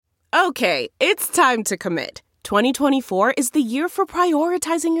Okay, it's time to commit. 2024 is the year for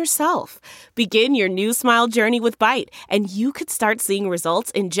prioritizing yourself. Begin your new smile journey with Byte, and you could start seeing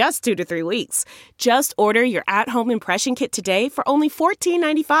results in just 2 to 3 weeks. Just order your at-home impression kit today for only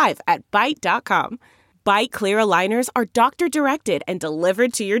 $14.95 at Byte.com. Byte Clear aligners are doctor-directed and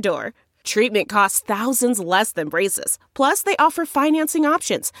delivered to your door. Treatment costs thousands less than braces. Plus, they offer financing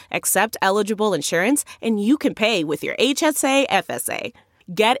options, accept eligible insurance, and you can pay with your HSA, FSA.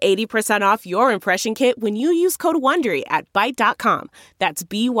 Get 80% off your impression kit when you use code WONDERY at Byte.com. That's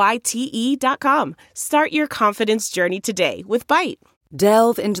BYTE.com. Start your confidence journey today with Byte.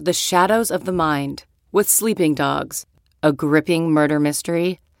 Delve into the shadows of the mind with Sleeping Dogs, a gripping murder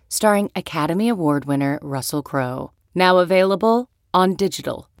mystery starring Academy Award winner Russell Crowe. Now available on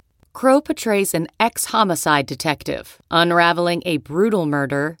digital. Crowe portrays an ex-homicide detective unraveling a brutal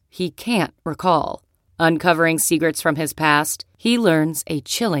murder he can't recall. Uncovering secrets from his past, he learns a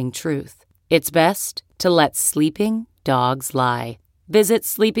chilling truth. It's best to let sleeping dogs lie. Visit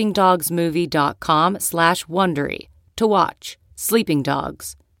sleepingdogsmovie.com/Wondery to watch Sleeping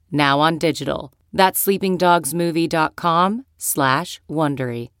Dogs, now on digital. That's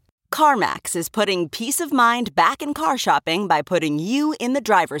sleepingdogsmovie.com/Wondery. CarMax is putting peace of mind back in car shopping by putting you in the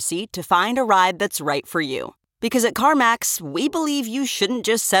driver's seat to find a ride that's right for you. Because at CarMax, we believe you shouldn't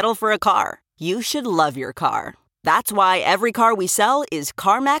just settle for a car. You should love your car. That's why every car we sell is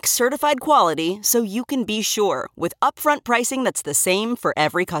CarMax certified quality, so you can be sure with upfront pricing that's the same for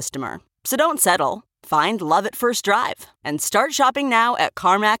every customer. So don't settle. Find love at first drive and start shopping now at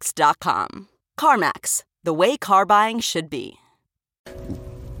CarMax.com. CarMax, the way car buying should be.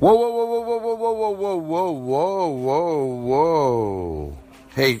 Whoa, whoa, whoa, whoa, whoa, whoa, whoa, whoa, whoa, whoa, whoa, whoa.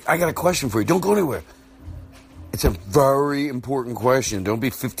 Hey, I got a question for you. Don't go anywhere. It's a very important question. Don't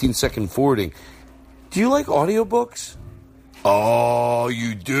be 15-second forwarding. Do you like audiobooks? Oh,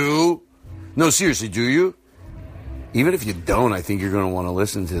 you do? No, seriously, do you? Even if you don't, I think you're going to want to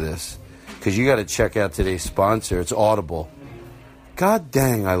listen to this. Because you got to check out today's sponsor. It's Audible. God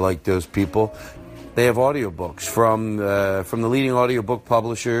dang, I like those people. They have audiobooks from the leading audiobook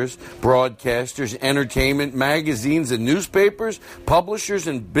publishers, broadcasters, entertainment, magazines and newspapers, publishers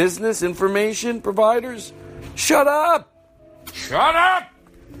and business information providers. Shut up! Shut up!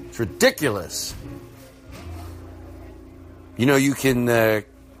 It's ridiculous. You know, you can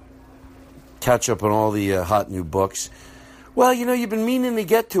catch up on all the hot new books. Well, you know, you've been meaning to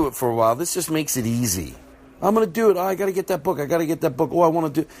get to it for a while. This just makes it easy. I'm going to do it. Oh, I got to get that book. I got to get that book. Oh, I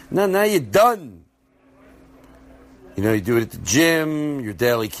want to do it. Now you're done. You know, you do it at the gym, your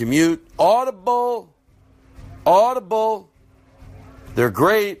daily commute. Audible. They're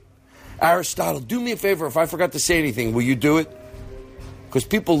great. Aristotle, do me a favor. If I forgot to say anything, will you do it? Because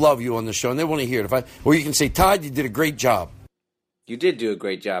people love you on the show, and they want to hear it. Or you can say, Todd, you did a great job. You did do a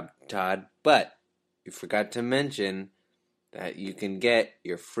great job, Todd, but you forgot to mention that you can get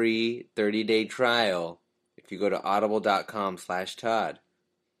your free 30-day trial if you go to audible.com/Todd.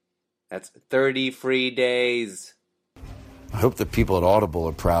 That's 30 free days. I hope the people at Audible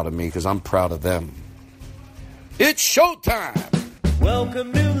are proud of me, because I'm proud of them. It's showtime!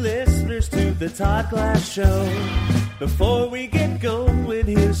 Welcome, new listeners, to the Todd Glass Show. Before we get going,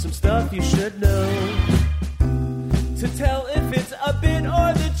 here's some stuff you should know. To tell if it's a bit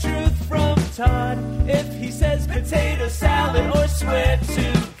or the truth from Todd. If he says potato salad or swear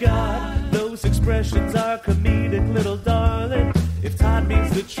to God. Those expressions are comedic, little darling. If Todd means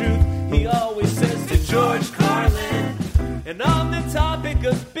the truth, he always says to George Carlin. And on the topic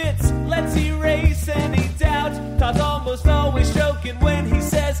of bits, let's erase any doubt. Todd's almost always joking when he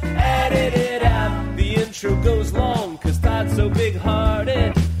says, edit it out. The intro goes long, cause Todd's so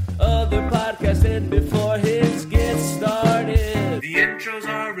big-hearted. Other podcasts end before his gets started. The intros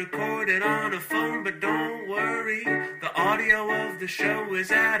are recorded on a phone, but don't worry. The audio of the show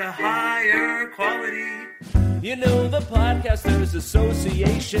is at a higher quality. You know the Podcasters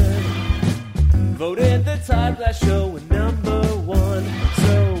Association voted the Todd Glass Show #1.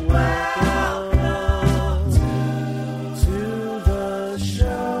 So welcome to the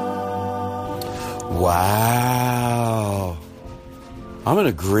show. Wow. I'm in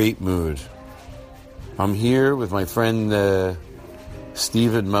a great mood. I'm here with my friend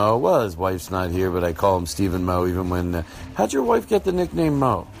Stephen Moe. Well, his wife's not here, but I call him Stephen Moe even when... how'd your wife get the nickname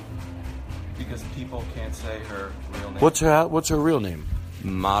Moe? Because people can't say her real name. What's her real name?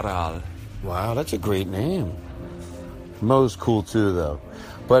 Maral. Wow, that's a great name. Moe's cool too, though.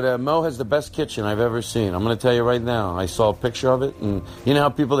 But Moe has the best kitchen I've ever seen. I'm going to tell you right now. I saw a picture of it, and you know how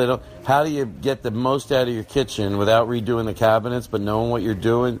people, they don't... how do you get the most out of your kitchen without redoing the cabinets, but knowing what you're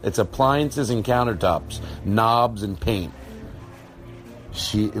doing? It's appliances and countertops, knobs and paint.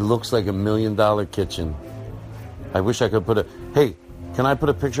 It looks like $1 million kitchen. I wish I could put hey, can I put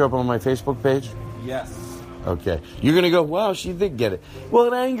a picture up on my Facebook page? Yes. Okay. You're going to go, wow, she did get it.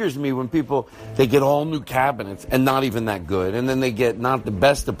 Well, it angers me when people, they get all new cabinets and not even that good. And then they get not the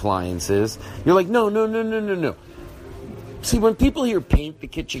best appliances. You're like, no. See, when people hear paint the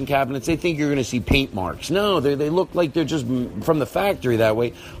kitchen cabinets, they think you're going to see paint marks. No, they look like they're just from the factory that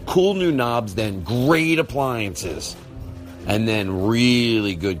way. Cool new knobs, then great appliances. And then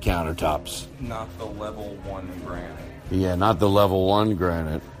really good countertops. Not the level 1 granite. Yeah, not the level 1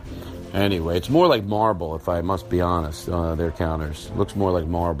 granite. Anyway, it's more like marble, if I must be honest, their counters. Looks more like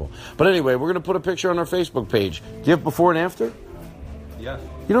marble. But anyway, we're going to put a picture on our Facebook page. Do you have before and after? Yes.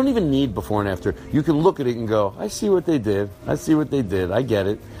 You don't even need before and after. You can look at it and go, I see what they did. I get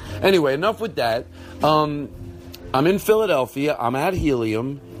it. Anyway, enough with that. I'm in Philadelphia. I'm at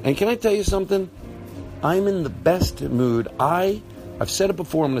Helium. And can I tell you something? I'm in the best mood. I've said it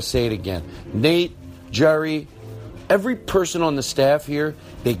before. I'm going to say it again. Nate, Jerry, every person on the staff here,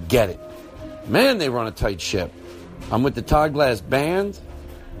 they get it. Man, they run a tight ship. I'm with the Todd Glass Band,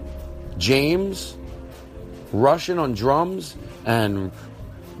 James, Russian on drums, and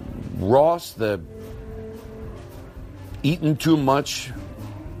Ross, the eating too much.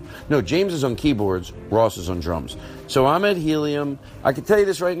 No, James is on keyboards, Ross is on drums. So I'm at Helium. I can tell you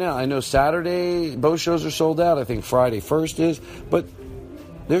this right now. I know Saturday, both shows are sold out. I think Friday first is. But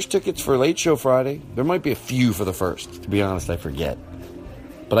there's tickets for Late Show Friday. There might be a few for the first. To be honest, I forget.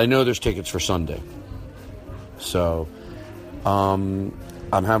 But I know there's tickets for Sunday. So I'm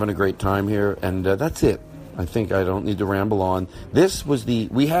having a great time here. And that's it. I think I don't need to ramble on. This was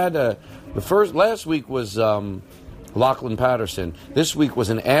last week was Lachlan Patterson. This week was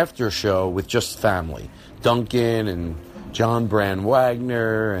an after show with just family. Duncan and John Brand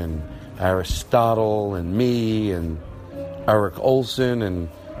Wagner and Aristotle and me and Eric Olson. And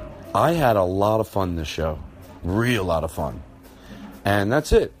I had a lot of fun this show. Real lot of fun. And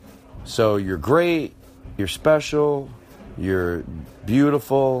that's it. So you're great. You're special. You're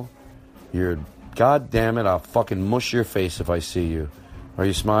beautiful. You're... God damn it, I'll fucking mush your face if I see you. Are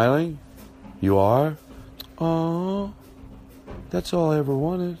you smiling? You are? Oh, that's all I ever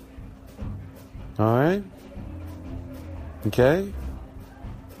wanted. All right? Okay?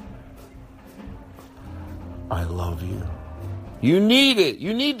 I love you. You need it.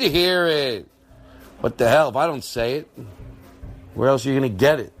 You need to hear it. What the hell? If I don't say it, where else are you going to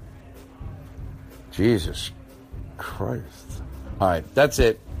get it? Jesus Christ. All right, that's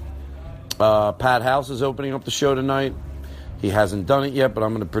it. Pat House is opening up the show tonight. He hasn't done it yet, but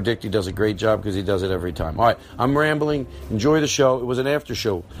I'm going to predict he does a great job because he does it every time. All right, I'm rambling. Enjoy the show. It was an after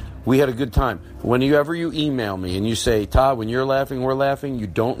show. We had a good time. Whenever you email me and you say, Todd, when you're laughing, we're laughing, you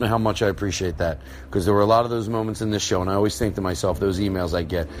don't know how much I appreciate that because there were a lot of those moments in this show, and I always think to myself, those emails I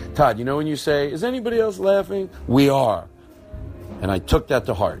get, Todd, you know when you say, is anybody else laughing? We are. And I took that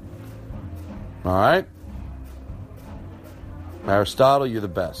to heart. All right? Aristotle, you're the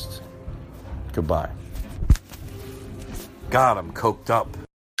best. Goodbye. God, I'm coked up.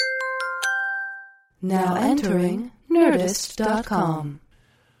 Now entering Nerdist.com.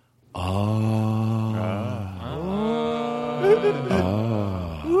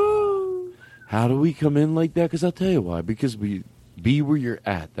 How do we come in like that? Because I'll tell you why. Because we be where you're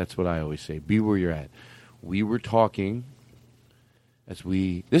at. That's what I always say. Be where you're at. We were talking as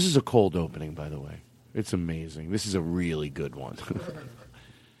we... This is a cold opening, by the way. It's amazing. This is a really good one.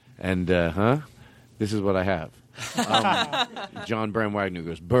 And, this is what I have. John Brand Wagner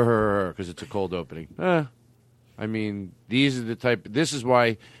goes, brr, because it's a cold opening. I mean, these are the type... This is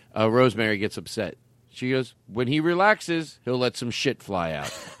why Rosemary gets upset. She goes, when he relaxes, he'll let some shit fly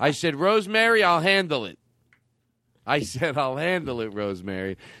out. I said, Rosemary, I'll handle it. I said, I'll handle it,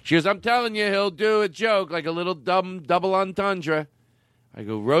 Rosemary. She goes, I'm telling you, he'll do a joke like a little dumb double entendre. I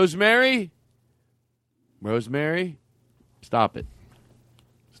go, Rosemary, stop it.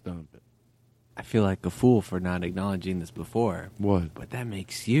 Stop it. I feel like a fool for not acknowledging this before. What? But that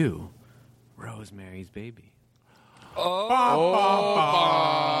makes you Rosemary's Baby. All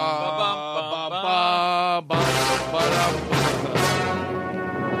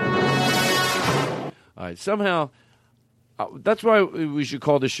right, somehow, that's why we should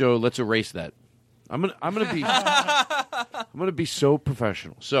call the show "Let's Erase That." I'm gonna be so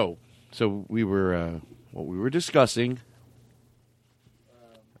professional. So we were what we were discussing.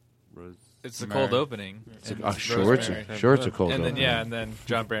 It's a cold opening. It's a cold opening. And then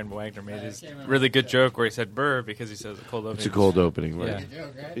John Brand Wagner made his really good joke where he said "burr" because he says a cold opening. It's a cold opening, right?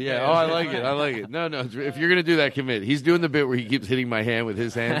 Yeah. Oh, I like it. No. If you're gonna do that, commit. He's doing the bit where he keeps hitting my hand with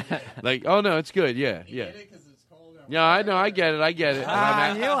his hand. Like, oh no, it's good. Yeah. Yeah, I know. I get it. You like that? No,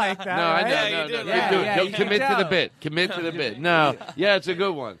 right? I know. No. You Commit can to the tell. bit. Commit to the bit. No. Yeah, it's a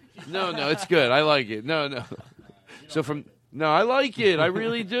good one. No, it's good. I like it. No. So I like it. I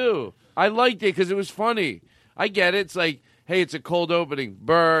really do. I liked it because it was funny. I get it. It's like, hey, it's a cold opening.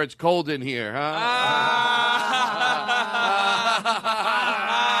 Burr, it's cold in here, huh?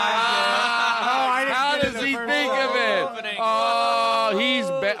 How does he think of it? Oh,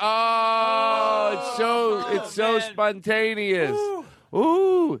 it's so spontaneous.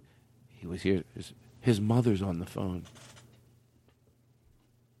 Ooh. He was here. His mother's on the phone.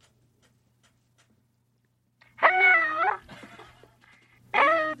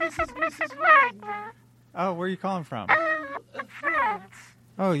 This is Mrs. Wagner. Oh, where are you calling from? France.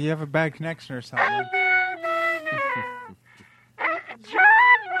 Oh, you have a bad connection or something. No.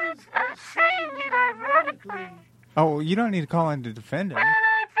 John was saying it ironically. Oh, well, you don't need to call in to defend him. Well,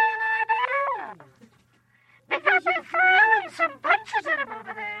 I feel I do. Because you're throwing some punches at him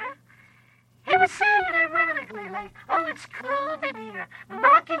over there. He was saying it ironically, like, oh, it's cold in here,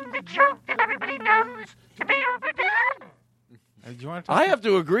 mocking the joke that everybody knows to be overdone. Do you want to I have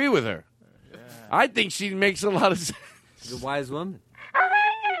to agree with her. Yeah. I think she makes a lot of sense. She's a wise woman.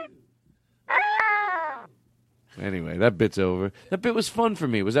 Anyway, that bit's over. That bit was fun for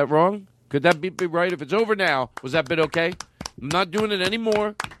me. Was that wrong? Could that be right? If it's over now, was that bit okay? I'm not doing it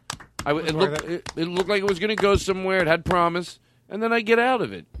anymore. It looked like it was going to go somewhere. It had promise. And then I get out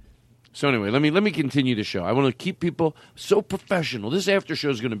of it. So anyway, let me continue the show. I want to keep people so professional. This after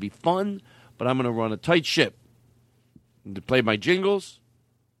show is going to be fun, but I'm going to run a tight ship. To play my jingles.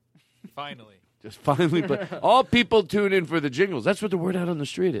 Finally. Just finally play. All people tune in for the jingles. That's what the word out on the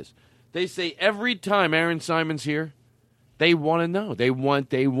street is. They say every time Aaron Simon's here, they want to know. They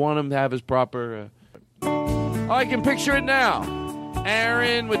want him to have his proper... Oh, I can picture it now.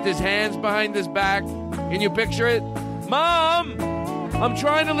 Aaron with his hands behind his back. Can you picture it? Mom, I'm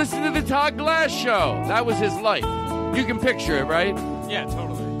trying to listen to the Todd Glass show. That was his life. You can picture it, right? Yeah,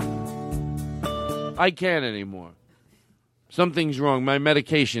 totally. I can't anymore. Something's wrong. My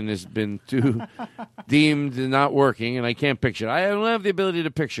medication has been deemed not working, and I can't picture it. I don't have the ability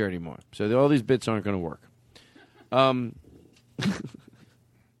to picture anymore. So all these bits aren't going to work.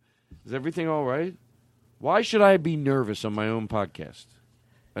 Is everything all right? Why should I be nervous on my own podcast?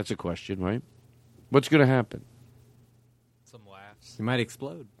 That's a question, right? What's going to happen? Some laughs. You might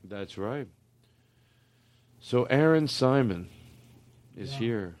explode. That's right. So Aaron Simon is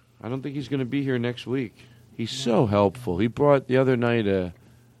here. I don't think he's going to be here next week. He's so helpful. He brought the other night.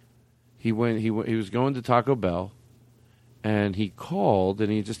 He was going to Taco Bell, and he called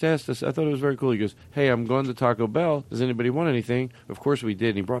and he just asked us. I thought it was very cool. He goes, "Hey, I'm going to Taco Bell. Does anybody want anything?" Of course we did.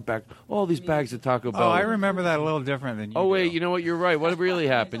 And he brought back all these bags of Taco Bell. Oh, I remember that a little different than you. Oh wait, you know what? You're right. What really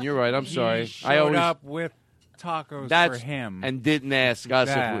happened? You're right. I'm sorry. He showed up with tacos for him and didn't ask us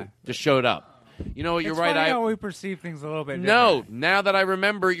if we just showed up. You know what? You're it's right. Funny how we perceive things a little bit No, different. now that I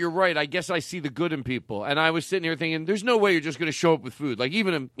remember, you're right. I guess I see the good in people, and I was sitting here thinking, "There's no way you're just going to show up with food." Like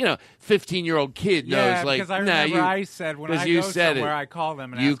even a 15-year-old kid knows. Like, because I remember I said when I go somewhere, I call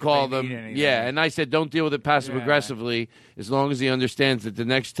them and you ask call if they them, need anything. yeah. And I said, "Don't deal with it passive aggressively. As long as he understands that the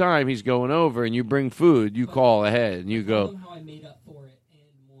next time he's going over and you bring food, you call ahead and you go." How I made up for it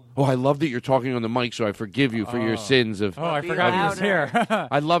and more. Oh, I love that you're talking on the mic, so I forgive you for your sins of. Oh, I forgot he was here.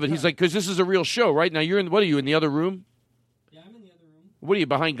 I love it. He's like, because this is a real show, right? Now you're in. What are you in the other room? Yeah, I'm in the other room. What are you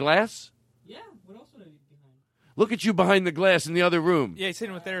behind glass? Yeah. What else would I be behind? Look at you behind the glass in the other room. Yeah, he's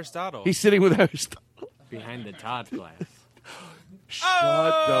sitting with Aristotle. He's sitting with Aristotle. Behind the Todd glass.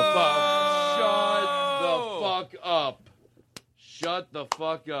 Shut the fuck up. Shut the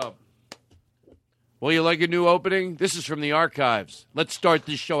fuck up. Well, you like a new opening? This is from the archives. Let's start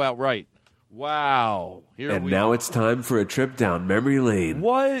this show out right. Wow. And now it's time for a trip down memory lane.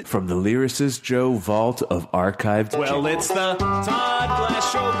 What? From the Lyricist Joe vault of archived Well, it's the Todd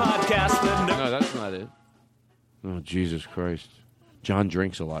Glass Show podcast. No, that's not it. Oh, Jesus Christ. John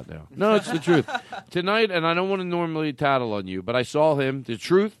drinks a lot now. No, it's the truth. Tonight, and I don't want to normally tattle on you, but I saw him. The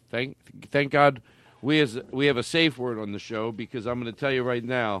truth, thank God, we have a safe word on the show, because I'm going to tell you right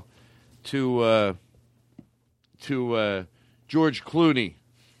now to George Clooney.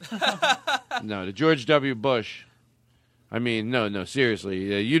 No, to George W. Bush. I mean, no,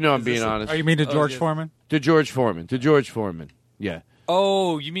 seriously. You know I'm being honest. Oh, you mean to George Foreman? To George Foreman. Yeah.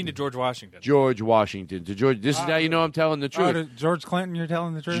 Oh, you mean to George Washington? George Washington. To George. This is how you know I'm telling the truth. Oh, to George Clinton, you're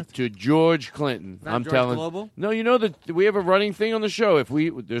telling the truth? To George Clinton. Not I'm George telling. Global? No, you know that we have a running thing on the show. If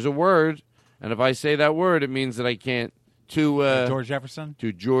there's a word, and if I say that word, it means that I can't. To George Jefferson?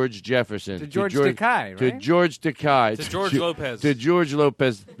 To George Jefferson. To George Takei, right? To George Takei. To George Lopez. To George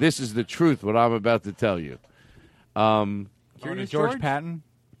Lopez. This is the truth, what I'm about to tell you. Curious George Patton?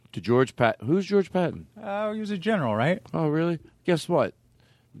 To George Patton. Who's George Patton? He was a general, right? Oh, really? Guess what?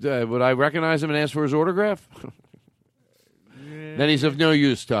 Would I recognize him and ask for his autograph? Then he's of no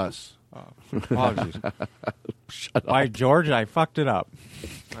use to us. Apologies. Shut By up. George, I fucked it up.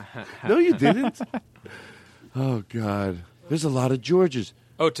 No, you didn't. Oh, God. There's a lot of Georges.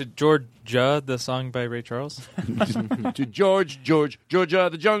 Oh, to Georgia, the song by Ray Charles? To Georgia,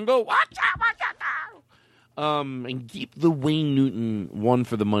 the jungle. Watch out. And keep the Wayne Newton One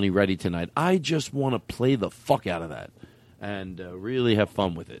for the Money ready tonight. I just want to play the fuck out of that and really have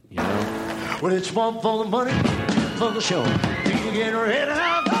fun with it, you know? Well, it's one for the money, for the show. You get ready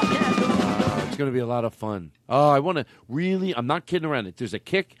now. It's going to be a lot of fun. Oh, I want to really, I'm not kidding around. If there's a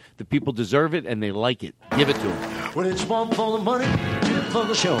kick, the people deserve it and they like it. Give it to them. Well, it's one for the money, for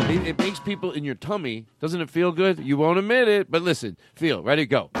the show. It makes people in your tummy. Doesn't it feel good? You won't admit it, but listen, feel. Ready,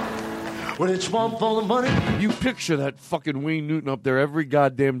 go. Well, it's one for the money. You picture that fucking Wayne Newton up there every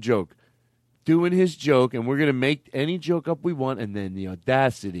goddamn joke. Doing his joke, and we're going to make any joke up we want, and then the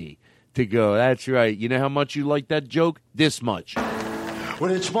audacity to go, that's right. You know how much you like that joke? This much.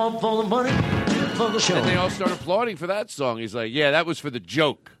 Well, it's one for the money, for the show. And they all start applauding for that song. He's like, yeah, that was for the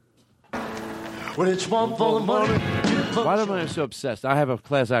joke. Well, it's one for the money. Why am I so obsessed? I have a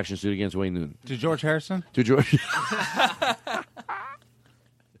class action suit against Wayne Newton. To George Harrison? To George.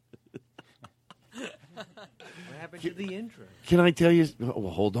 What happened to the intro? Can I tell you?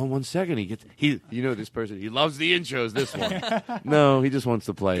 Well, hold on one second. This person. He loves the intros. This one. No, he just wants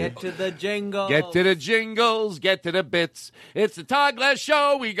to play Get to the jingle. Get to the jingles. Get to the bits. It's the Todd Glass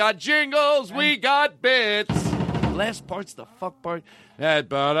Show. We got jingles. We got bits. Last part's the fuck part.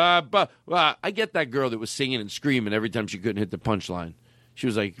 Well, I get that girl that was singing and screaming every time she couldn't hit the punchline. She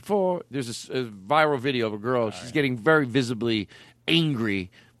was like, there's a viral video of a girl. She's getting very visibly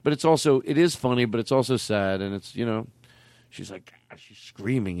angry. But it is funny, but it's also sad, and it's, she's like, she's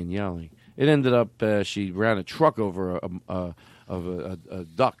screaming and yelling. It ended up, she ran a truck over a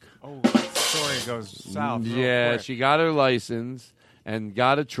duck. Oh, that story goes south. Yeah, real quick. she got her license and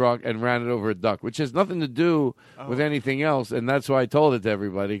got a truck and ran it over a duck, which has nothing to do with anything else, and that's why I told it to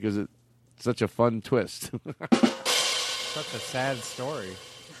everybody, because it's such a fun twist. Such a sad story.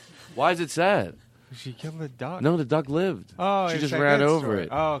 Why is it sad? She killed the duck. No, the duck lived. Oh, she it's just a ran good over story. it.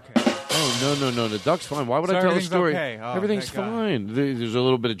 Oh, okay. Oh, no. The duck's fine. Why would So I tell a everything's story? okay. Oh, Everything's thank God. fine. There's a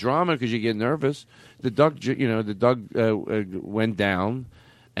little bit of drama because you get nervous. The duck, went down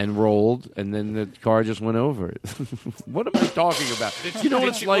and rolled, and then the car just went over it. What am I talking about? You know what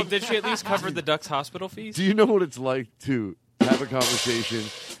it's like? Did she at least cover the duck's hospital fees? Do you know what it's like to have a conversation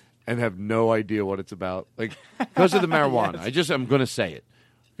and have no idea what it's about? Like, because of the marijuana. Yes. I'm going to say it.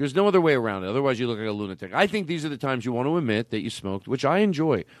 There's no other way around it. Otherwise, you look like a lunatic. I think these are the times you want to admit that you smoked, which I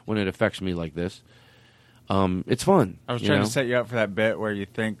enjoy when it affects me like this. It's fun. I was trying to set you up for that bit where you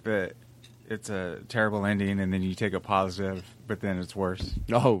think that it's a terrible ending, and then you take a positive, but then it's worse.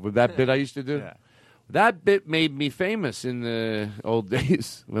 Oh, but that bit I used to do? Yeah. That bit made me famous in the old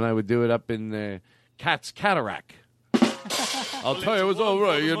days when I would do it up in Cat's Cataract. I'll tell you, it was all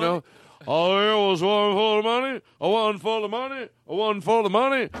right, you know. All there was one for the money, a one for the money, a one for the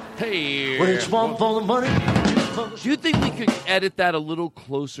money. Hey. Well, it's one for the money. Do you think we could edit that a little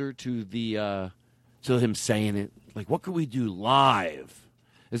closer to the to him saying it? Like, what could we do live?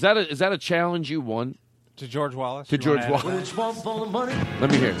 Is that a challenge you want? To George Wallace? To George Wallace. Well, it's one for the money.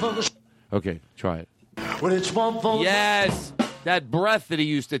 Let me hear it. Okay, try it. Well, it's one for the Yes, that breath that he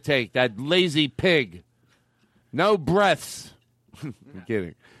used to take, that lazy pig. No breaths. I'm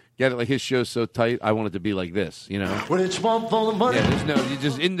kidding. Get it? Like his show's so tight, I want it to be like this, you know? Well, it's one for the money. Yeah, there's no, you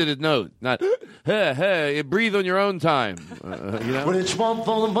just into the note, not, hey, breathe on your own time, you know? Well, it's one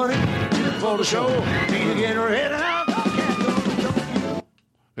for the money, for the show. You get ready now.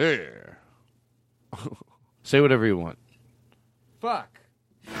 Here. Say whatever you want. Fuck.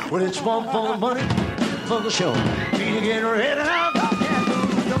 Well, it's one for the money, for the show. You get ready now.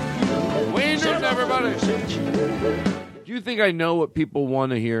 Wayne Newton, everybody. Do you think I know what people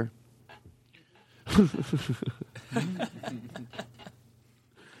want to hear?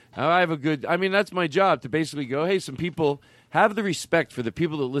 That's my job, to basically go, hey, some people have the respect for the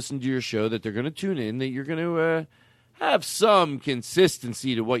people that listen to your show, that they're going to tune in, that you're going to have some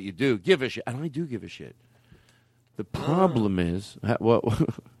consistency to what you do. Give a shit. And I do give a shit. The problem is,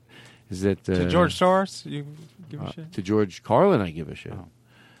 is that... to George Soros, you give a shit? To George Carlin, I give a shit. Oh.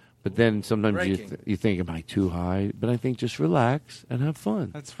 But then sometimes you think, am I too high? But I think just relax and have fun.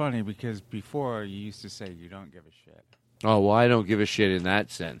 That's funny, because before you used to say you don't give a shit. Oh, well, I don't give a shit in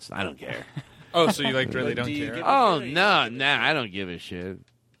that sense. I don't care. Oh, so you really don't care? Oh, no, I don't give a shit.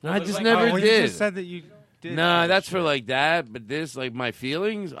 I just Oh, never well, did. You just said that you... did. Nah, that's for like that. But this, like my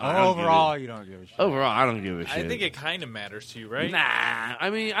feelings. I don't give Overall, a- you don't give a shit. Overall, I don't give a shit. I think it kind of matters to you, right? Nah, I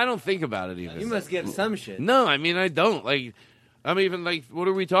mean, I don't think about it even. You must give some shit. No, I mean, I don't. Like, I'm even like, what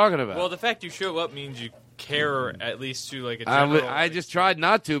are we talking about? Well, the fact you show up means you care at least to like a general. I just tried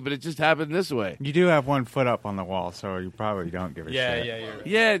not to, but it just happened this way. You do have one foot up on the wall, so you probably don't give a shit.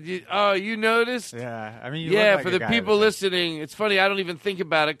 Yeah. You noticed? Yeah, I mean, you yeah. look like For a the guy people listening, it's funny. I don't even think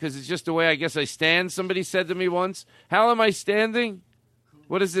about it because it's just the way I guess I stand. Somebody said to me once, "How am I standing?"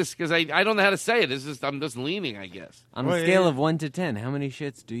 What is this? Because I don't know how to say it. It's just I'm just leaning, I guess. On a scale of 1 to 10, how many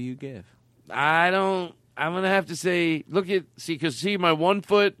shits do you give? I don't. I'm gonna have to say, because my one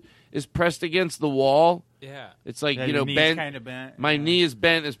foot is pressed against the wall. Yeah. It's like, Yeah, you your know, knee's bent. kinda bent. My knee is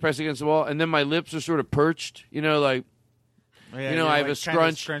bent, it's pressed against the wall, and then my lips are sort of perched, you know, like, Yeah, you know, you're I have like a kinda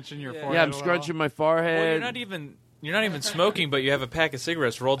scrunch. scrunching your forehead Yeah, I'm a little. scrunching my Well, forehead. you're not even smoking, but you have a pack of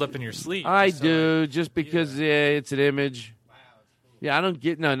cigarettes rolled up in your sleeve. I do, just because it's an image. Yeah, I don't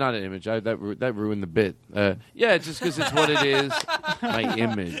get... No, not an image. That ruined the bit. Yeah, it's just because it's what it is. My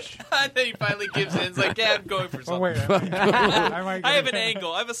image. And then he finally gives in. It's like, yeah, I'm going for something. wait. I I have an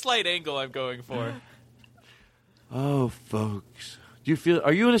angle. I have a slight angle I'm going for. Oh, folks.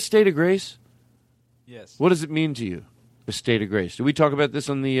 Are you in a state of grace? Yes. What does it mean to you, a state of grace? Do we talk about this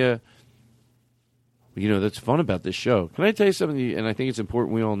on the... You know, that's fun about this show. Can I tell you something? And I think it's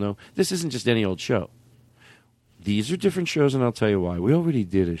important we all know. This isn't just any old show. These are different shows, and I'll tell you why. We already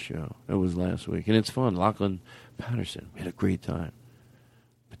did a show. It was last week, and it's fun. Lachlan Patterson. We had a great time.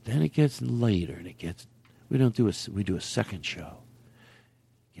 But then it gets later, and we do a second show.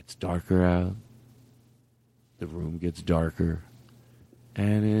 It gets darker out. The room gets darker.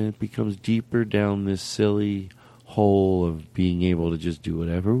 And it becomes deeper down this silly hole of being able to just do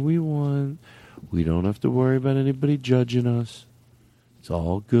whatever we want. We don't have to worry about anybody judging us. It's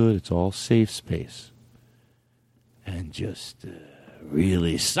all good. It's all safe space. And just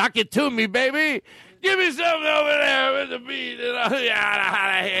really suck it to me, baby. Give me something over there with the beat.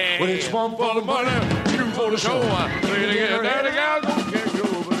 When it's one for the money, two for the show.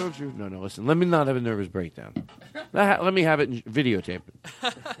 No, listen. Let me not have a nervous breakdown. Let me have it videotape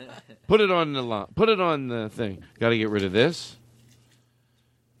it. Put it on the thing. Got to get rid of this.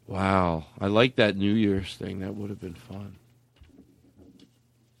 Wow, I like that New Year's thing. That would have been fun.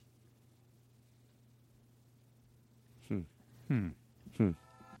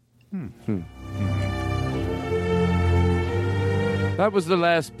 That was the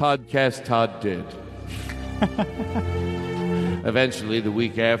last podcast Todd did. Eventually, the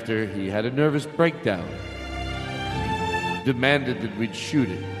week after, he had a nervous breakdown. Demanded that we'd shoot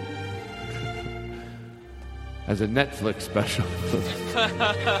it. As a Netflix special.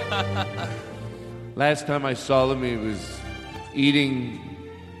 Last time I saw him, he was eating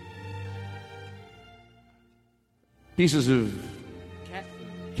pieces of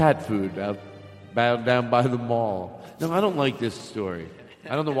cat food out down by the mall. No, I don't like this story.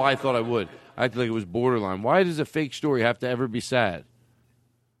 I don't know why I thought I would. I feel like it was borderline. Why does a fake story have to ever be sad?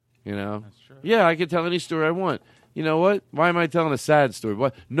 You know? That's true. Yeah, I can tell any story I want. You know what? Why am I telling a sad story?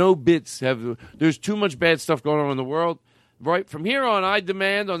 What? No bits have... There's too much bad stuff going on in the world. Right from here on, I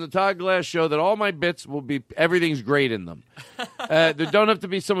demand on the Todd Glass Show that all my bits will be... Everything's great in them. There don't have to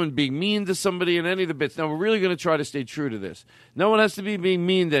be someone being mean to somebody in any of the bits. Now, we're really going to try to stay true to this. No one has to be being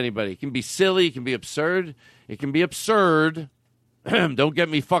mean to anybody. It can be silly. It can be absurd. It can be absurd. Don't get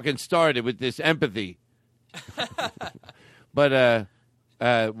me fucking started with this empathy. But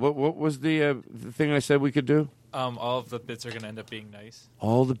what was the thing I said we could do? All of the bits are going to end up being nice.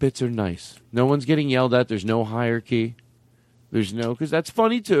 All the bits are nice. No one's getting yelled at. There's no hierarchy. There's no, because that's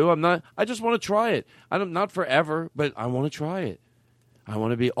funny too. I just want to try it. Not forever, but I want to try it. I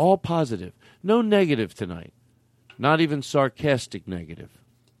want to be all positive. No negative tonight. Not even sarcastic negative.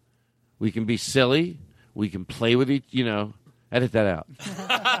 We can be silly. We can play with each, edit that out.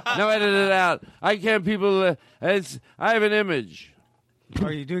 No, edit it out. I can't, people, I have an image. Oh,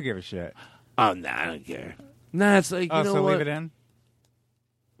 you do give a shit. Oh, no, I don't care. Nah, it's like, you know so what? leave it in?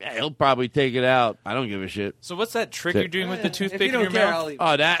 Yeah, he'll probably take it out. I don't give a shit. So what's that trick you're doing with the toothpick in your mouth?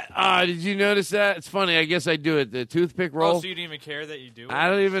 Did you notice that? It's funny. I guess I do it. The toothpick roll. Oh, so you didn't even care that you do it? I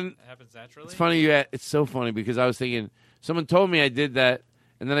don't even. It happens naturally? It's funny. It's so funny because I was thinking, someone told me I did that,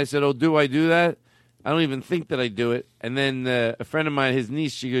 and then I said, oh, do I do that? I don't even think that I do it. And then a friend of mine, his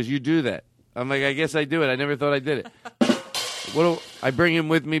niece, she goes, you do that. I'm like, I guess I do it. I never thought I did it. I bring him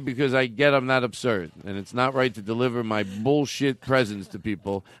with me because I get I'm not absurd, and it's not right to deliver my bullshit presents to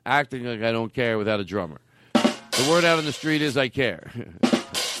people, acting like I don't care without a drummer. The word out on the street is I care.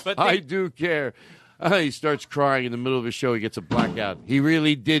 But I do care. He starts crying in the middle of a show. He gets a blackout. He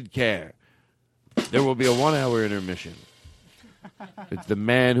really did care. There will be a 1-hour intermission. It's The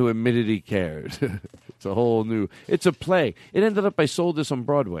Man Who Admitted He Cared. It's a whole new... It's a play. It ended up, I sold this on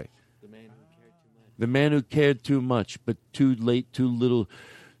Broadway. The Man Who Cared Too Much, but too late, too little...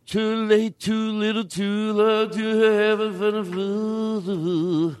 Too late, too little, too love, too heaven for the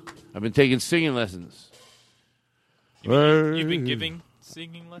fool. I've been taking singing lessons. You've been giving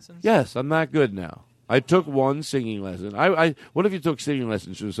singing lessons? Yes, I'm not good now. I took one singing lesson. What if you took singing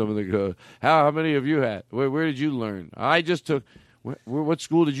lessons from some of the... How many of you had? Where did you learn? I just took... What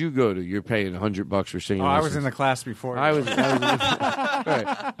school did you go to? You're paying $100 for singing lessons. I was in the class before. I was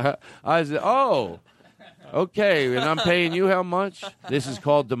okay, and I'm paying you how much? This is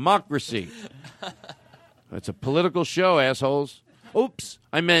called democracy. It's a political show, assholes. Oops,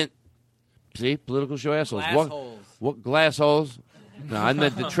 I meant... See, political show assholes. What glass holes? No, I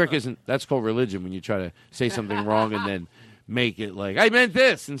meant the trick isn't... That's called religion, when you try to say something wrong and then make it like, I meant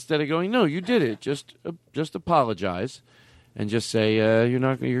this, instead of going, no, you did it. Just apologize and just say, you're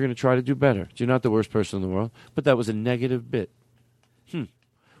going to try to do better. You're not the worst person in the world, but that was a negative bit.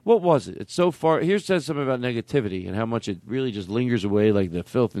 What was it? It's so far... Here says something about negativity and how much it really just lingers away like the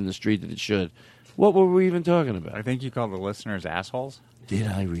filth in the street that it should. What were we even talking about? I think you called the listeners assholes. Did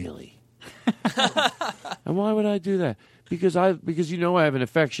I really? And why would I do that? Because you know I have an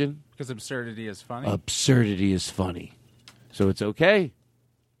affection. Because absurdity is funny. Absurdity is funny. So it's okay.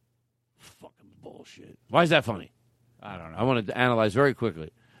 Fucking bullshit. Why is that funny? I don't know. I wanted to analyze very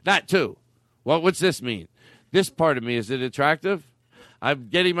quickly. That too. What's this mean? This part of me, is it attractive? I'm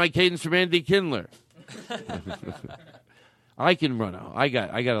getting my cadence from Andy Kindler. I can run out. I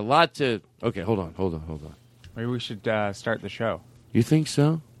got a lot to... Okay, hold on. Maybe we should start the show. You think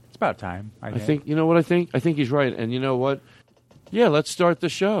so? It's about time. I think, you know what I think? I think he's right. And you know what? Yeah, let's start the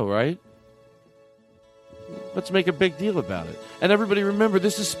show, right? Let's make a big deal about it. And everybody remember,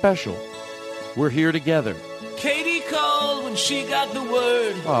 this is special. We're here together. Katie called when she got the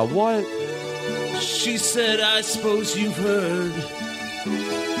word. Oh, what? She said, I suppose you've heard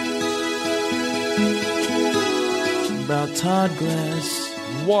about Todd Glass.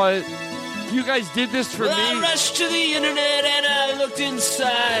 What? You guys did this for me? I rushed to the internet and I looked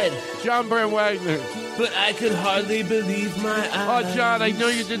inside. John Brand Wagner. But I could hardly believe my eyes. Oh, John, I know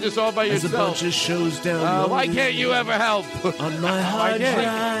you did this all by yourself. A bunch of shows down. Why can't you ever help? On my hard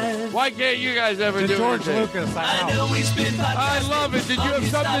drive. Why can't you guys ever do George anything? Lucas. I know he's been I love it. Did you have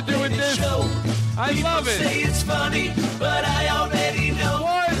something to do with this? I love it. People say it's funny, but I already know.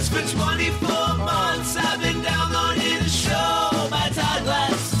 What? For 24 months, I've been downloading the show by Todd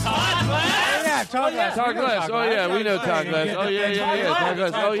Glass. Todd Glass? Yeah, Todd Glass. Todd Glass. Oh, yeah, we know Todd Glass. Oh, yeah. Todd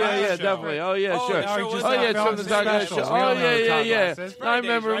Glass. Oh, yeah, definitely. Oh, yeah, sure. Oh, yeah, it's from the Todd Glass show. Oh, yeah. I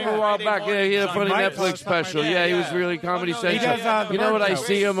remember him a while back. Yeah, he had a funny Netflix special. Yeah, he was really Comedy Central. You know what? I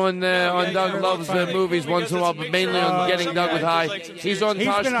see him on Doug Love's movies once in a while, but mainly on Getting Doug with High. He's on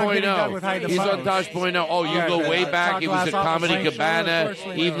Tosh.0. He's on Tosh.0. Oh, you go way back. He was at Comedy Cabana,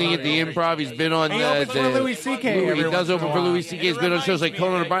 Evening at the Improv. He's been on Louis C.K. He does open for Louis C.K. He's been on shows like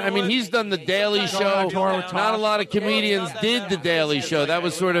Conan O'Brien. I mean, he's done The Daily Show. Not a lot of comedians did The Daily Show. That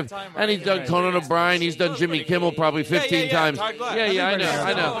was sort of, and he's done Conan O'Brien. He's done Jimmy Kimmel probably 15 times. Yeah, I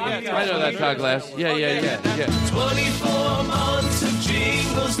know that Todd Glass. Yeah. 24 months of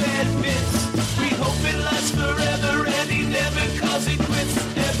jingles that bits. We hope it lasts forever and he never calls it quits.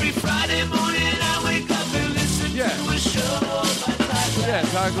 Every Friday morning I wake up and listen to a show by Todd Glass. Yeah,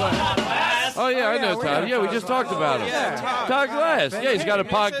 Todd Glass. Oh, yeah, I know Todd. Yeah, we just talked about him. Todd Glass. Yeah, he's got a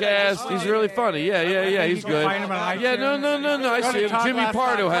podcast. He's really funny. Yeah, he's good. Yeah, no. I see him. Jimmy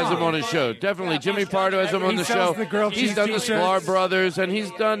Pardo has him on his show. Definitely. Jimmy Pardo has him on the show. He's done the Sklar Brothers, and he's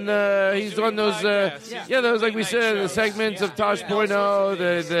done those, those, like we said, the segments of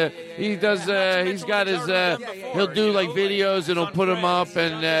Tosh.0. He's got his, he'll do like videos and he'll put them up,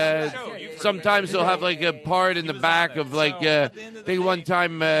 and sometimes he'll have like a part in the back of like, I think one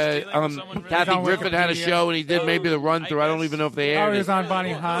time Kathy Griffin had a show and he did maybe the run through. I don't even know if they aired it. He was on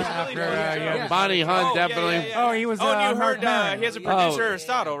Bonnie Hunt after. Bonnie Hunt, definitely. Oh, he was. Oh, and you heard he has a producer,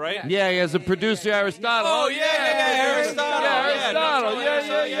 Aristotle, right? Yeah, he has a producer, Aristotle. Oh, yeah, Aristotle. Yeah,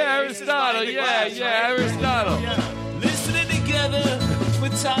 Aristotle. Listening together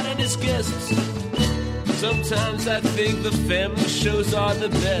with Todd and his guests. Sometimes I think the family shows are the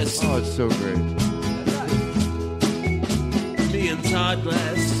best. Oh, it's so great. Me and Todd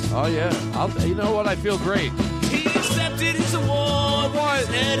Glass. Oh, yeah. You know what? I feel great. He accepted his award. What? His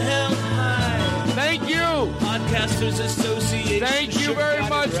head held high. Thank you. Podcasters Association. Thank you very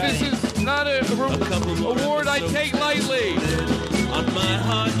much. This is not an award I take lightly. On my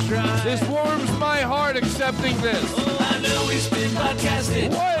heart dry. This warms my heart accepting this. I know he's been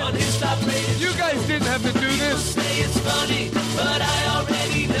podcasting on his top-rated You guys didn't have to do People this. say it's funny, but I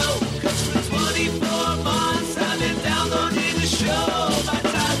already know. 'Cause for 24 months I've been downloading the show by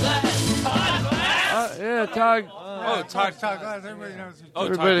Todd Glass. Todd Glass! Yeah, Todd. Todd Glass. Everybody knows.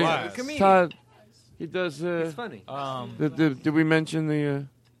 Everybody, Todd Glass. Todd. He does. It's funny. Did we mention the?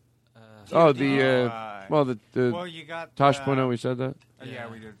 Well, you got Tosh Point. We said that. Yeah,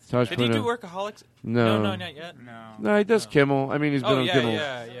 we did. Tosh Did he Point. do Workaholics? No, not yet. No, he does Kimmel. I mean, he's been on Kimmel.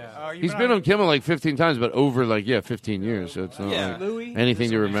 He's been on Kimmel like 15 times, but over 15 years. So it's not like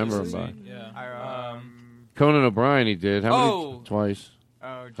anything to remember him by. Conan O'Brien, he did. How many? Twice.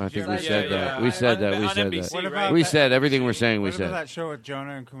 I think we said that. We said that. We said that. We said everything we're saying. We What said. about that show with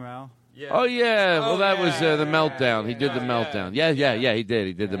Jonah and Kumail? Oh yeah. Well, that was the meltdown. He did the meltdown. Yeah. He did.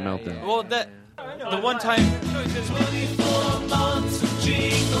 He did the meltdown. Well, the one time. 24 months of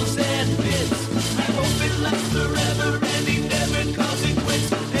jingles and bits. I hope it lasts forever and he never calls it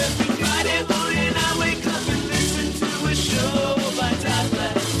quits. Every Friday morning I wake up and listen to a show by Todd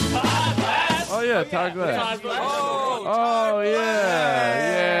Glass. Todd Glass! Oh yeah, Todd Glass. Todd Glass. Oh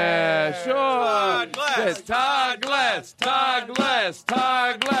yeah, sure. Todd Glass. Todd Glass. Todd Glass.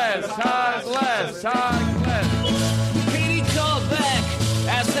 Todd Glass. Todd Glass. Todd Glass. Katie called back,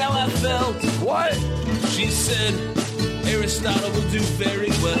 asked how I felt. What? She said Aristotle will do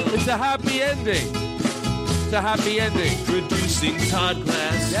very well. It's a happy ending. It's a happy ending. Producing Todd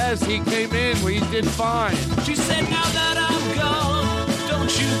Glass. Yes, he came in. He did fine. She said, now that I'm gone,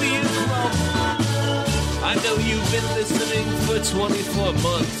 don't you be a grump. I know you've been listening for 24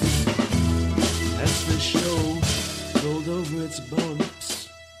 months. As the show rolled over its bumps.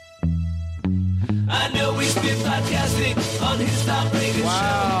 I know he's been podcasting on his top-rated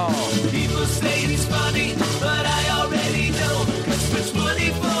show. People say he's funny, but I already know. 'Cause for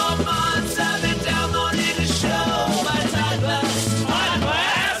 24 months I've been downloading the show by Todd Glass. Todd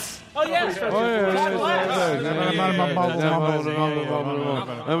Glass! Oh, yeah. Todd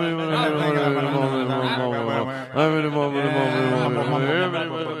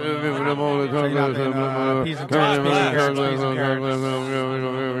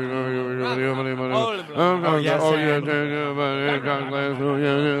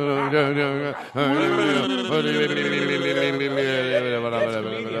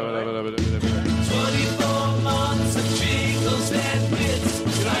months of jingles and bits.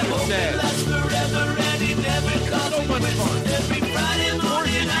 I hope it lasts forever and it never comes so much fun. Every Friday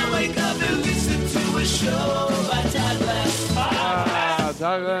morning I wake up and listen to a show by Todd Glass.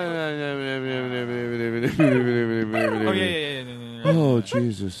 Oh,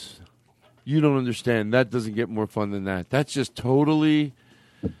 Jesus. You don't understand. That doesn't get more fun than that. That's just totally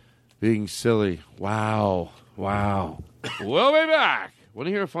being silly. Wow. Wow. We'll be back. Want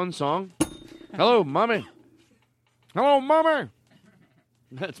to hear a fun song? Hello, Mommy. Hello, Mommy.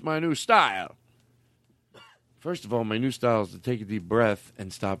 That's my new style. First of all, my new style is to take a deep breath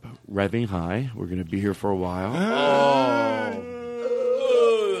and stop revving high. We're going to be here for a while. Oh.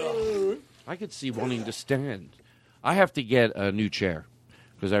 I could see wanting to stand. I have to get a new chair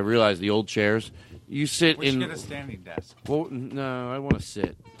because I realize the old chairs, you sit We in. should get a standing desk. Well, no, I want to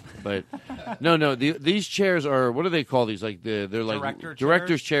sit. But no. These chairs are, what do they call these? Like they're like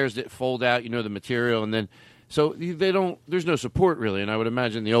director's chairs that fold out. You know, the material, and then so they don't. There's no support really. And I would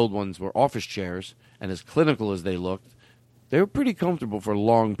imagine the old ones were office chairs, and as clinical as they looked, they were pretty comfortable for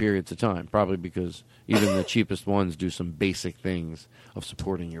long periods of time. Probably because even the cheapest ones do some basic things of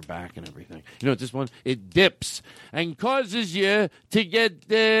supporting your back and everything. You know, this one, it dips and causes you to get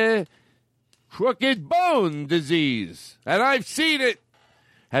crooked bone disease, and I've seen it.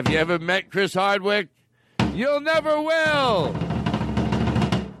 Have you ever met Chris Hardwick? You'll never will.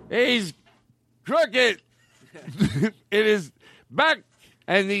 He's crooked. It is back,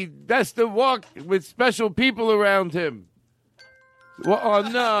 and he has to walk with special people around him. Well, oh, no.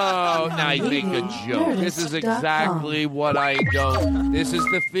 Now I make a joke. This is exactly what I don't. This is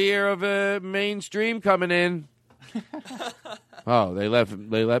the fear of a mainstream coming in. Oh, they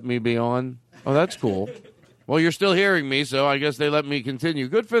let me be on? Oh, that's cool. Well, you're still hearing me, so I guess they let me continue.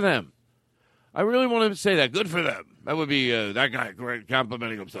 Good for them. I really want to say that. Good for them. That would be that guy great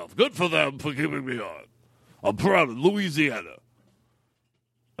complimenting himself. Good for them for keeping me on. I'm proud of Louisiana.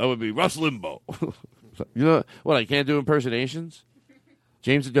 That would be Russ Limbaugh. You know what? I can't do impersonations.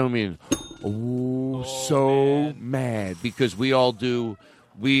 James Adomian. So mad because we all do.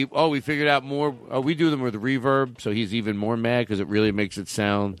 We figured out more. We do them with reverb, so he's even more mad because it really makes it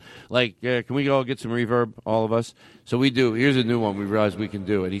sound like. Can we all get some reverb, all of us? So we do. Here's a new one we realized we can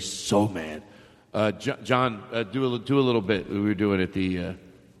do, and he's so mad. John, do a little bit. We were doing at the.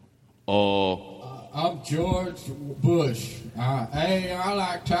 I'm George Bush. Hey, I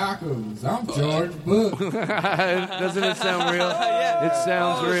like tacos. I'm George Bush. Doesn't it sound real? Yeah. It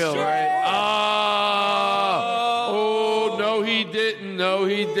sounds real, right? Oh, no, he didn't. No,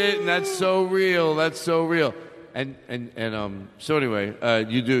 he didn't. That's so real. That's so real. And so anyway,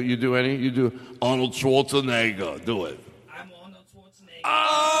 you do Arnold Schwarzenegger. Do it. I'm Arnold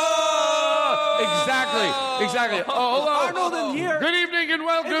Schwarzenegger. Exactly. Oh, hello. Arnold in here. Good evening and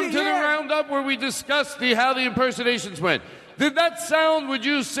welcome to the roundup where we discuss how the impersonations went. Did that sound, would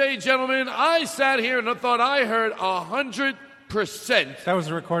you say, gentlemen? I sat here and I thought I heard 100%. That was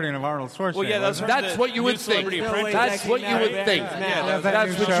a recording of Arnold Schwarzenegger. Well, yeah, that's what you would think. That's what you would think.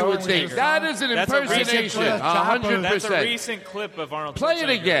 That's what you would think. That is an impersonation. 100%. That's a recent clip of Arnold Schwarzenegger. Play it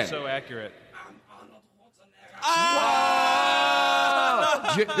again. So accurate.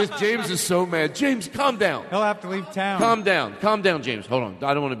 James is so mad. James, calm down. He'll have to leave town. Calm down, James. Hold on.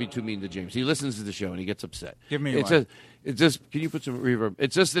 I don't want to be too mean to James. He listens to the show and he gets upset. Give me one. It's just. Can you put some reverb?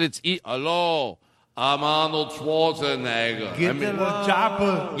 It's just that it's. Hello, I'm Arnold Schwarzenegger. Get in the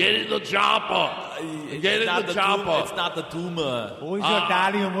chopper. Get in the chopper. Get in the chopper. It's not the tumor. Who is your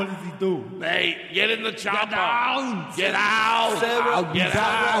daddy and what does he do? Hey, get in the chopper. Get out. Get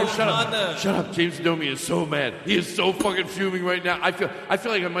out. Shut up. James Domi is so mad. He is so fucking fuming right now. I feel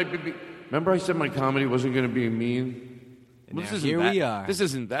like I might be. Remember I said my comedy wasn't going to be mean? Well, here we are. This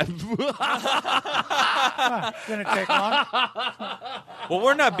isn't that. It's going to take long. Well,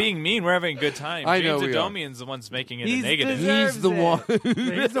 we're not being mean. We're having a good time. I know James we are. Adomian's the one's making it a negative. He's the one.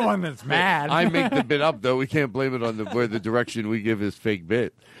 He's the one that's mad. I make the bit up, though. We can't blame it on the direction we give his fake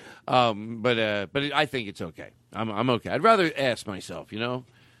bit. But I think it's okay. I'm okay. I'd rather ask myself,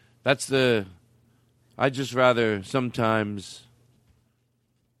 That's the... I'd just rather sometimes...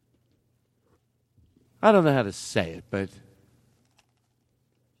 I don't know how to say it, but...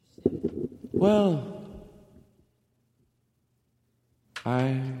 Well...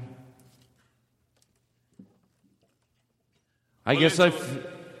 I guess One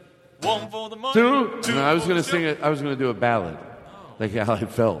for the money. Two. No, I was going to sing it. I was going to do a ballad, like how I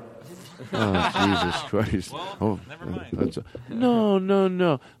felt. Oh, Jesus Christ! Well, never mind.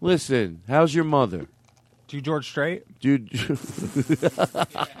 No. Listen, how's your mother? George Strait? Dude,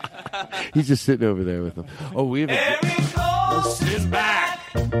 he's just sitting over there with him. Oh, we have. Eric is back.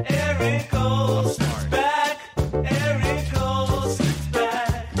 Eric is back. Eric is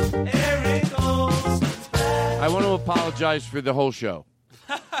back. Eric is back. I want to apologize for the whole show.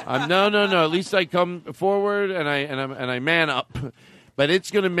 No. At least I come forward and I man up. But it's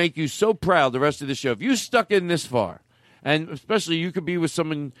going to make you so proud the rest of the show. If you stuck in this far, and especially you could be with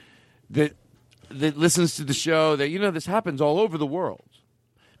someone that listens to the show, that this happens all over the world.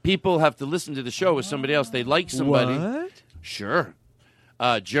 People have to listen to the show with somebody else. They like somebody. What? Sure.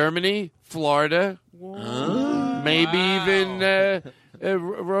 Germany, Florida, maybe even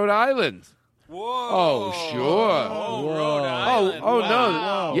Rhode Island. Whoa. Oh, sure. Rhode Island. Oh, no.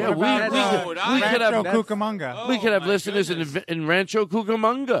 Wow. Yeah, we could have Cucamonga. we could have listeners in Rancho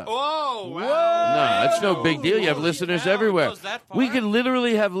Cucamonga. Whoa. No, that's no big deal. You have listeners everywhere. Goes that far? We could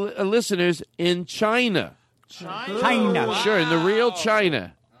literally have listeners in China. China. Sure, in the real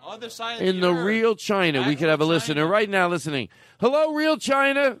China. Other side In the real China, we could have a listener right now listening. Hello, real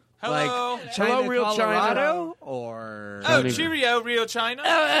China. Hello. Hello, real Colorado, or Oh, cheerio, Rio China.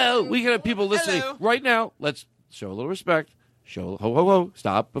 Oh, we can have people listening right now. Let's show a little respect. Ho.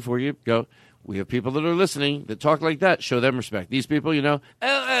 Stop before you go. We have people that are listening that talk like that. Show them respect. These people,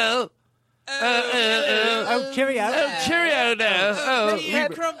 Oh, cheerio. Oh, cheerio now. Oh,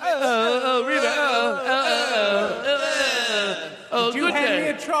 Reba. Oh, Did you good hand day. me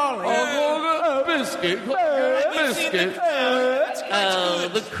a trolley? Oh, biscuit. Biscuit. Oh,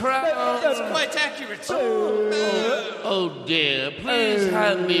 the crowd. That's quite accurate. Oh, dear. Please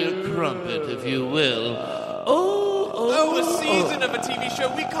hand me a crumpet, if you will. Oh, a season of a TV show.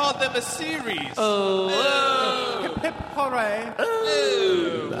 We called them a series. Hip, hip, hooray.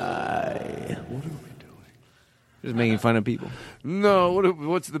 just making fun of people? No,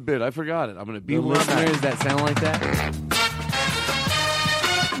 what's the bit? I forgot it. I'm going to be The right back. listeners that sound like that?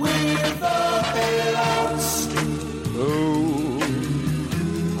 Oh,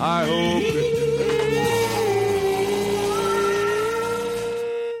 I hope.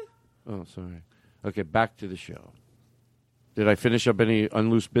 Oh, sorry. Okay, back to the show. Did I finish up any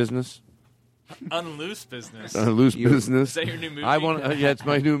unloose business? Unloose business. Unloose business. Is that your new movie? Yeah, it's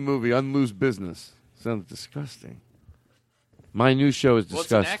my new movie, Unloose Business. Sounds disgusting. My new show is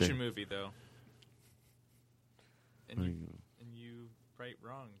disgusting. Well, it's an action movie, though. And you right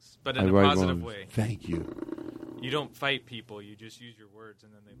wrongs, but I in a right positive wrongs. way. Thank you. You don't fight people. You just use your words,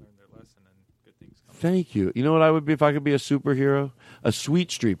 and then they learn their lesson, and good things come. Thank you. You know what I would be if I could be a superhero? A sweet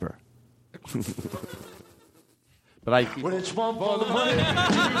streeper. But I. When it's fun for the money,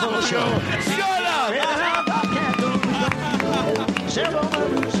 for the show. Shut up!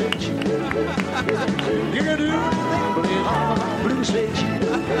 You can do anything but get on my blue switch.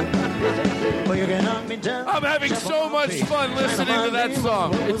 Well, you can knock me down. I'm having so much fun listening to that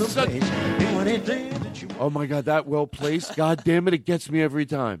song. It's such. Oh my God, that well placed. God damn it, it gets me every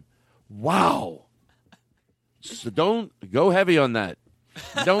time. Wow. So don't go heavy on that.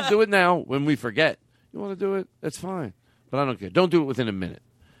 Don't do it now when we forget. You want to do it? That's fine. But I don't care. Don't do it within a minute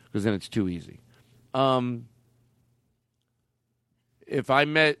because then it's too easy.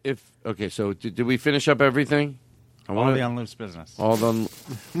 Okay, so did we finish up everything? All the unloose business. All the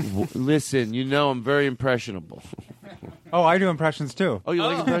listen, you know I'm very impressionable. Oh, I do impressions too. Oh, you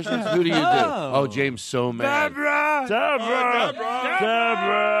like impressions? Who do you do? Oh, James, so mad. Deborah! Get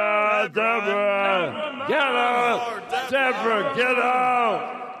out! Deborah, get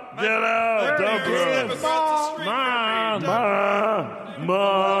out! Get out, Deborah!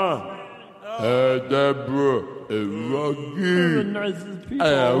 Ma! Hey, Deborah! Hey, Rocky!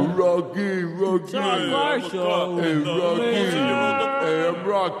 Hey, Rocky! Hey, Rocky! Hey, I'm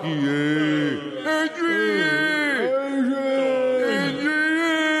Rocky! Hey,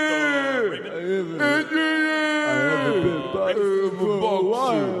 I'm a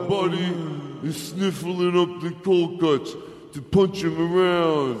boxer, buddy. You're sniffling up the cold cuts to punch him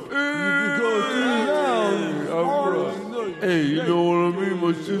around. Hey, you know what I mean,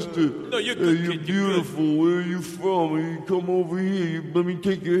 my sister? No, you're good, you're beautiful. Where are you from? You come over here. Let me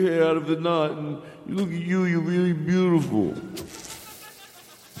take your hair out of the knot, and you look at you. You're really beautiful.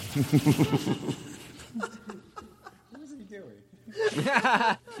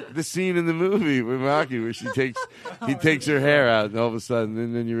 The scene in the movie with Rocky where he takes her hair out, and all of a sudden,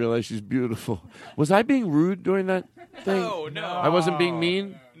 and then you realize she's beautiful. Was I being rude during that thing? No. I wasn't being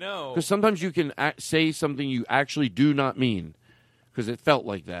mean? No. Because sometimes you can say something you actually do not mean. Because it felt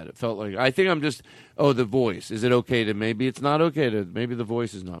like that. It felt like, I think I'm just, the voice. Is it okay to, maybe it's not okay to, maybe the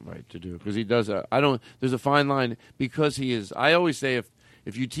voice is not right to do. Because he does, there's a fine line. Because he is, I always say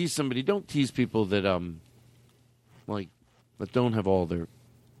if you tease somebody, don't tease people that, that don't have all their,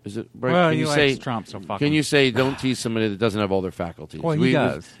 is it right? Well, can he you likes say, Trump, so fuck can him. you say don't tease somebody that doesn't have all their faculties? Well, he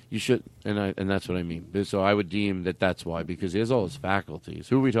does. You should, and that's what I mean. So I would deem that's why, because he has all his faculties.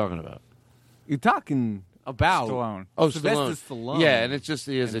 Who are we talking about? You're talking about Stallone. Oh, Sylvester Stallone. Yeah, and it's just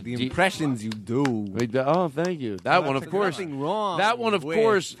he has the impressions you do. Oh, thank you. That one, of course. Nothing wrong. That one, of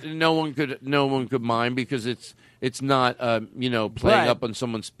course, no one could mind because it's not playing up on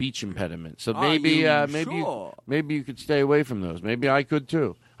someone's speech impediment. So maybe you could stay away from those. Maybe I could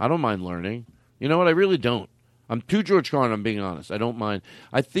too. I don't mind learning. You know what? I really don't. I'm too George Carlin. I'm being honest. I don't mind.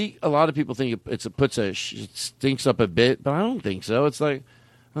 I think a lot of people think it stinks up a bit, but I don't think so. It's like,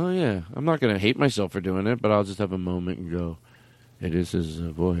 oh yeah, I'm not going to hate myself for doing it, but I'll just have a moment and go, it is his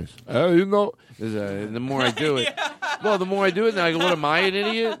voice. The more I do it, well, the more I do it, then I go, what am I, an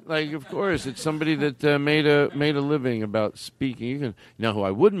idiot? Like, of course, it's somebody that made a living about speaking. You know who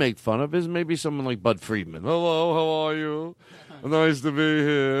I would make fun of is maybe someone like Bud Friedman. Hello, how are you? Nice to be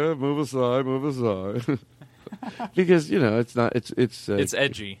here. Move aside. Because it's not. It's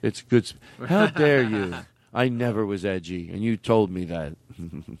edgy. It's good. How dare you? I never was edgy, and you told me that.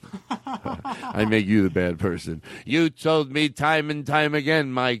 I make you the bad person. You told me time and time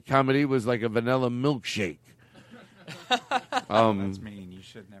again my comedy was like a vanilla milkshake. That's mean. You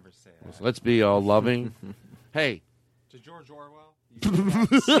should never say that. Let's be all loving. Hey. To George Orwell?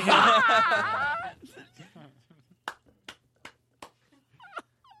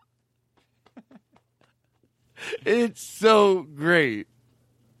 It's so great.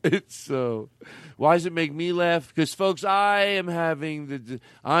 Why does it make me laugh? Because, folks, I'm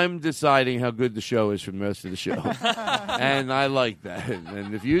deciding how good the show is from the rest of the show. And I like that.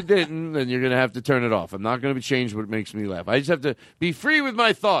 And if you didn't, then you're going to have to turn it off. I'm not going to change what makes me laugh. I just have to be free with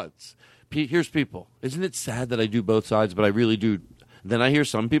my thoughts. Here's people. Isn't it sad that I do both sides, but I really do? Then I hear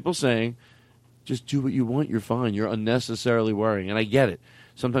some people saying, just do what you want. You're fine. You're unnecessarily worrying. And I get it.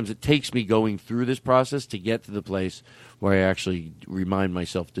 Sometimes it takes me going through this process to get to the place where I actually remind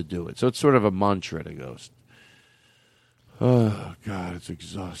myself to do it. So it's sort of a mantra to Ghost. Oh, God, it's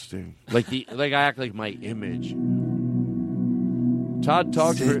exhausting. Like I act like my image. Todd,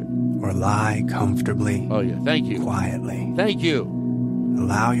 talk Sit or lie comfortably. Oh, yeah. Thank you. Quietly. Thank you.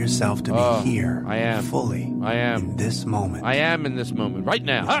 Allow yourself to be here. I am. Fully. I am. In this moment. I am in this moment. Right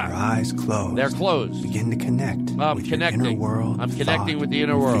now. With your eyes closed. They're closed. Begin to connect with your inner world. I'm connecting with the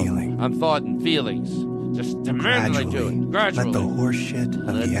inner world. I'm thought and feelings. Just demand that I do it. Gradually. Let the horse shit of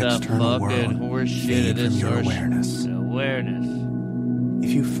the external world fade from your awareness.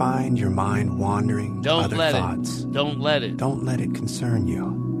 If you find your mind wandering to other thoughts, don't let it. Don't let it concern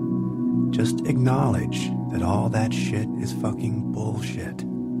you. Just acknowledge that all that shit is fucking bullshit.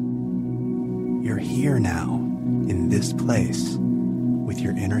 You're here now, in this place, with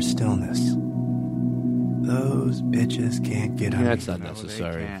your inner stillness. Those bitches can't get under. That's not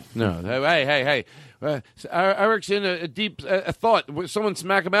necessary. No. Hey. Eric's in a deep thought. Someone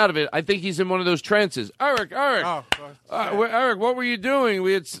smack him out of it. I think he's in one of those trances. Eric. Eric, what were you doing?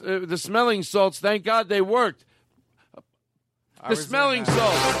 We had the smelling salts. Thank God they worked. The smelling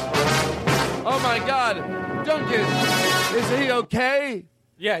salts. Oh, my God. Duncan, is he okay?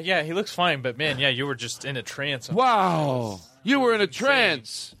 Yeah, he looks fine, but man, you were just in a trance. Wow. You were in a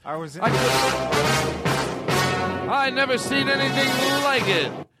trance. I never seen anything like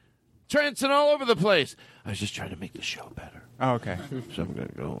it. Trancing all over the place. I was just trying to make the show better. Oh, okay. So I'm going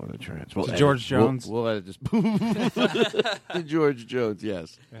to go on a trance. To George Jones? We'll edit this. To George Jones,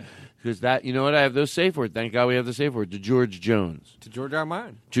 yes. Because that, you know what? I have those safe words. Thank God we have the safe word. To George Jones. To George R.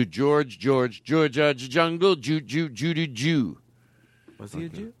 Martin. To George, Jungle, Jew. Was he a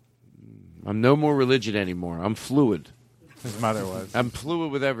Jew? I'm no more religion anymore. I'm fluid. His mother was. I'm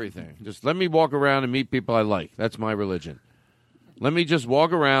fluid with everything. Just let me walk around and meet people I like. That's my religion. Let me just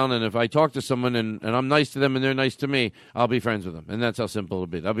walk around, and if I talk to someone and I'm nice to them and they're nice to me, I'll be friends with them. And that's how simple it'll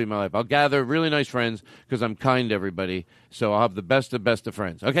be. That'll be my life. I'll gather really nice friends because I'm kind to everybody, so I'll have the best of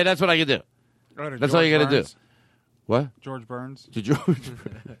friends. Okay, that's what I can do. That's all you got to do. What? George Burns. To George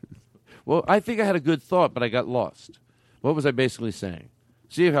Burns. Well, I think I had a good thought, but I got lost. What was I basically saying?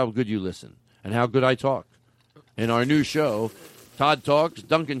 See how good you listen and how good I talk. In our new show, Todd Talks,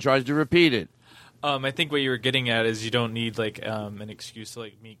 Duncan tries to repeat it. I think what you were getting at is you don't need like an excuse to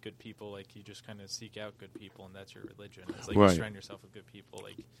like meet good people. Like you just kind of seek out good people, and that's your religion. It's like you surround yourself with good people.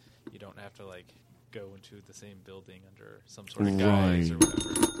 Like you don't have to like go into the same building under some sort of guise or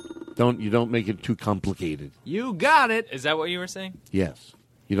whatever. You don't make it too complicated. You got it. Is that what you were saying? Yes.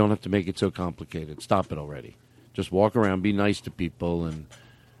 You don't have to make it so complicated. Stop it already. Just walk around, be nice to people, and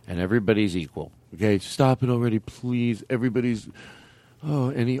everybody's equal. Okay, stop it already, please. Everybody's...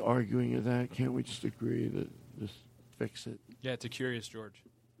 Oh, any arguing of that? Can't we just agree that just fix it? Yeah, to Curious George.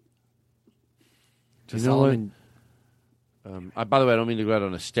 You know what? By the way, I don't mean to go out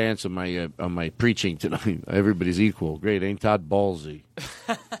on a stance on my preaching tonight. Everybody's equal. Great, ain't Todd ballsy?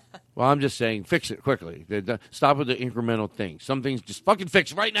 Well, I'm just saying, fix it quickly. Stop with the incremental things. Some things just fucking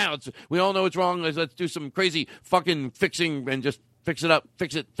fix right now. We all know it's wrong. Let's do some crazy fucking fixing and just fix it up.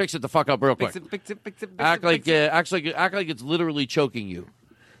 Fix it the fuck up real quick. Fix it. Act like it's literally choking you.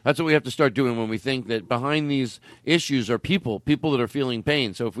 That's what we have to start doing when we think that behind these issues are people that are feeling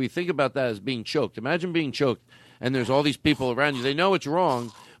pain. So if we think about that as being choked, imagine being choked and there's all these people around you. They know it's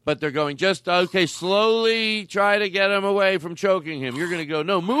wrong, but they're going, slowly try to get him away from choking him. You're going to go,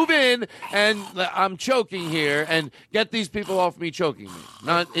 no, move in, and I'm choking here, and get these people off me choking me,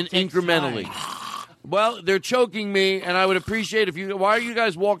 not incrementally. Well, they're choking me, and I would appreciate why are you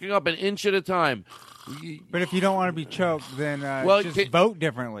guys walking up an inch at a time? But if you don't want to be choked, then just vote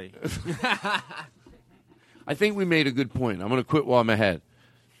differently. I think we made a good point. I'm going to quit while I'm ahead.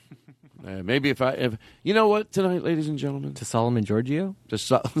 Maybe if you know what tonight, ladies and gentlemen, to Solomon Giorgio.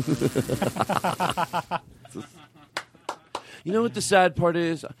 You know what the sad part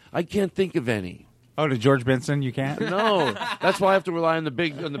is? I can't think of any. Oh, to George Benson, you can't? No, that's why I have to rely on the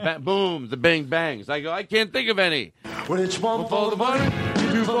boom, the bang bangs. I can't think of any. When it's one for the money,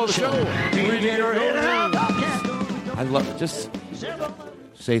 two for the show. I love it. Just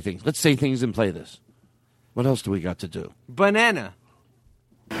say things. Let's say things and play this. What else do we got to do? Banana.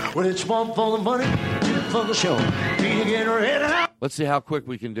 When it's one for the money, two for the show. Let's see how quick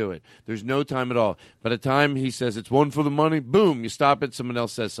we can do it. There's no time at all. By the time he says it's one for the money, boom, you stop it, someone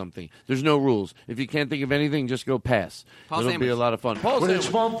else says something. There's no rules. If you can't think of anything, just go pass. It'll be a lot of fun. When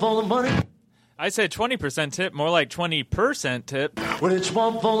it's one for the money. I say 20% tip, more like 20% tip. When it's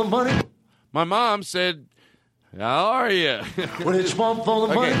one for the money. My mom said, how are you? When it's one for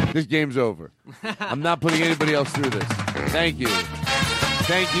the money. This game's over. I'm not putting anybody else through this. Thank you.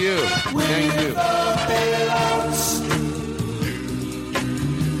 Thank you. Thank you.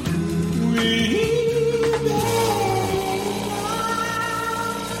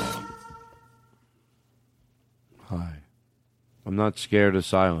 Hi. I'm not scared of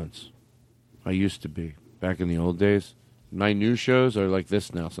silence. I used to be. Back in the old days, My new shows are like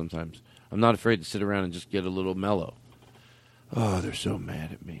this now sometimes. I'm not afraid to sit around and just get a little mellow. Oh, they're so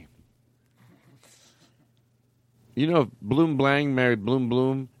mad at me. You know, if Bloom Blang married Bloom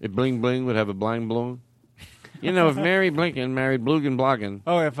Bloom, if Bling Bling would have a Blang Bloom. You know, if Mary Blinken married Blugen Blocken.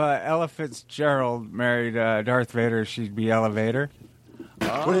 Oh, if Ella Fitzgerald married Darth Vader, she'd be Elevator.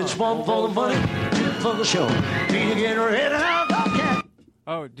 Well, it's one for the money, two for the show. Do you get ready now?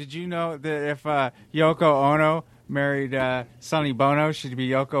 Oh, did you know that if Yoko Ono married Sonny Bono, she'd be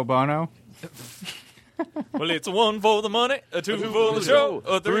Yoko Bono? Well, it's one for the money, a two for the show,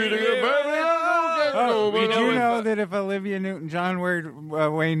 a three to get Did you know that if Olivia Newton-John married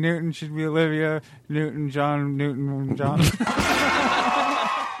Wayne Newton, she'd be Olivia Newton-John Newton-John?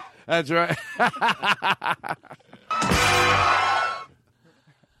 That's right.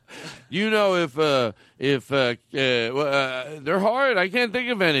 You know, if they're hard, I can't think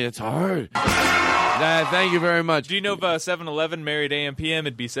of any. It's hard. Thank you very much. Do you know if 7-Eleven married AM PM,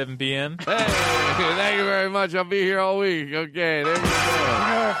 it'd be 7 p.m.? Hey, thank you very much. I'll be here all week. Okay, there you go. You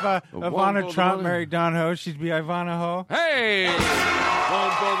know, if Ivana Trump married Don Ho, she'd be Ivana Ho. Hey!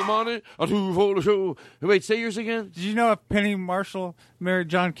 One for the money, a two for the show. Wait, say yours again? Did you know if Penny Marshall married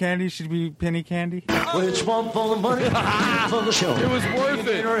John Candy, she'd be Penny Candy? Well, it's one for the money, two for the show. It was worth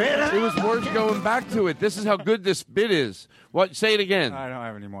it. It was worth going back to it. This is how good this bit is. What? Say it again. I don't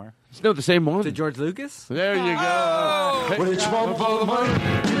have any more. It's not the same one. To George Lucas? There you go. Well, it's one for the money,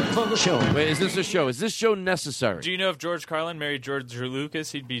 two for the show. Wait, is this a show? Is this show necessary? Do you know if George Carlin married George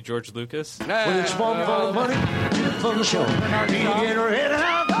Lucas, he'd be George Lucas? Well, it's one for the money, two for the show. Do you get ready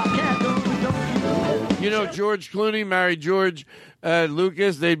now? You know, George Clooney married George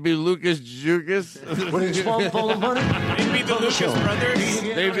Lucas. They'd be Lucas Jukas. Well, it's one for the money. They'd be the Lucas brothers.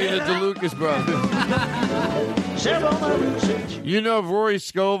 They'd be the DeLucas brothers. You know, if Rory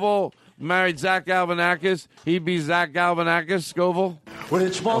Scovel married Zach Galifianakis, he'd be Zach Galifianakis Scovel. Well,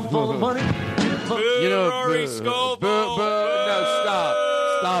 it's one for the money. You know, Rory Scovel. No, stop.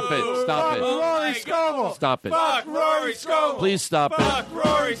 Stop it. Stop it. Rory Scovel. Stop it. Fuck Rory Scovel. Please stop Fuck it.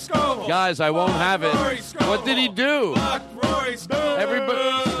 Rory Scovel. Guys, I won't have it. Rory Scovel. What did he do? Fuck Rory Scovel.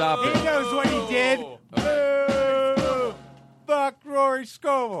 Everybody, stop He it. knows what he did. Boo! Fuck Rory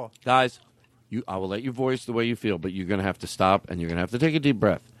Scovel. Guys, I will let you voice the way you feel, but you're going to have to stop and you're going to have to take a deep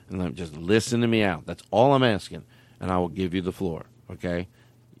breath and just listen to me out. That's all I'm asking, and I will give you the floor. Okay?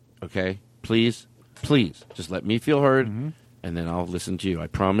 Okay? Please, just let me feel heard, and then I'll listen to you. I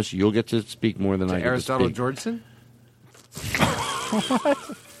promise you'll get to speak more than I get Aristotle to speak. Georgeson?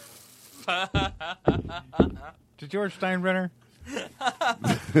 To George Steinbrenner?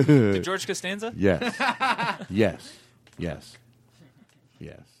 To George Costanza? Yes. Yes. Yes.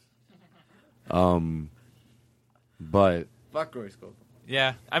 Yes. But Fuck Rory Scovel.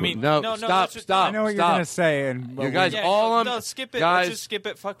 Yeah, I mean, no, no, stop. I know what you're going to say. And You guys, Yeah, all I'm no, skip it. guys, Let's just skip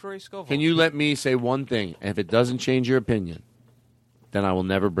it. Fuck Rory Scovel. can you let me say one thing? And if it doesn't change your opinion, then I will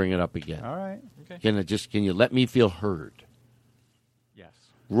never bring it up again. All right. Okay. Can you let me feel heard? Yes.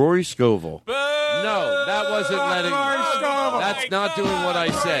 Rory Scovel. No, that wasn't letting. That's not doing what I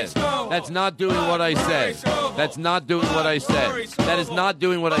said. That's not doing what I said. That's not doing what I said. That is not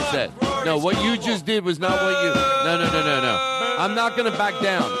doing what I said. No, what you just did was not what you. No. I'm not going to back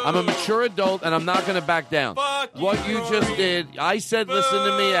down. I'm a mature adult, and I'm not going to back down. What you just did, I said, listen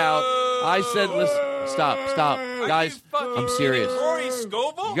to me out. I said, listen. Stop, guys. I'm serious. Rory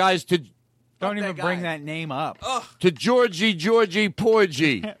Scovel? Guys, Don't even bring that name up. to Georgie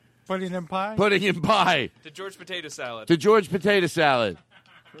Porgy. Putting in pie? Putting in pie. To George Potato Salad. To George Potato Salad.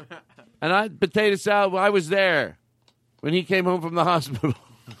 And potato salad, I was there when he came home from the hospital.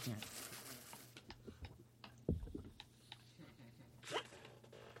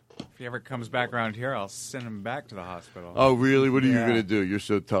 If he ever comes back around here, I'll send him back to the hospital. Oh, really? What are you going to do? You're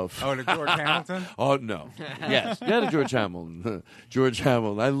so tough. Oh, to George Hamilton? Oh, no. Yes. Yeah, to George Hamilton. George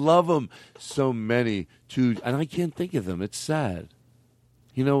Hamilton. I love him. So many. And I can't think of them. It's sad.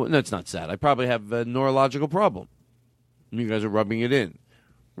 You know, no, it's not sad. I probably have a neurological problem. You guys are rubbing it in.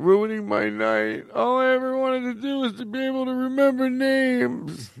 Ruining my night. All I ever wanted to do was to be able to remember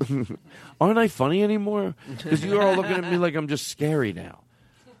names. Aren't I funny anymore? Because you're all looking at me like I'm just scary now.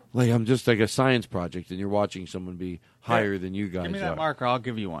 Like I'm just like a science project, and you're watching someone be higher than you guys Give me are. that marker. I'll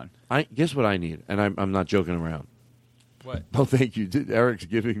give you one. Guess what I need? And I'm not joking around. What? Oh, thank you. Eric's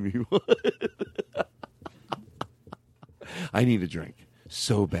giving me one. I need a drink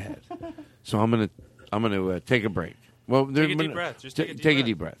so bad. So I'm gonna take a break. Well, take a deep breath. Just take a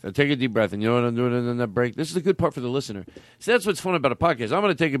deep breath. Take a deep breath. And you know what I'm doing in that break? This is the good part for the listener. See, that's what's fun about a podcast. I'm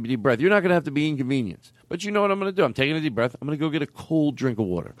going to take a deep breath. You're not going to have to be inconvenienced. But you know what I'm going to do? I'm taking a deep breath. I'm going to go get a cold drink of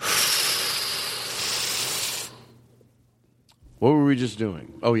water. What were we just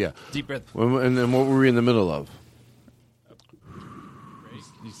doing? Oh, yeah. Deep breath. And then what were we in the middle of?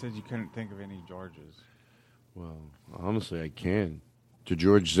 You said you couldn't think of any Georges. Well, honestly, I can. To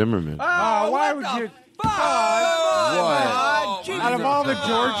George Zimmerman. Why would you? What? Out of all the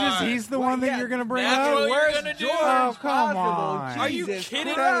Georges, he's the one that you're going to bring up? Where's George? Oh, come on. Are you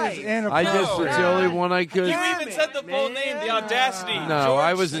kidding? That is I just, it's the only one I could. You even said the full name, the audacity. No, George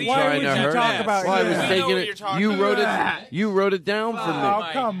I wasn't C. trying to Why would you hurt. talk about Well, I you? was We taking know what it. you're talking You wrote about. it. You wrote it down for Oh, me.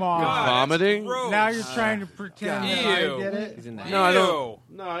 come You're on. vomiting. Now you're trying to pretend that I Ew. did it? No, I don't.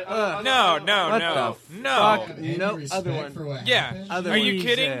 No. Fuck, no, other one. Yeah. Other Are you Jesus.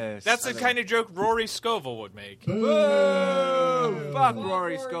 kidding? That's the kind of joke Rory Scovel would make. Boo! Fuck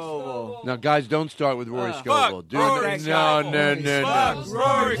Rory Scovel. Now, guys, don't start with Rory Scovel. Fuck Do Rory no. Fuck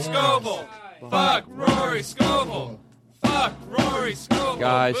Rory Scovel. Fuck Rory Scovel. Fuck Rory Scovel.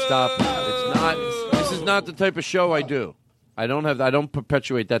 Guys, stop. It's not. This is not the type of show I do. I don't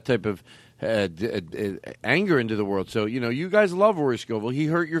perpetuate that type of anger into the world. So, you guys love Rory Scovel. He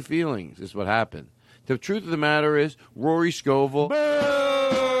hurt your feelings, is what happened. The truth of the matter is, Rory Scovel.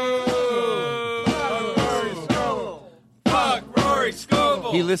 Fuck Rory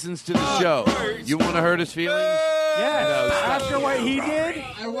Scovel. He listens to the show. You want to hurt his feelings? Yes. No, stop. After what he did?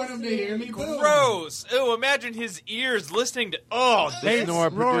 I want him to hear me. Gross. Oh, imagine his ears listening to. Oh, Listen to our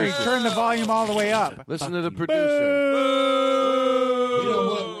Rory, producer. turn the volume all the way up. Listen to the producer. You know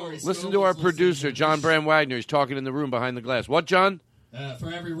what, Rory Listen to our Scovel's producer, listening to John this Bram Wagner. He's talking in the room behind the glass. What, John?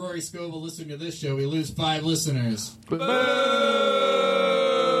 For every Rory Scovel listening to this show, we lose 5 listeners.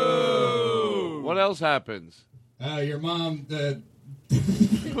 What else happens? Your mom.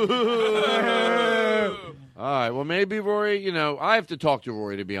 All right. Well, maybe Rory. I have to talk to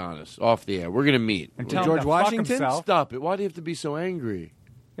Rory, to be honest, off the air. We're gonna meet. And tell him George to fuck Washington? himself. Stop it. Why do you have to be so angry?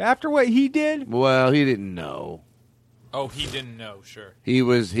 After what he did? Well, he didn't know. Oh, he didn't know. Sure. He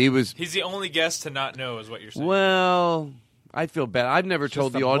was. He's the only guest to not know, is what you're saying. Well, I feel bad. I've never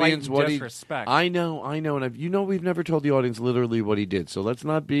told the a audience blatant what he. disrespect. I know, and we've never told the audience literally what he did. So let's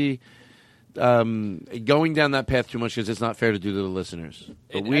not be going down that path too much because it's not fair to do to the listeners.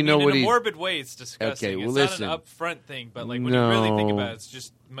 But we know what in he. a morbid way, it's disgusting. Okay, well, it's listen. not an upfront thing, but like when you really think about it, it's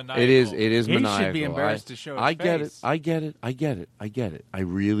just maniacal. It is He maniacal. should be embarrassed to show his I get face. it. I get it. I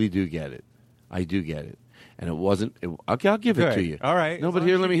really do get it. I do get it. And it wasn't. Okay, I'll give it Good. to you. All right. No, As but long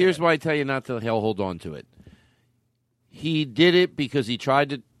here, as let you me. get Here's it. why I tell you not to hold on to it. He did it because he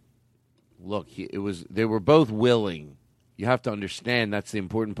tried to. Look, they were both willing. You have to understand that's the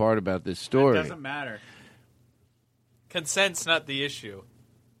important part about this story. It doesn't matter. Consent's not the issue.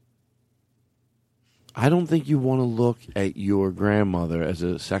 I don't think you want to look at your grandmother as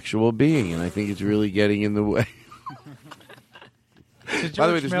a sexual being, and I think it's really getting in the way. By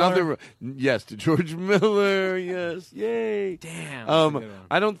the way, there's nothing. Yes, to George Miller. Yes, yay! Damn. that's a good one.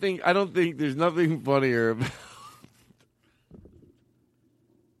 I don't think there's nothing funnier about.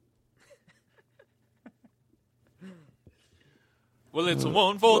 Well, it's a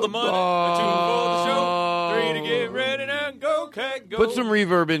 1 for the money, a 2 for the show, 3 to get ready now, go, cat, go. Put some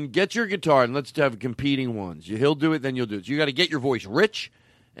reverb in. Get your guitar, and let's have competing ones. He'll do it, then you'll do it. So you got to get your voice rich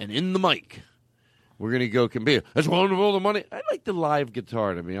and in the mic. We're going to go compete. That's wonderful, the money. I like the live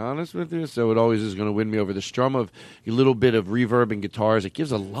guitar, to be honest with you. So it always is going to win me over. The strum of a little bit of reverb and guitars, it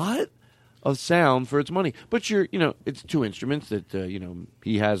gives a lot of sound for its money. But it's 2 instruments that,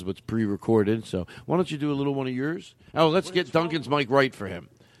 he has what's pre-recorded. So why don't you do a little one of yours? Oh, let's get Duncan's mic right for him.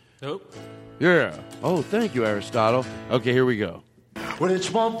 Nope. Yeah. Oh, thank you, Aristotle. Okay, here we go. Well,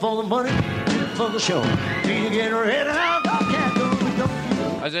 it's 1 for the money, 2 for the show. Do you get ready now?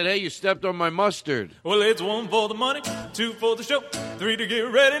 I said, hey, you stepped on my mustard. Well, it's 1 for the money, 2 for the show, 3 to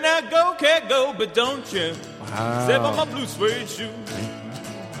get ready now, go, cat, go, but don't you step on my blue suede shoe.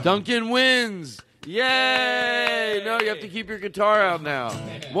 Duncan wins. Yay! No, you have to keep your guitar out now.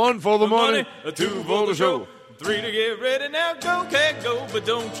 1 for the money, 2 for the show, 3 to get ready now, go, cat, go, but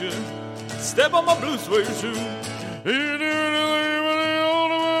don't you step on my blue suede shoe.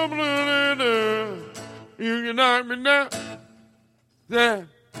 You can knock me down. There,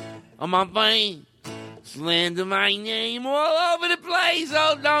 on my vein, slander my name all over the place.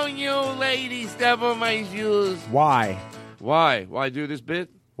 Oh, don't you ladies step on my shoes. Why? Why do this bit?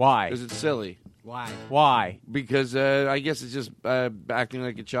 Why? Because it's silly. Why? Because I guess it's just acting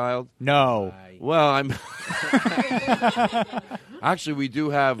like a child. No. Well, I'm. Actually, we do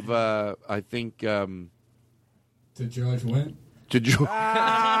have. I think. To George Wendt. To George.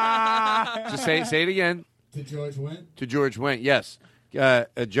 Just say it again. To George Wendt. To George Wendt. Yes.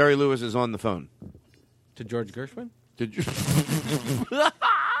 Jerry Lewis is on the phone. To George Gershwin?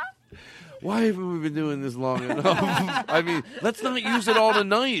 Why haven't we been doing this long enough? I mean, let's not use it all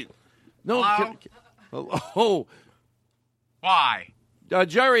tonight. No. Hello? Why?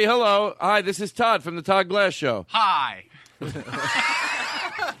 Jerry, hello. Hi, this is Todd from the Todd Glass Show. Hi.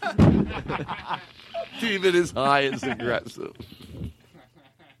 Even his high is aggressive.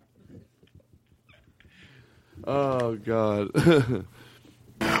 Oh, God.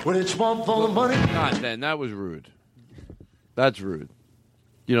 When it's one full of money. Not then. That was rude. That's rude.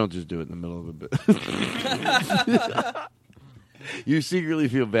 You don't just do it in the middle of a bit. You secretly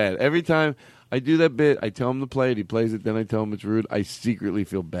feel bad. Every time I do that bit, I tell him to play it. He plays it. Then I tell him it's rude. I secretly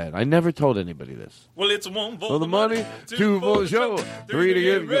feel bad. I never told anybody this. Well, it's one for the money, two for the show, three to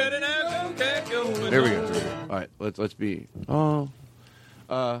get ready now. Okay, go. There we go. All right, let's be.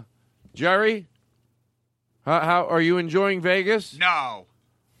 Jerry, how are you enjoying Vegas? No.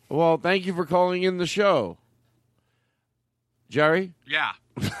 Well, thank you for calling in the show. Jerry? Yeah.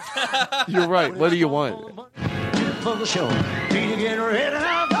 You're right. What do you want? For the show. Need to get ready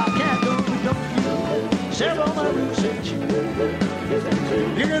now. Can't go. Several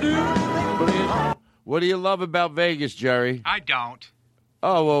What do you love about Vegas, Jerry? I don't.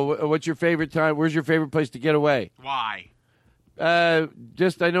 Oh, well, what's your favorite time? Where's your favorite place to get away? Why? I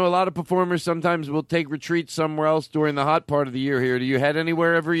know a lot of performers sometimes will take retreats somewhere else during the hot part of the year here. Do you head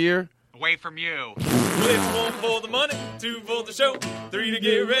anywhere every year? Away from you. Well, it's one for the money, two for the show, three to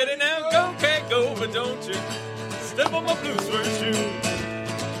get ready now. Go, can't go, but don't you step on my blue suede shoe.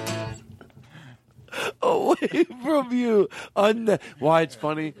 Away from you. Why it's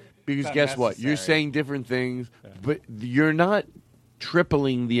funny? Because guess what? You're saying different things, but you're not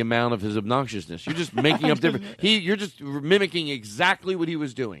tripling the amount of his obnoxiousness. You're just making up different. You're just mimicking exactly what he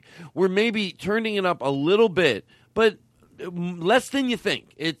was doing. We're maybe turning it up a little bit, but less than you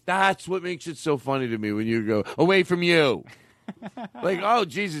think. That's what makes it so funny to me when you go away from you. Like, oh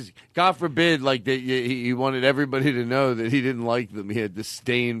Jesus, God forbid, like that. He wanted everybody to know that he didn't like them. He had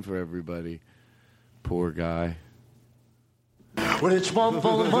disdain for everybody. Poor guy. When it's one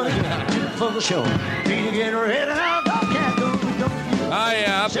for the money, two for the show. Need to get ready now. Can't go.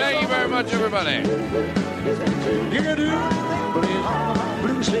 Yeah. Thank you very much, everybody. You can do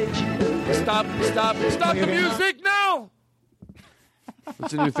blue switch. Stop the music now.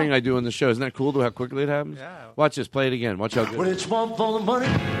 That's a new thing I do on the show. Isn't that cool to how quickly it happens? Yeah. Watch this. Play it again. Watch how good. When it's one for the money,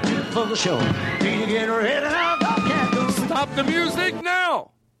 two for the show. Need to get ready now. Can't go. Stop the music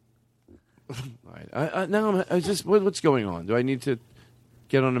now. All right. Now what's going on? Do I need to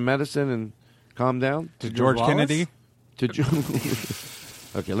get on the medicine and calm down? To George Kennedy?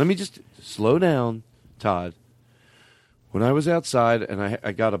 Okay, let me just slow down, Todd. When I was outside and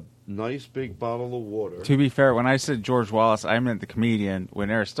I got a nice big bottle of water. To be fair, when I said George Wallace, I meant the comedian.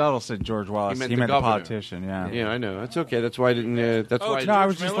 When Aristotle said George Wallace, he meant the politician. Yeah. Yeah, I know. That's okay. That's why I didn't. I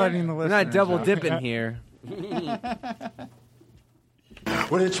was just letting the listeners. We're not double dipping here.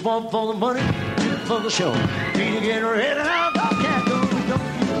 When it's one for the money, two for the show. Need to get ready now. Can't go.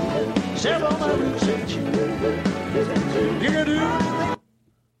 Several research. You can do.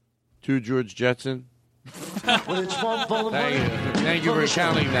 To George Jetson. When it's one for the money. Thank you for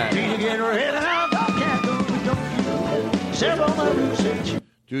counting that. Need to get ready now. Can't go. Several research.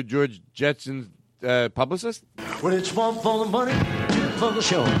 To George Jetson's publicist. When it's one for the money, two for the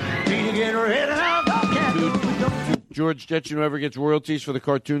show. Need to get ready now. Can't go. George Jetson, whoever gets royalties for the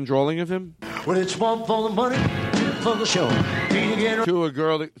cartoon drawing of him. When it's one for the money, two for the show. To a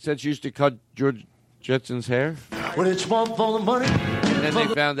girl that said she used to cut George Jetson's hair. When it's one for the money. And then they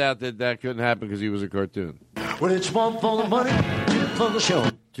found out that couldn't happen because he was a cartoon. When it's one for the money, two for the show.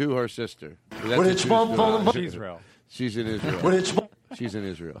 To her sister. When it's one for the money. She's in Israel. When it's She's in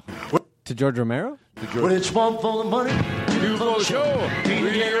Israel. To George Romero? When it's one for the money, two for the show.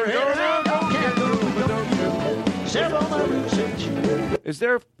 Is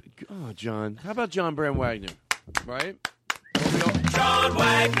there... Oh, John. How about John Brand Wagner? Right? John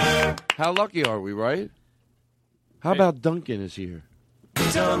Wagner. How lucky are we, right? How about Duncan is here?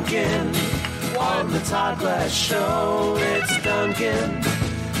 Duncan on the Todd Glass Show. It's Duncan.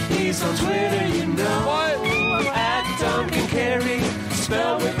 He's on Twitter, you know. What? At Duncan Carey,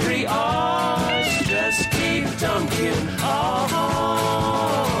 spelled with 3 R's. Just keep Duncan on.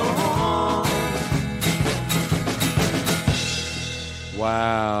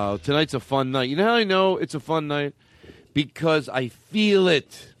 Wow. Tonight's a fun night. You know how I know it's a fun night? Because I feel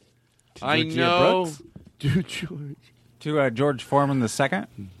it. I know. To George. To George Foreman II?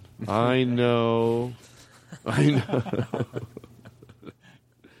 I know.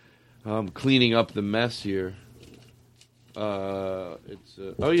 I'm cleaning up the mess here. Oh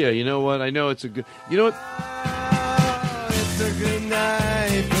yeah, you know what? I know it's a good. You know what? It's a good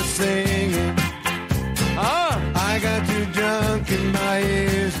night for singing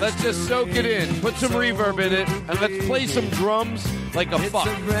Let's just soak it in. Put some reverb in it, and let's play some drums like a fuck.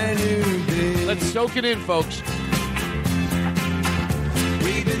 Let's soak it in, folks.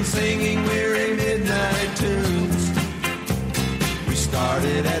 We've been singing weary midnight tunes. We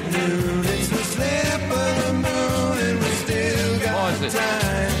started at noon. It's the slip of the moon, and we still got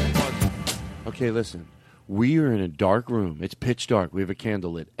time. Okay, listen. We are in a dark room. It's pitch dark. We have a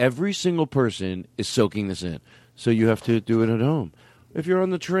candle lit. Every single person is soaking this in. So you have to do it at home. If you're on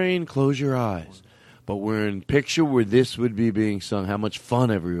the train, close your eyes. But we're in picture where this would be being sung, how much fun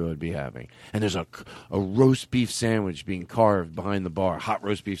everyone would be having. And there's a roast beef sandwich being carved behind the bar, hot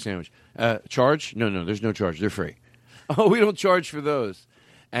roast beef sandwich. Charge? No, there's no charge. They're free. Oh, we don't charge for those.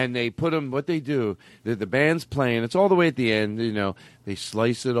 And they put them, what they do, the band's playing, it's all the way at the end, they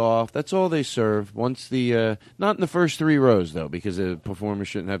slice it off. That's all they serve. Once not in the first 3 rows, though, because the performer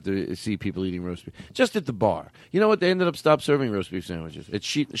shouldn't have to see people eating roast beef. Just at the bar. You know what? They ended up stopped serving roast beef sandwiches. It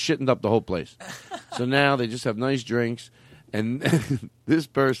shittened up the whole place. So now they just have nice drinks, and this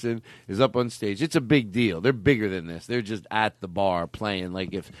person is up on stage. It's a big deal. They're bigger than this. They're just at the bar playing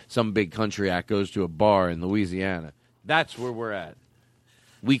like if some big country act goes to a bar in Louisiana. That's where we're at.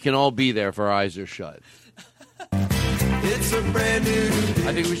 We can all be there if our eyes are shut. It's a brand new day.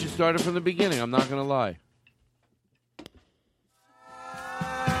 I think we should start it from the beginning. I'm not going to lie.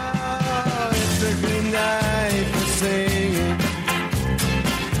 It's a good night for singing.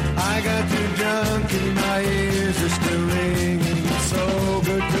 I got too drunk and my ears are still ringing. It's so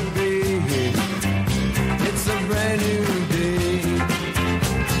good to be here. It's a brand new day.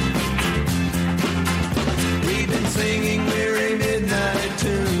 We've been singing weary midnight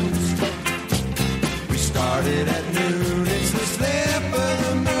tunes. We started at noon. It's the slip of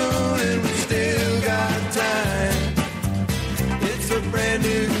the moon, and we still got time. It's a brand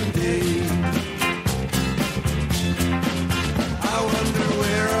new day. I wonder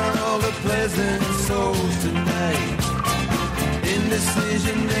where are all the pleasant souls tonight?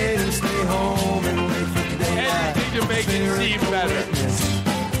 Indecision made them stay home and wait for daylight. Anything to make it seem better.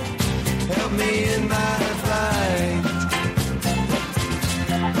 Help me in my flight.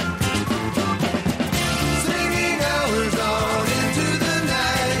 Singing hours on into the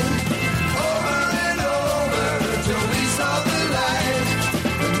night, over and over till we saw the light.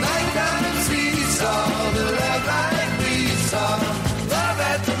 The nighttime seesaw, the love light we saw. Love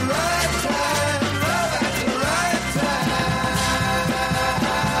at the right time, love at the right time.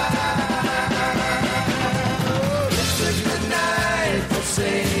 Oh, it's a good night for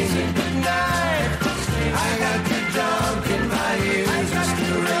singing. Good night. I got too drunk and my ears are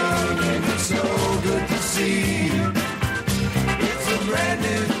still ringing. It's so good to see you. It's a brand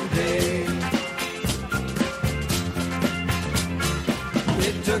new day.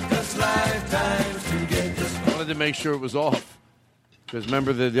 It took us lifetimes to get this. I wanted to make sure it was off. Because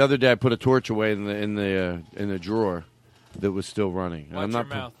remember the other day I put a torch away in the drawer that was still running. And Watch your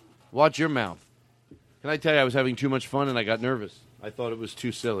mouth. Watch your mouth. Can I tell you, I was having too much fun and I got nervous. I thought it was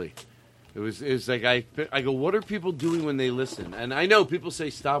too silly. It was like I go, what are people doing when they listen? And I know people say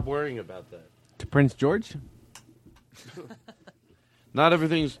stop worrying about that. To Prince George? Not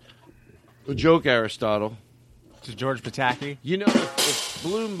everything's a joke, Aristotle. To George Pataki? You know, if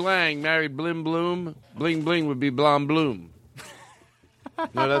Bloom Blang married Blim Bloom, Bling Bling would be Blom Bloom.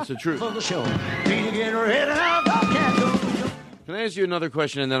 No, that's the truth. Can I ask you another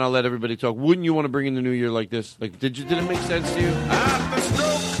question, and then I'll let everybody talk? Wouldn't you want to bring in the new year like this? Like, did it make sense to you? At the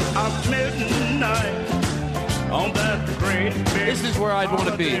stroke of midnight, on that great big This is where I'd want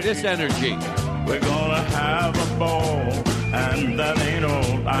to be. This energy. We're gonna have a ball, and that ain't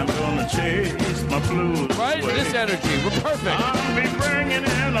all. I'm gonna chase my blues. Right? away. This energy. We're perfect. I'll be bringing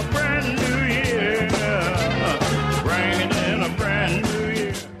in a brand new year. Bringing in a brand new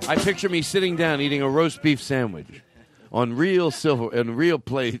year. I picture me sitting down eating a roast beef sandwich on real silver and real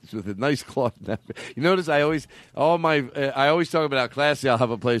plates with a nice cloth napkin. You notice I always talk about how classy I'll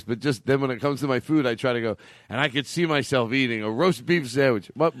have a place, but just then when it comes to my food, I try to go, and I could see myself eating a roast beef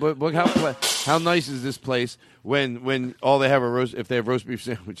sandwich. But how nice is this place when all they have if they have roast beef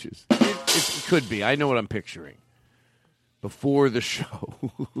sandwiches? It could be. I know what I'm picturing. Before the show,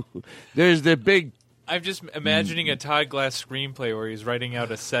 there's the big. I'm just imagining a Todd Glass screenplay where he's writing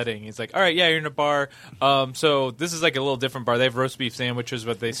out a setting. He's like, all right, yeah, you're in a bar. So this is like a little different bar. They have roast beef sandwiches,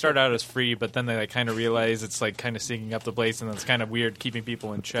 but they start out as free, but then they like kind of realize it's like kind of singing up the place, and it's kind of weird keeping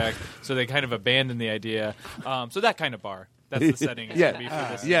people in check. So they kind of abandon the idea. So that kind of bar. That's the setting. It's gonna be for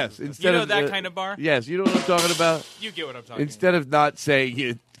this. Yes. Instead of that kind of bar? Yes. You know what I'm talking about? You get what I'm talking Instead of not saying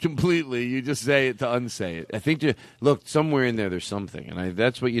it completely, you just say it to unsay it. I think, look, somewhere in there's something. And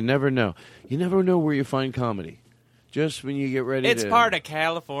that's what you never know. You never know where you find comedy. Just when you get ready It's to... part of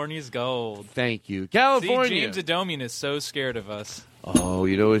California's gold. Thank you. California. See, James Adomian is so scared of us. Oh,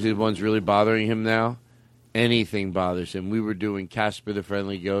 you know what one's really bothering him now? Anything bothers him. We were doing Casper the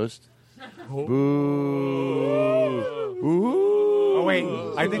Friendly Ghost. Boo. Ooh. Oh, wait.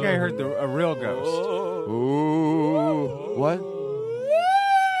 I think I heard a real ghost. Ooh. What?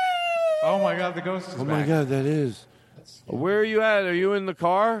 Oh, my God. The ghost is Oh, back. my God, that is. Where are you at? Are you in the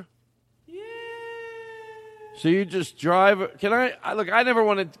car? Yeah. So you just drive. Can I look, I never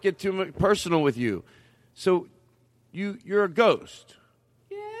want to get too much personal with you. So you're a ghost.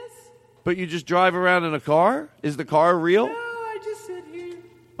 Yes. But you just drive around in a car? Is the car real? No, I just sit here.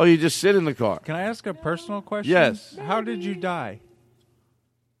 Oh, you just sit in the car. Can I ask a personal question? Yes. How did you die?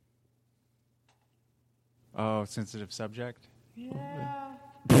 Oh, sensitive subject? Yeah.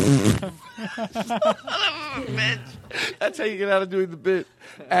 That's how you get out of doing the bit.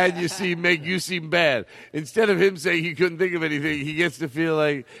 And make you seem bad. Instead of him saying he couldn't think of anything, he gets to feel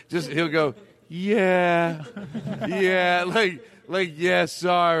like he'll go, yeah, yeah,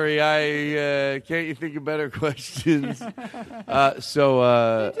 sorry, can't you think of better questions? I just don't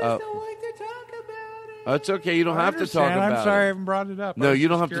like to talk about it. It's okay. You don't have to talk about it. I'm sorry I haven't brought it up. No, you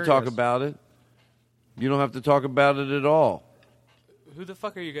don't have to talk about it. You don't have to talk about it at all. Who the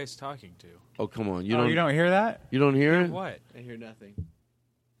fuck are you guys talking to? Oh, come on. You don't hear that? You don't hear it? What? I hear nothing.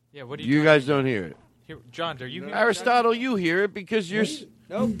 Yeah, what are you You guys don't hear it. Here, John, are you here? Aristotle, you hear it because you're...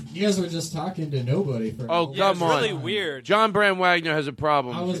 Nope. You guys were just talking to nobody for Oh, come on. really weird. John Brand Wagner has a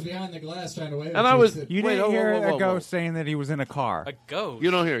problem. I was behind the glass trying to wave. And I was... You wait, didn't hear whoa, a ghost saying that he was in a car. A ghost?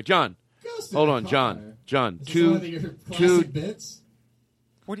 You don't hear it. John. Ghost in Hold a on, car. John. John. Is this one of your classic bits?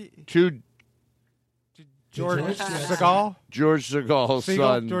 What do you... George Segal? George Segal's Siegel?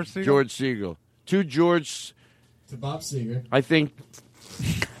 son. George Siegel? George Siegel. To George... To Bob Seger. I think...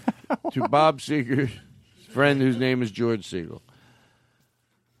 to Bob Seger's friend whose name is George Siegel.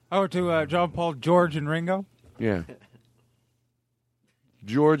 Oh, to John Paul, George, and Ringo? Yeah.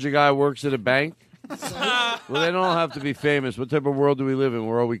 George, a guy who works at a bank. Well, they don't have to be famous. What type of world do we live in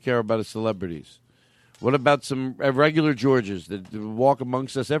where all we care about is celebrities? What about some regular Georges that walk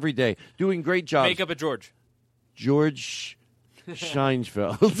amongst us every day, doing great jobs? Make up a George. George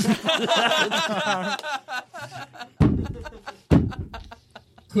Scheinfeld.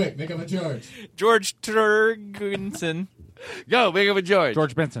 Quick, make up a George. George Turgensen. Go, make up a George.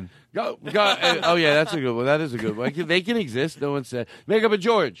 George Benson. Go. Oh, yeah, that's a good one. That is a good one. They can exist. No one said. Make up a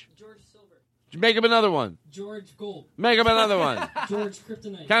George. George Silver. Make up another one. George Gold. Make up another one. George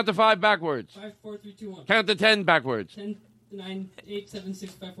Kryptonite. Count to 5 backwards. 5, 4, 3, 2, 1. Count to 10 backwards. 10, 9, 8, 7,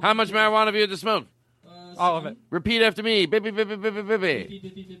 6, 5, 4. How much marijuana have you had to smoke? All of it. Repeat after me. Bippy, bippy, bippy,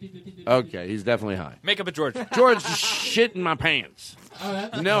 bippy. Okay, he's definitely high. Make up a George. George shit in my pants.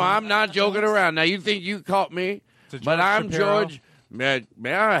 No, I'm not joking around. Now, you think you caught me, but I'm Shapiro. George. May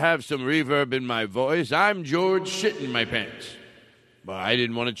I have some reverb in my voice? I'm George shit in my pants. But I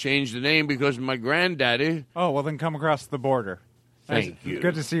didn't want to change the name because of my granddaddy. Oh, well, then come across the border. Thank you.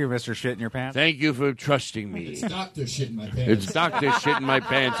 Good to see you, Mr. Shit in your pants. Thank you for trusting me. It's Dr. Shit in my pants. It's Dr. Shit in my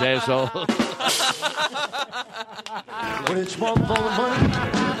pants, asshole. When it's one for the money,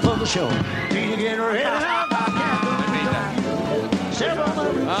 for the show. Do you get ready now?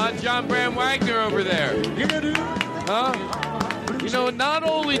 John Brand Wagner over there. Huh? You know, not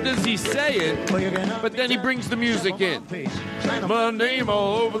only does he say it, but then he brings the music in. My name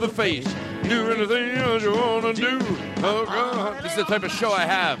all over the face. Do anything else you want to do. Oh, God. This is the type of show I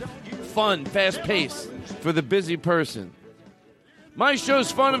have. Fun, fast-paced for the busy person. My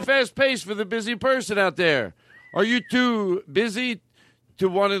show's fun and fast-paced for the busy person out there. Are you too busy to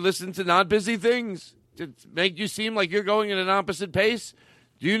want to listen to not busy things? To make you seem like you're going at an opposite pace?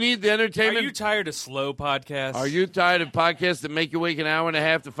 Do you need the entertainment? Are you tired of slow podcasts? Are you tired of podcasts that make you wait an hour and a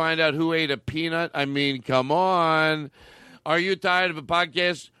half to find out who ate a peanut? I mean, come on. Are you tired of a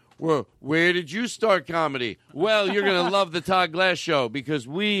podcast where did you start comedy? Well, you're going to love the Todd Glass Show because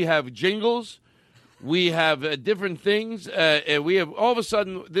we have jingles. We have different things. We have, all of a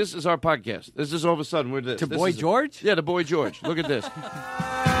sudden, this is our podcast. This is all of a sudden, we're this. To Boy George? Yeah, to Boy George. Look at this.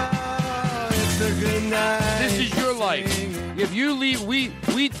 This is your life. If you leave,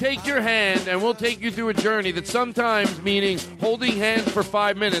 we take your hand and we'll take you through a journey that sometimes meaning holding hands for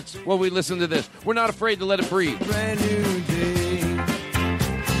 5 minutes while we listen to this. We're not afraid to let it breathe. Brand new day.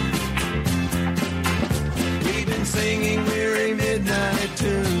 We've been singing weary midnight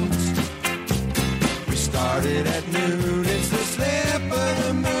tunes. We started at noon. It's the slip of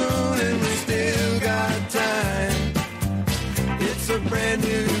the moon and we still got time. It's a brand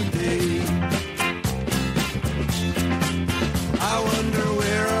new day. I wonder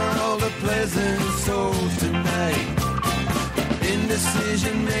where are all the pleasant souls tonight.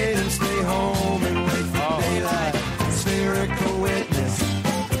 decision made and stay home and wait for daylight. Spherical witness,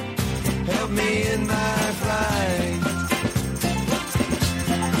 help me in my flight.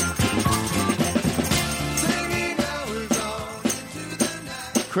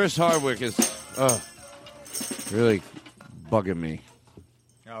 Chris Hardwick is really bugging me.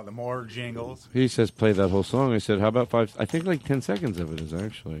 Oh, the more jingles. He says play that whole song. I said, how about 5? I think like 10 seconds of it is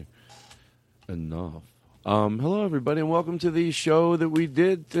actually enough. Hello, everybody, and welcome to the show that we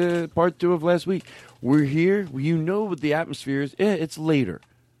did part 2 of last week. We're here. You know what the atmosphere is. It's later.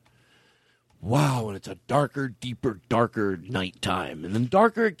 Wow, and it's a darker, deeper, darker nighttime. And the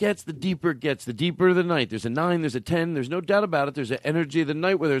darker it gets, the deeper it gets. The deeper the night. There's a 9, there's a 10. There's no doubt about it. There's an energy of the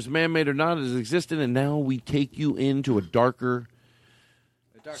night, whether it's man-made or not, is existent. And now we take you into a darker.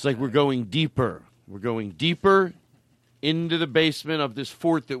 It's like we're going deeper. We're going deeper into the basement of this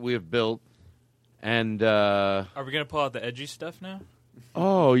fort that we have built. And are we gonna pull out the edgy stuff now?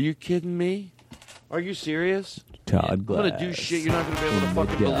 Oh, are you kidding me? Are you serious? Todd Glass. I'm gonna do shit you're not gonna be able to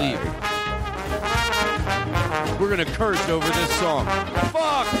fucking believe. We're gonna curse over this song.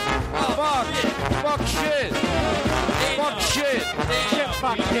 Fuck! Fuck! Fuck shit! Fuck shit! Damn.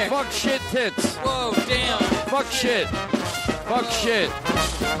 Fuck shit. Fuck shit tits! Whoa, damn! Fuck shit! Fuck shit!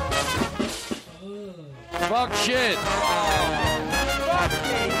 Fuck shit!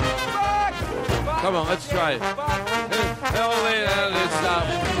 Come on, let's try it.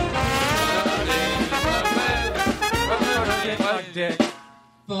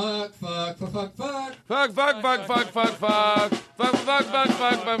 Fuck, fuck, fuck, fuck, fuck. Fuck, fuck, fuck, fuck, fuck, fuck. Fuck, fuck, fuck,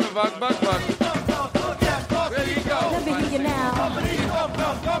 fuck, fuck, fuck, fuck, fuck. There you go. Let me hear you now.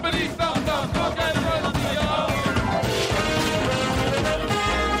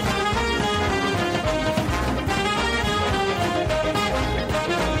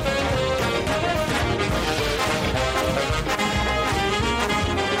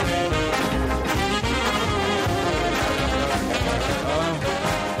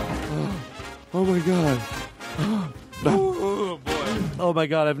 Oh my god. Oh boy. Oh my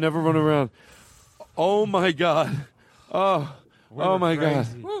god, I've never run around. Oh my god. Oh. Oh my god.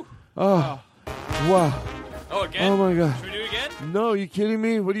 Oh. Wow. Oh, again? Oh my god. Should we do it again? No, are you kidding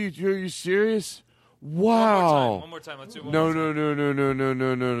me? Are you serious? Wow. One more time. Let's do it No. one more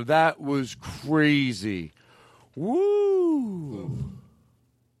time. No. That was crazy. Woo.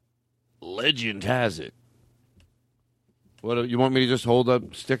 Legend has it. What, you want me to just hold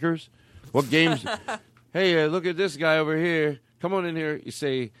up stickers? What games? Hey, look at this guy over here. Come on in here. You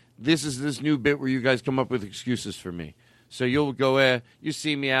say, this is this new bit where you guys come up with excuses for me. So you'll go, you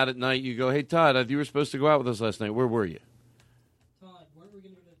see me out at night. You go, hey, Todd, you were supposed to go out with us last night. Where were you? Todd, weren't we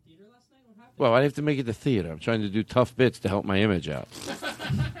going to go to the theater last night? What happened? Well, I have to make it the theater. I'm trying to do tough bits to help my image out.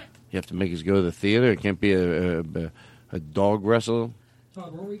 You have to make us go to the theater. It can't be a dog wrestle.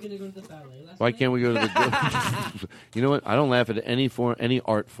 Todd, weren't we going to go to the ballet last night? Why can't we go to the... You know what? I don't laugh at any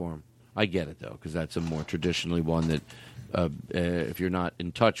art form. I get it, though, because that's a more traditionally one that if you're not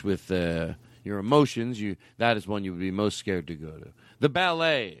in touch with your emotions, that is one you would be most scared to go to. The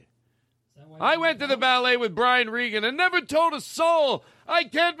ballet. I went to the ballet with Brian Regan and never told a soul. I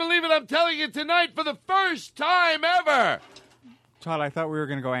can't believe it. I'm telling you tonight for the first time ever. Todd, I thought we were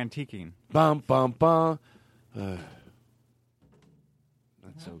going to go antiquing. Bum, bum, bum. That's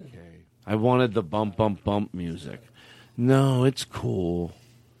okay. I wanted the bump, bump, bump music. No, it's cool.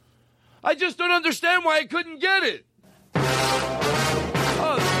 I just don't understand why I couldn't get it.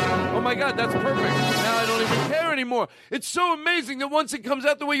 Oh my God, that's perfect. Now I don't even care anymore. It's so amazing that once it comes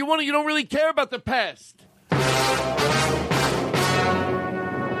out the way you want it, you don't really care about the past.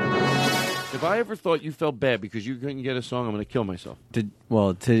 If I ever thought you felt bad because you couldn't get a song, I'm going to kill myself. To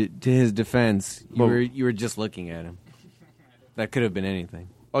his defense, you were just looking at him. That could have been anything.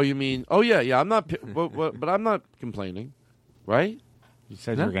 Oh, you mean? Oh, yeah. I'm not, but I'm not complaining, right? You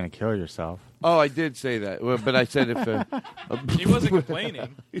said you were going to kill yourself. Oh, I did say that, but I said if he wasn't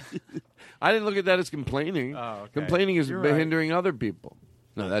complaining. I didn't look at that as complaining. Oh, okay. Complaining is You're right. hindering other people.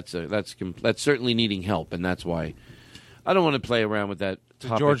 No, that's certainly needing help, and that's why I don't want to play around with that.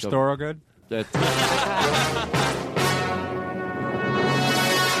 Is George Thorogood? To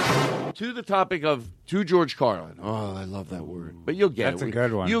the topic of George Carlin. Oh, I love that word, but you'll get That's a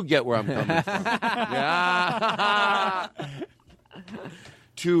good one. You'll get where I'm coming from. Yeah.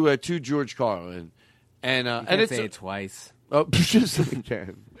 To George Carlin, and can't say it twice. Oh, just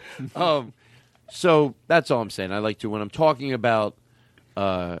again. So that's all I'm saying. I like to, when I'm talking about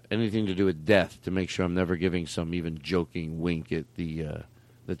anything to do with death, to make sure I'm never giving some even joking wink at the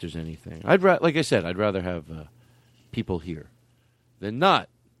that there's anything. Like I said, I'd rather have people here than not.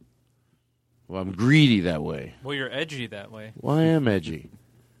 Well, I'm greedy that way. Well, you're edgy that way. Well, I am edgy.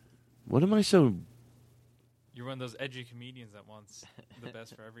 What am I so... You're one of those edgy comedians that wants the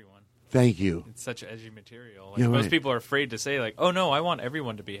best for everyone. Thank you. It's such edgy material. Like, Yeah, most right. people are afraid to say, like, oh, no, I want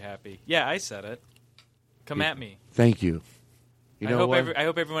everyone to be happy. Yeah, I said it. Come at me. Thank you. You know what? I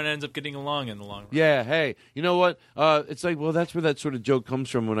hope everyone ends up getting along in the long run. Yeah, hey, you know what? It's like, well, that's where that sort of joke comes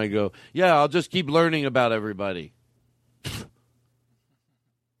from when I go, yeah, I'll just keep learning about everybody.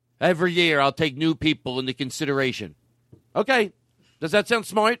 Every year I'll take new people into consideration. Okay. Does that sound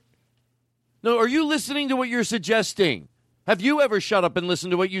smart? No, are you listening to what you're suggesting? Have you ever shut up and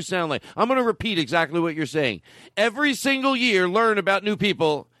listened to what you sound like? I'm going to repeat exactly what you're saying. Every single year, learn about new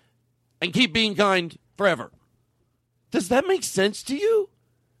people and keep being kind forever. Does that make sense to you?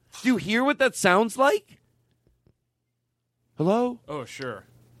 Do you hear what that sounds like? Hello? Oh, sure.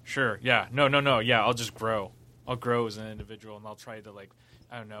 Sure, yeah. No. Yeah, I'll just grow. I'll grow as an individual, and I'll try to, like,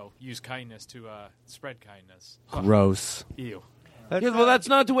 I don't know, use kindness to spread kindness. Gross. Ew. Well, that's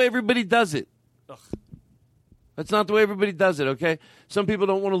not the way everybody does it. Ugh. That's not the way everybody does it, okay? Some people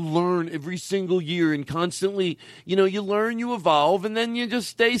don't want to learn every single year and constantly, you know, you learn, you evolve, and then you just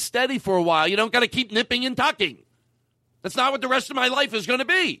stay steady for a while. You don't got to keep nipping and tucking. That's not what the rest of my life is going to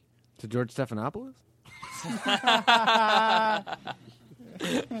be. To George Stephanopoulos?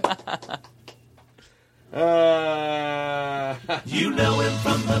 You know him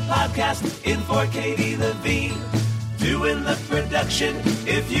from the podcast in for Katie Levine. Doing the production,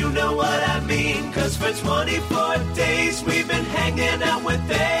 if you know what I mean. 'Cause for 24 days we've been hanging out with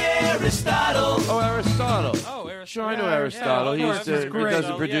Aristotle. Oh, Aristotle. Oh, Aristotle. Sure, I know Aristotle. yeah, He great.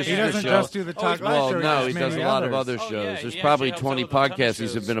 doesn't produce He the doesn't show. just do the Talk Live show. No, he he does does a many lot of others. other shows. There's he probably actually 20 helps out with a ton of podcasts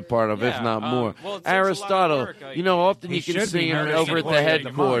he's shows. been a part of, if Yeah, not more. well, it takes a lot of Aristotle, work. you know, often He you can should see be him nursing over at the employee at the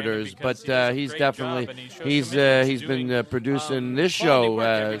headquarters, moment because but he does a he's great definitely job and he shows he's commitment been to producing this quality show work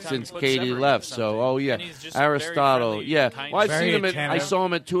every time since he puts Katie effort left. into So, something. oh yeah, And he's just very Aristotle. friendly, Yeah, kind, well, I've very seen him. I attentive. saw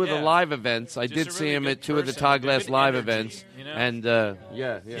him at two of the Yeah. live events. I Just did a see really him good at two of the person, Todd Glass good live energy, events, you know? and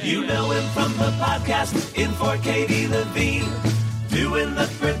yeah. You know him from the podcast in for Katie Levine. Doing the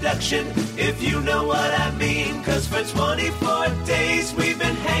production, if you know what I mean. 'Cause for 24 days we've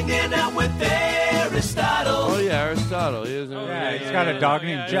been hanging out with Aristotle. Oh yeah, Aristotle. He is, Yeah, he's got a dog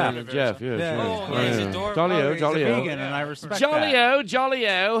named Jeff. Jeff, yeah. Yeah. sure. Oh, he's adorable. Jolly-o, He's a jolly-o. vegan, and I respect that.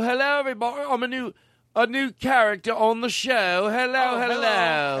 Jolly-o. Hello, everybody. I'm a new character on the show. Hello.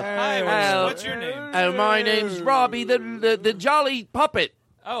 Hi, what's your name? Oh, my name's Robbie, the Jolly Puppet.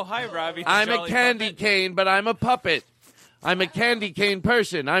 Oh, hi, Robbie. the I'm a Jolly candy Puppet. cane, but I'm a puppet. I'm a candy cane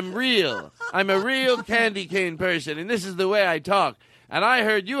person. I'm real. I'm a real candy cane person, and this is the way I talk. And I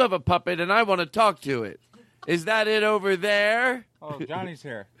heard you have a puppet, and I want to talk to it. Is that it over there? Oh, Johnny's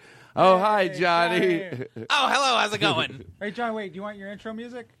here. Oh, hi, Johnny. Johnny. Oh, hello, how's it going? Hey, John, wait, do you want your intro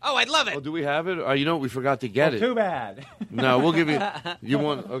music? Oh, I'd love it. Oh, do we have it? Oh, you know what? We forgot to get it. Too bad. No, we'll give you. You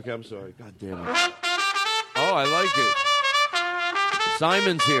want? Okay, I'm sorry. God damn it. Oh, I like it.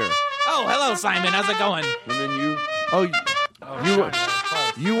 Simon's here, Oh, hello, Simon. How's it going? and then you. Oh,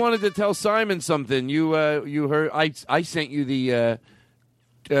 you wanted to tell Simon something. You heard. I sent you the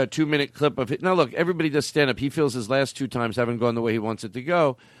 2-minute clip of it. Now look, everybody does stand up. He feels his last 2 times haven't gone the way he wants it to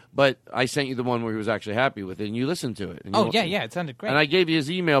go. But I sent you the one where he was actually happy with it, and you listened to it. And Oh, yeah, it sounded great. And I gave you his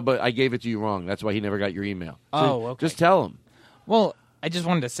email, but I gave it to you wrong. That's why he never got your email. So Oh, okay. Just tell him. Well, I just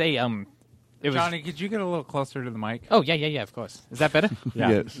wanted to say, it was... Johnny, could you get a little closer to the mic? Oh, yeah, of course. Is that better?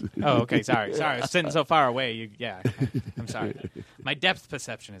 Yes. Oh, okay, sorry. I was sitting so far away. I'm sorry. My depth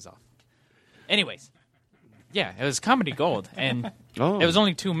perception is off. Anyways, yeah, it was comedy gold, and it was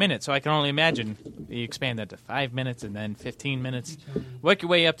only 2 minutes, so I can only imagine you expand that to 5 minutes and then 15 minutes. Work your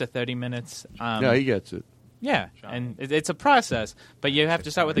way up to 30 minutes. Yeah, he gets it. Yeah, and it's a process, but you have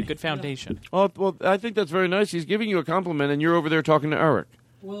to start with a good foundation. Oh, well, I think that's very nice. He's giving you a compliment, and you're over there talking to Eric.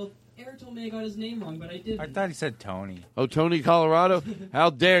 Well, Eric told me I got his name wrong, but I did. I thought he said Tony. Oh, Tony Colorado? How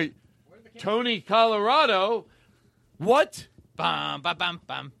dare you? Tony Colorado? What? Bum, ba, bum,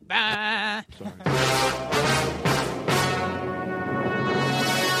 bum, ba.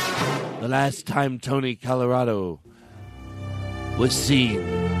 The last time Tony Colorado was seen.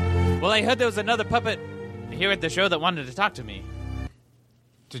 Well, I heard there was another puppet here at the show that wanted to talk to me.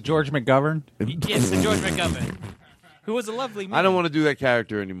 To George McGovern? Yes, to George McGovern, who was a lovely man. I don't want to do that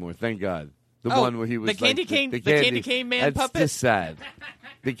character anymore, thank God. The one where he was the candy like, cane, the candy cane man that's puppet. just sad.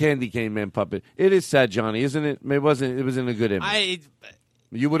 The candy cane man puppet. It is sad, Johnny, isn't it? It wasn't. It was in a good image.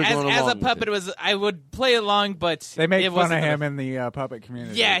 You would have gone along as a with puppet. it. I would play along, but They make it fun wasn't of him a- in the puppet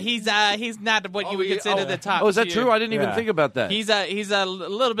community. Yeah, he's not what you would consider the top. Oh, is that tier. true? I didn't even think about that. He's a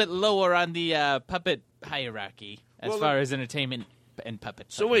little bit lower on the puppet hierarchy as far as entertainment and puppet.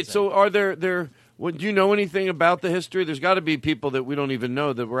 So wait, so are there? What, do you know anything about the history? There's got to be people that we don't even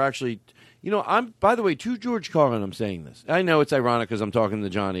know that were actually. I'm. By the way, to George Carlin, I'm saying this. I know it's ironic because I'm talking to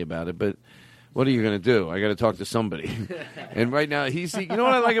Johnny about it, but what are you going to do? I got to talk to somebody. And right now, you know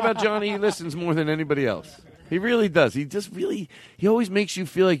what I like about Johnny? He listens more than anybody else. He really does. He always makes you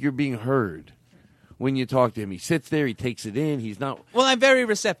feel like you're being heard. When you talk to him, he sits there, he takes it in. He's not. Well, I'm very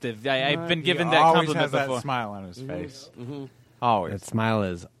receptive. I've been given that always compliment has before. That smile on his face. Mm-hmm. Always. That smile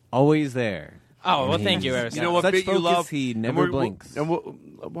is always there. Oh, well, thank you, Aristotle. You know what Such bit you focus, love? he never blinks.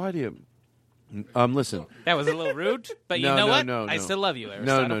 Why do you? Listen. That was a little rude, but you know what? I still love you,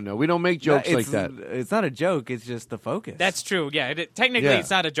 Aristotle. No. We don't make jokes like that. It's not a joke. It's just the focus. That's true. Yeah, technically, it's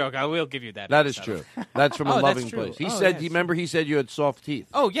not a joke. I will give you that. That is true. That's from a loving place. He said. Yes. Remember, he said you had soft teeth.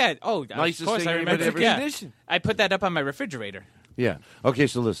 Oh yeah. Oh, nicest of course thing I remember. ever. Yeah. I put that up on my refrigerator. Yeah. Okay.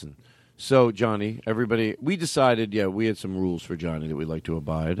 So listen. So Johnny, everybody, we decided. Yeah, we had some rules for Johnny that we'd like to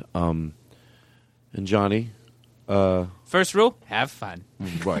abide. And Johnny. First rule: have fun.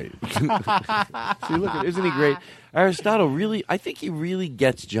 Right. See, look, isn't he great? Aristotle really, I think he really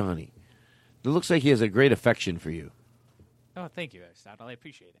gets Johnny. It looks like he has a great affection for you. Oh, thank you, Aristotle. I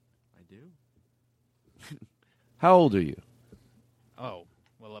appreciate it. I do. How old are you? Oh,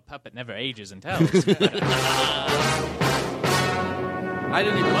 well, a puppet never ages and tells. I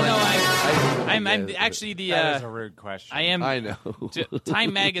didn't even. I'm actually the. That is a rude question. I am. I know.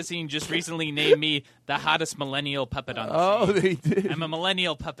 Time Magazine just recently named me the hottest millennial puppet on the scene. They did. I'm a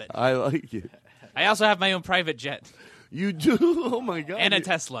millennial puppet. I like it. I also have my own private jet. You do? Oh my God! And a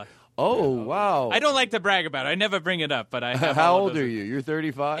Tesla. Oh wow! I don't like to brag about it. I never bring it up, but I. Have How all old those. are you? You're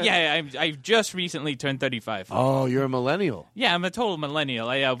 35. Yeah, I've just recently turned 35. Oh, you're a millennial. Yeah, I'm a total millennial.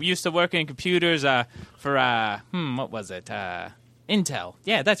 I used to work in computers for what was it? Intel.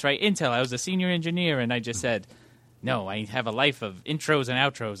 Yeah, that's right, Intel. I was a senior engineer, and I just said, no, I have a life of intros and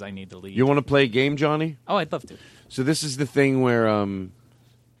outros I need to lead. You want to play a game, Johnny? Oh, I'd love to. So this is the thing where I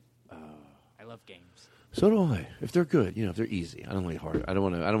love games. So do I. If they're good, if they're easy. I don't like hard. I don't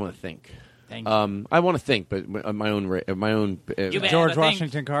want to think. Thank you. I want to think, but my own. George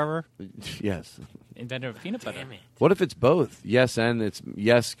Washington Carver. Yes. Inventor of peanut butter. What if it's both? Yes, and it's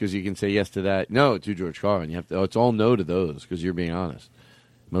yes because you can say yes to that. No, to George Carlin. You have to. It's all no to those because you're being honest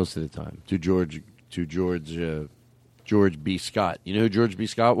most of the time. To George B. Scott. You know who George B.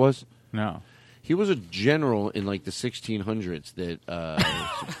 Scott was? No. He was a general in like the 1600s.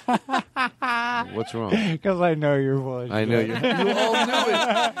 What's wrong? Because I know your voice. I know you. You all knew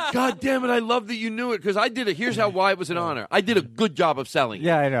it. God damn it! I love that you knew it because I did it. Here's why it was an honor. I did a good job of selling it.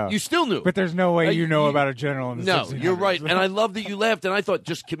 Yeah, I know. You still knew it. But there's no way you know about a general in the No, 1600s. you're right. And I love that you laughed. And I thought,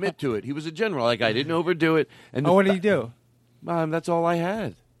 just commit to it. He was a general. Like I didn't overdo it. And what did he do? That's all I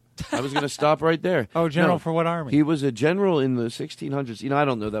had. I was going to stop right there. Oh, general for what army? He was a general in the 1600s. I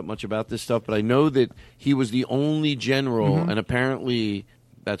don't know that much about this stuff, but I know that he was the only general, and apparently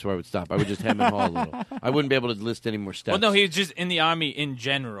that's where I would stop. I would just hem and haw a little. I wouldn't be able to list any more steps. Well, no, he was just in the army in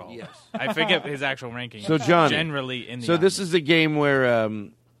general. Yes. I forget his actual ranking. So, Johnny, generally in the So army. this is the game where...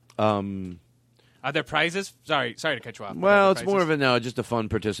 Are there prizes? Sorry to cut you off. Well, it's more of just a fun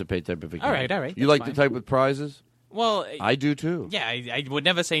participate type of a game. All right. You like the type with prizes? Well, I do too. Yeah, I would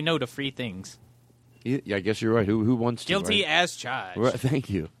never say no to free things. Yeah, I guess you're right. Who wants to? Guilty right? as charged. Right, thank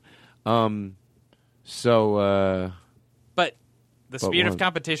you. But the spirit of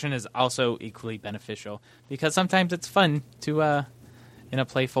competition is also equally beneficial because sometimes it's fun to, in a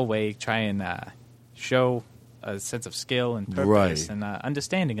playful way, try and show a sense of skill and purpose and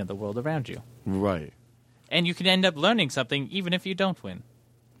understanding of the world around you. Right. And you can end up learning something even if you don't win.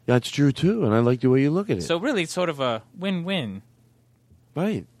 That's true, too, and I like the way you look at it. So really, it's sort of a win-win.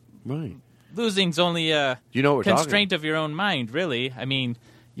 Right. Losing's only a you know what we're constraint of your own mind, really. I mean,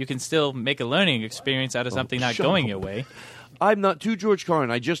 you can still make a learning experience out of something not going your way. I'm not to George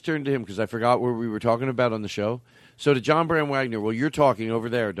Carlin. I just turned to him because I forgot what we were talking about on the show. So to John Brand Wagner, well, you're talking over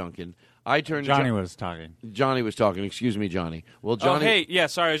there, Duncan. I turned Johnny to was talking. Johnny was talking. Excuse me, Johnny. Well, Johnny. Oh, hey, yeah,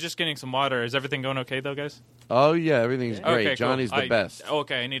 sorry, I was just getting some water. Is everything going okay, though, guys? Oh, yeah, everything's great. Okay, Johnny's cool. the best.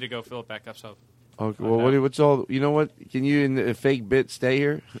 Okay, I need to go fill it back up, so... Okay, well, what's all? You know what? Can you in the fake bit stay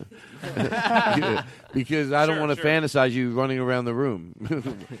here? Because I don't want to fantasize you running around the room.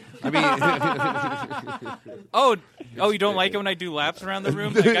 I mean, oh, you don't like it when I do laps around the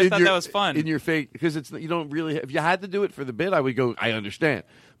room? Like, I thought that was fun. In your fake, because you don't really. If you had to do it for the bit, I would go. I understand,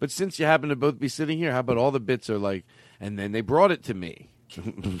 but since you happen to both be sitting here, how about all the bits are like? And then they brought it to me.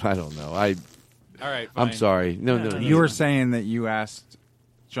 I don't know. All right, fine. I'm sorry. No. You were saying that you asked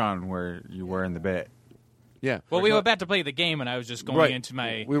John where you were in the bit. Yeah. Well, we were about to play the game, and I was just going into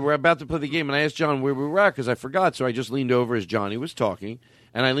my. We were about to play the game, and I asked John where we were at because I forgot. So I just leaned over as Johnny was talking,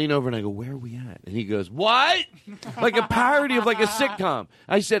 and I lean over and I go, "Where are we at?" And he goes, "What?" Like a parody of like a sitcom.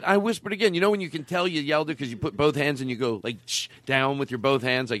 I said, I whispered again. You know when you can tell you yelled it because you put both hands and you go like down with your both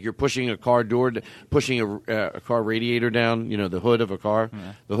hands, like you're pushing a car door, pushing a car radiator down. You know, the hood of a car,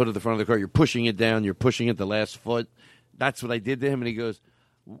 the hood of the front of the car. You're pushing it down. You're pushing it the last foot. That's what I did to him, and he goes,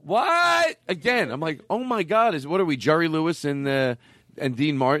 "What?" Again. I'm like, "Oh my God! What are we, Jerry Lewis and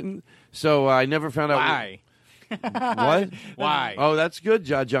Dean Martin?" So I never found out why. What? Why? Oh, that's good,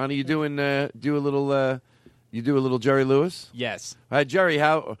 Johnny. You doing do a little Jerry Lewis? Yes. Jerry,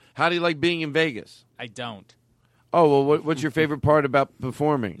 how do you like being in Vegas? I don't. Oh well, what's your favorite part about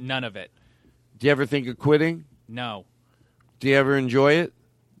performing? None of it. Do you ever think of quitting? No. Do you ever enjoy it?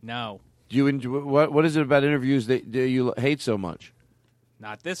 No. Do you enjoy what is it about interviews that you hate so much?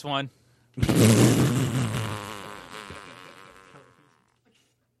 Not this one.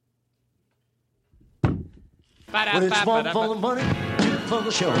 But it's one for the money, two for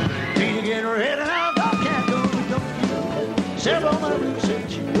the show. Do you get ready now? Can't go. Several my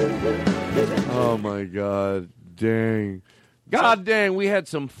research. Oh my God! Dang! God dang! We had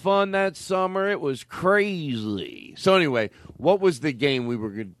some fun that summer. It was crazy. So anyway, what was the game we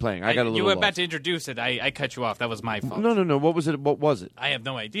were playing? I got a little. You were lost. about to introduce it. I cut you off. That was my fault. No. What was it? What was it? I have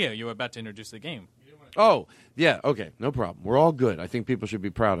no idea. You were about to introduce the game. Oh, yeah, okay, no problem. We're all good. I think people should be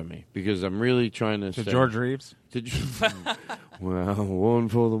proud of me because I'm really trying to say... George Reeves? Well, one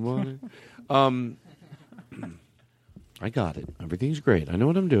for the money. I got it. Everything's great. I know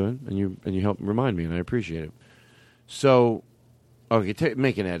what I'm doing, and you help remind me, and I appreciate it. So, okay,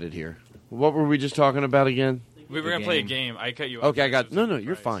 make an edit here. What were we just talking about again? We were going to play a game. I cut you off. Okay, I got... No,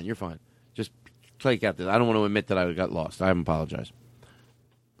 you're fine. You're fine. Just take out this. I don't want to admit that I got lost. I apologize.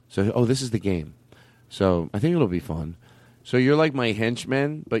 So, this is the game. So I think it'll be fun. So you're like my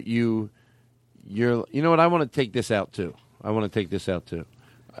henchman, but you're you know what? I want to take this out too.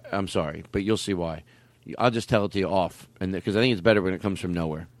 I'm sorry, but you'll see why. I'll just tell it to you off, and because I think it's better when it comes from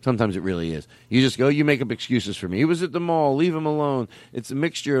nowhere. Sometimes it really is. You just go, you make up excuses for me. He was at the mall. Leave him alone. It's a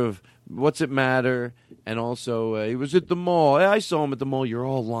mixture of what's it matter, and also he was at the mall. I saw him at the mall. You're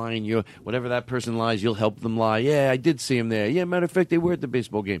all lying. Whatever that person lies, you'll help them lie. Yeah, I did see him there. Yeah, matter of fact, they were at the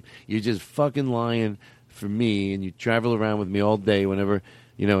baseball game. You're just fucking lying for me, and you travel around with me all day whenever,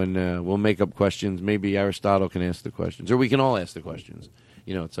 and we'll make up questions. Maybe Aristotle can ask the questions, or we can all ask the questions.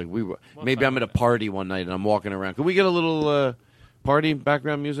 It's like maybe I'm at a party one night and I'm walking around. Can we get a little party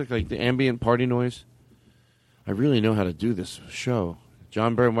background music, like the ambient party noise? I really know how to do this show.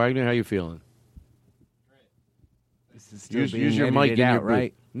 John Byrne Wagner, how you feeling? This is still being use your mic in out, your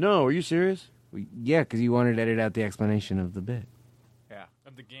right? No, are you serious? Yeah, because you wanted to edit out the explanation of the bit. Yeah,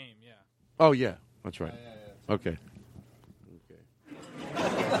 of the game. Yeah. Oh yeah, that's right. Okay.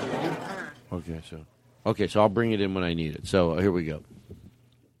 Okay, so I'll bring it in when I need it. So here we go.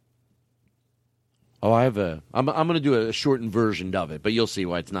 Oh, I'm going to do a shortened version of it, but you'll see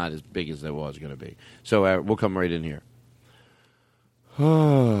why it's not as big as it was going to be. So we'll come right in here.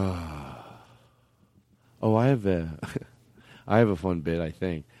 Oh, I have a fun bit, I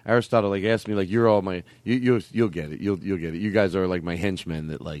think. Aristotle asked me you're all my you'll get it. You'll get it. You guys are like my henchmen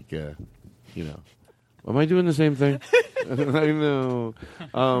that Am I doing the same thing? I know.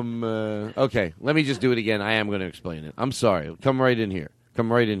 Okay, let me just do it again. I am going to explain it. I'm sorry. Come right in here.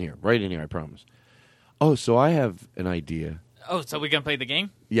 Right in here, I promise. Oh, so I have an idea. Oh, so we're going to play the game?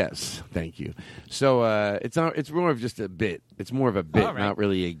 Yes, thank you. So it's more of just a bit. It's more of a bit, not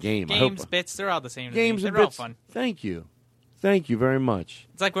really a game. Games, bits, they're all the same. Games and they're bits. all fun. Thank you. Thank you very much.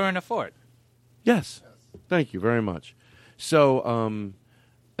 It's like we're in a fort. Yes. Thank you very much. So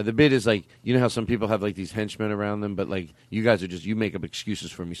the bit is you know how some people have these henchmen around them, but you guys are you make up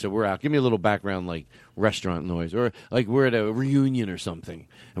excuses for me. So we're out. Give me a little background restaurant noise, or we're at a reunion or something,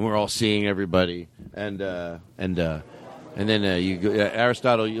 and we're all seeing everybody, and then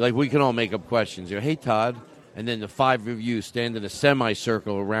Aristotle, we can all make up questions. Hey Todd, and then the five of you stand in a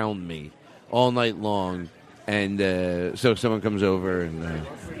semicircle around me all night long, and so someone comes over and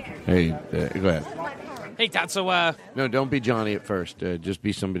hey, go ahead. Hey, Todd, so, No, don't be Johnny at first. Just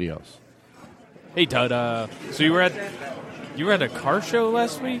be somebody else. Hey, Todd, so you were at a car show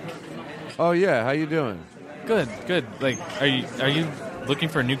last week? Oh, yeah. How you doing? Good. Are you looking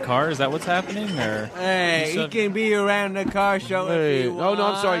for a new car? Is that what's happening, or? Hey, he can be around the car show if he wants. Oh, no,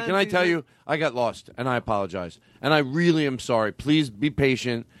 I'm sorry. Can I tell you? I got lost, and I apologize. And I really am sorry. Please be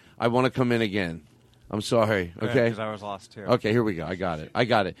patient. I want to come in again. I'm sorry. Yeah, Okay. 'cause I was lost, too. Okay, here we go. I got it.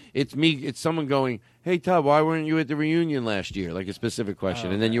 It's me. It's someone going, "Hey, Todd, why weren't you at the reunion last year?" Like a specific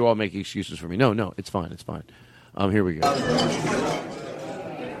question, and then you all make excuses for me. No, it's fine. It's fine. Here we go.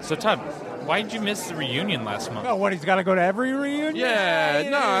 So Todd, why did you miss the reunion last month? Oh, what? He's got to go to every reunion? Yeah,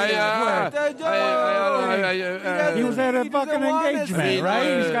 he was at a fucking engagement,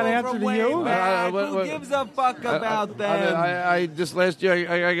 right? He's got to answer to you. Who gives a fuck about them? I just last year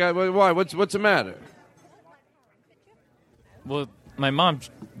I got why? What's the matter? Well, my mom,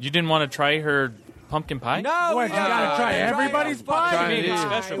 you didn't want to try her pumpkin pie? No, What, you got to try everybody's pie? She made it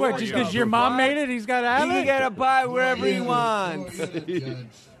special. What, just because your mom made it, he's got to have He it? can get a pie wherever he wants.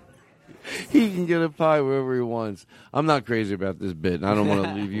 He can get a pie wherever he wants. I'm not crazy about this bit, and I don't want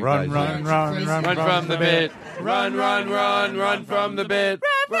to leave you Run guys. run Run from the bit. Run from the bit.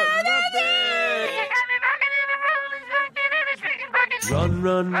 Run from the bit.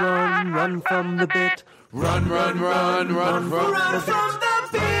 Run from the bit.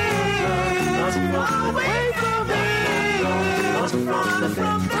 Away from it.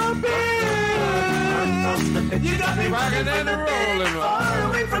 You got me rocking and rolling. Far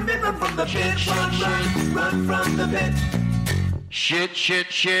away from it. Run from the bit. Run from the bit. Shit.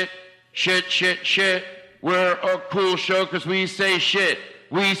 We're a cool show because we say shit.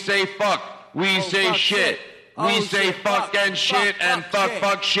 We say fuck. We say shit. We say fuck and shit and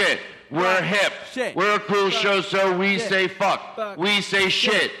fuck shit. We're hip. We're a cool show, so we say fuck. We say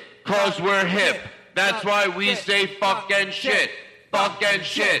shit, cause we're hip. That's why we say fuck and shit. Fuck and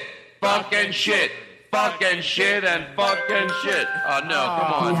shit. Fuck and shit. Fuck and shit and fuck and shit. Oh, no,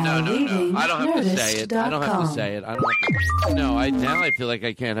 come on. No. I don't have to say it. Now I feel like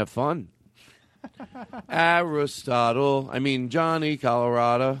I can't have fun. Johnny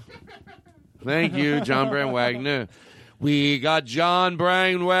Colorado. Thank you, John Brand Wagner. We got John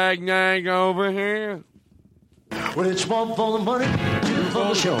Brand Wagner over here. Well, it's one for the money, two for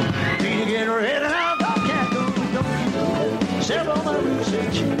the show. Do you get ready now? Can't go, don't. Several my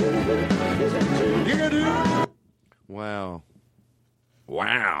research. You do. Wow.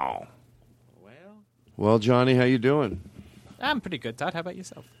 Well, Johnny, how you doing? I'm pretty good, Todd. How about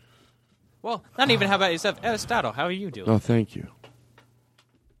yourself? Well, not even how about yourself. Aristotle, how are you doing? Oh, thank you.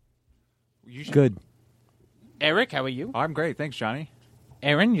 Good. Eric, how are you? I'm great. Thanks, Johnny.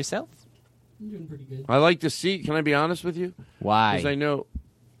 Aaron, yourself? I'm doing pretty good. I like to see. Can I be honest with you? Why? Because I know.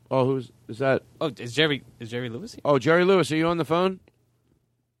 Oh, is that? Oh, is Jerry Lewis here? Oh, Jerry Lewis. Are you on the phone?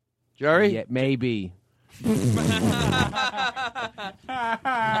 Jerry? Yeah, maybe.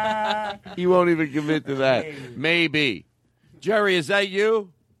 He won't even commit to that. Maybe. Jerry, is that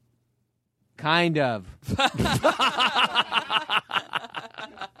you? Kind of.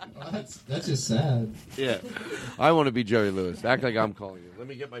 That's just sad. Yeah. I want to be Jerry Lewis. Act like I'm calling you. Let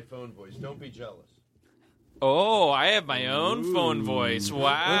me get my phone voice. Don't be jealous. Oh, I have my own phone voice. Wow. Look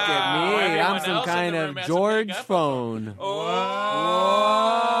at me. Everyone I'm some else in kind the of room has a George big phone.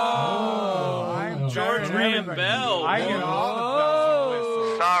 I'm George Rambell. I get all the bells and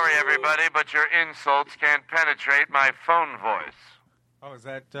whistles. Sorry, everybody, but your insults can't penetrate my phone voice. Oh, is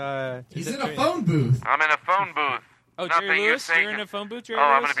that... He's in a phone booth. I'm in a phone booth. Oh, Nothing Jerry you Lewis? say You're can- in a phone booth, Jerry Oh,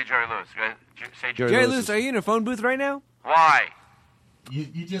 Lewis? I'm going to be Jerry Lewis. Say Jerry Lewis, are you in a phone booth right now? Why? You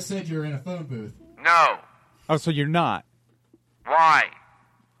just said you were in a phone booth. No. Oh, so you're not? Why?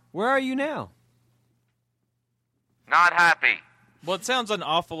 Where are you now? Not happy. Well, it sounds an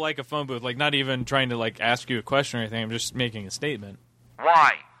awful like a phone booth, like not even trying to like ask you a question or anything. I'm just making a statement.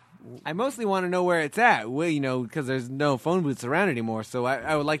 Why? I mostly want to know where it's at. Well, because there's no phone booths around anymore, so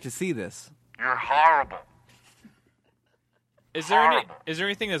I would like to see this. You're horrible. Is there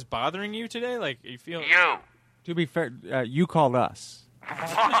anything that's bothering you today? Like you feel You. To be fair, you called us.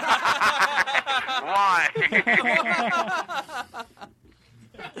 Why?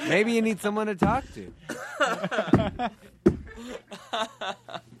 Maybe you need someone to talk to.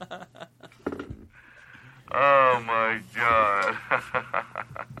 Oh, my God.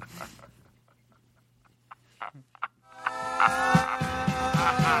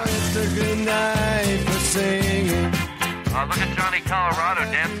 It's a good night for singing. Look at Johnny Colorado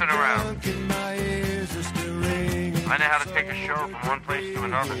dancing around. I know how to take a show from one place to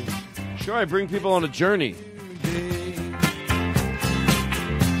another. Sure, I bring people on a journey.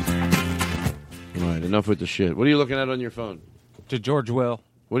 All right, enough with the shit. What are you looking at on your phone? To George Will.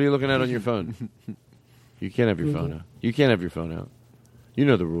 What are you looking at on your phone? You can't have your phone out. You can't have your phone out. You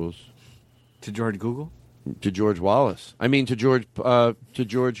know the rules. To George Google? To George Wallace. I mean, to George, who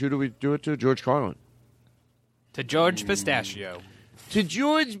do we do it to? George Carlin. to George Pistachio. to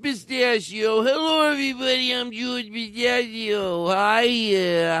George Pistachio. Hello, everybody. I'm George Pistachio. Hi,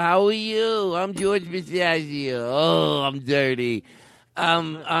 how are you? I'm George Pistachio. Oh, I'm dirty.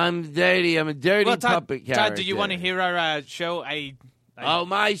 I'm dirty. I'm a dirty puppet character. Todd, do you want to hear our show?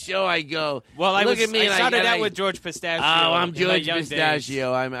 My show, I go. Well, I started out with with George Pistachio. Oh, I'm in my George young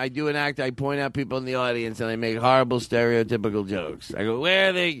Pistachio. I do an act. I point out people in the audience, and I make horrible stereotypical jokes. I go,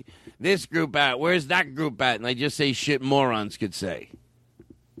 where are they? This group at? Where's that group at? And I just say shit morons could say.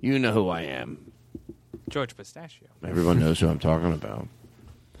 You know who I am. George Pistachio. Everyone knows who I'm talking about.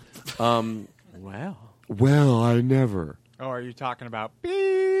 Wow. Well, I never. Oh, are you talking about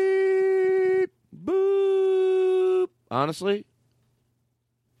beep, boop? Honestly,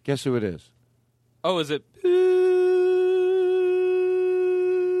 guess who it is? Oh, is it?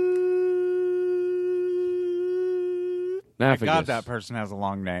 My God, that person has a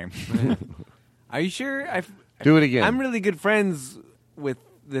long name. Are you sure? Do it again. I'm really good friends with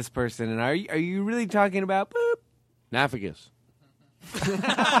this person, and are you really talking about boop? Naphagus.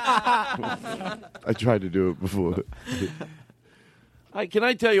 I tried to do it before. Can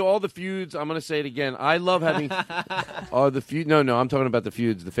I tell you all the feuds? I'm going to say it again. I love having the feud. No, I'm talking about the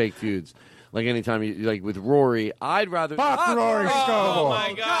feuds, the fake feuds. Like anytime you like with Rory, I'd rather fuck Rory Scovel. Oh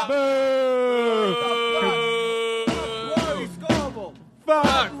my God! Rory Scovel.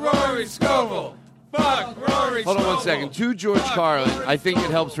 Fuck Rory Scovel. Fuck Rory Scovel. Hold on 1 second. To George Carlin, I think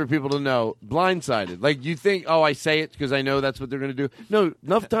it helps for people to know. Blindsided. Like you think, I say it because I know that's what they're going to do. No,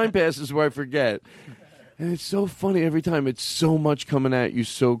 enough time passes where I forget. And it's so funny every time. It's so much coming at you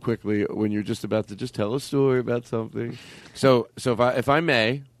so quickly when you're just about to just tell a story about something. So if I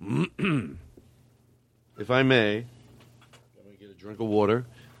may, let me get a drink of water.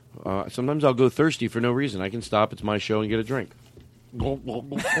 Sometimes I'll go thirsty for no reason. I can stop. It's my show and get a drink.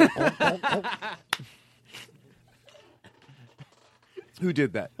 Who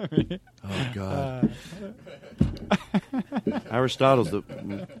did that? Oh God! Aristotle's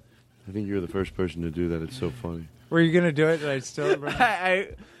I think you're the first person to do that. It's so funny. Were you going to do it? Did I still? I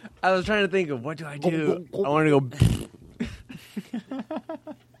was trying to think of what do I do. I want to go.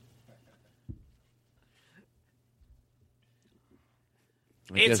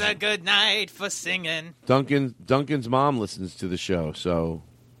 It's a good night for singing. Duncan's mom listens to the show, so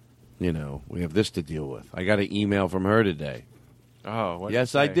we have this to deal with. I got an email from her today. Oh, what?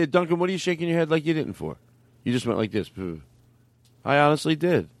 Yes, I did. Duncan, what are you shaking your head like you didn't for? You just went like this. I honestly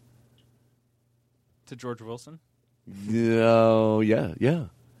did. To George Wilson? Oh, yeah.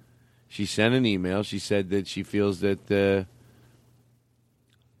 She sent an email. She said that she feels that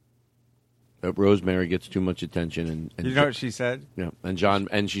Rosemary gets too much attention. And you know what she said? Yeah,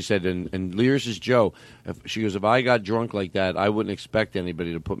 and she said, and Lears is Joe. She goes, if I got drunk like that, I wouldn't expect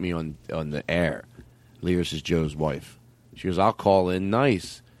anybody to put me on the air. Lears is Joe's wife. She goes, I'll call in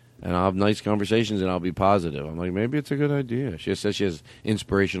nice, and I'll have nice conversations, and I'll be positive. I'm like, maybe it's a good idea. She says she has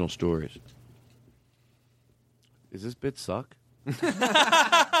inspirational stories. Does this bit suck? Run.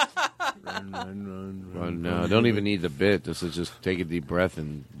 No, don't even need the bit. This is just take a deep breath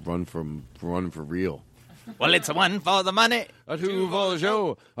and run for real. Well, it's a one for the money, a two for the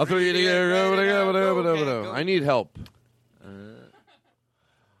show, a three to get. I need help.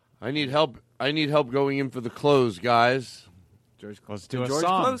 I need help. I need help going in for the close, guys. George Close. Do a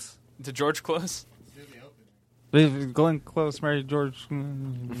song. Close? To George Close? Glenn Close married George.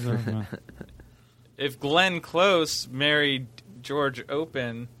 If Glenn Close married George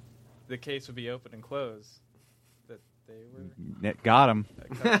Open, the case would be open and close. That they were. Got him.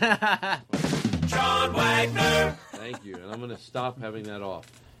 John Wagner. Thank you, and I'm going to stop having that off.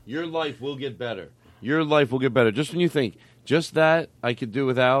 Your life will get better. Your life will get better. Just when you think, just that I could do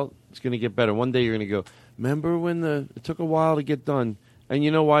without, it's going to get better. One day you're going to go, remember when it took a while to get done? And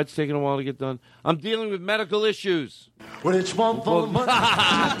you know why it's taking a while to get done? I'm dealing with medical issues. Well, it's one for the money,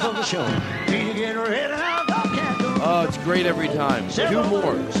 for the show. You get ready now, oh, it's great every time.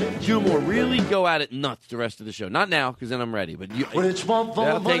 Two more. Really go at it nuts the rest of the show. Not now, because then I'm ready. But well, it's one for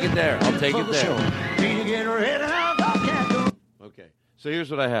I'll take it there. I'll take it there. You get ready now, okay. So here's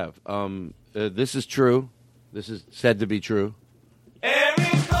what I have. This is true. This is said to be true.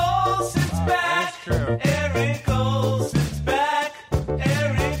 Eric Olsen's back. That's true. Eric Olsen's back.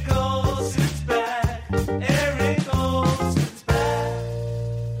 Eric Olsen's back. Eric Olsen's back.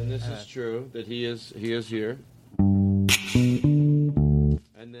 And this is true that he is here.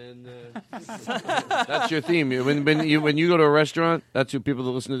 And then that's your theme. When you go to a restaurant, that's who people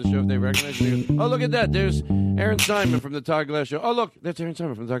that listen to the show, if they recognize you. Go, oh, look at that. There's Aaron Simon from the Todd Glass Show. Oh, look, that's Aaron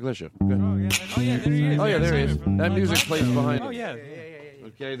Simon from the Todd Glass Show. Oh, yeah, there he is. Oh, yeah, there he is. That music plays behind him. Oh, yeah.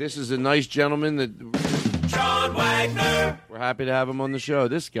 Okay, this is a nice gentleman that... John Wagner. We're happy to have him on the show.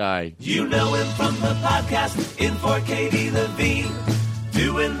 This guy. You know him from the podcast in for Katie Levine.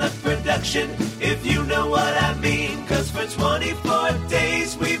 Doing the production, if you know what I mean. 'Cause for 24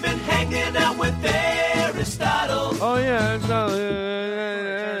 days we've been hanging out with Aristotle. Oh, yeah. Aristotle.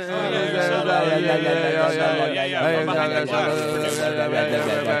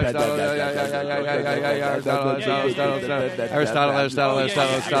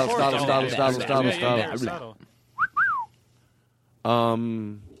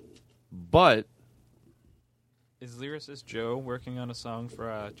 But is Lyricist Joe working on a song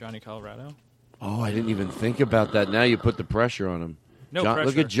for Johnny Colorado? Oh, I didn't even think about that. Now you put the pressure on him. No pressure.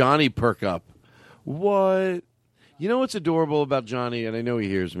 Look at Johnny perk up. What? You know what's adorable about Johnny, and I know he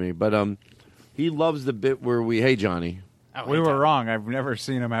hears me, but he loves the bit where hey, Johnny. We were wrong. I've never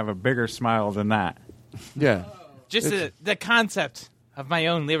seen him have a bigger smile than that. Yeah. Just the concept of my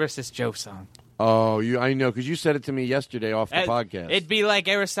own Lyricist Joe song. Oh, I know, because you said it to me yesterday off the podcast. It'd be like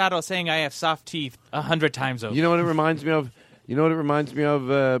Aristotle saying I have soft teeth 100 times over. You know what it reminds me of?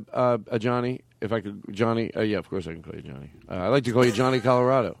 Johnny? If I could, Johnny, yeah, of course I can call you Johnny. I like to call you Johnny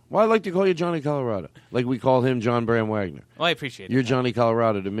Colorado. Well, I like to call you Johnny Colorado. Like we call him John Bram Wagner. Well, I appreciate it. You're Johnny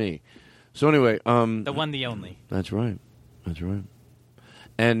Colorado to me. So anyway. The one, the only. That's right. That's right.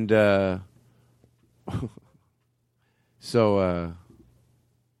 And, so,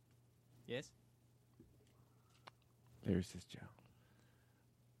 yes? There's this Joe.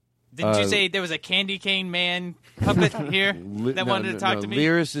 Didn't you say there was a candy cane man puppet here that wanted to talk to me?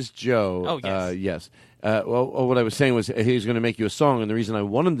 Lyricist Joe. Oh, yes. Yes. Well, what I was saying was he's going to make you a song, and the reason I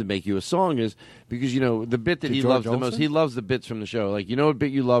want him to make you a song is because, the bit that he loves the most, he loves the bits from the show. Like, what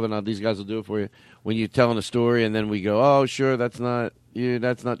bit you love, and these guys will do it for you, when you're telling a story, and then we go, oh, sure, that's not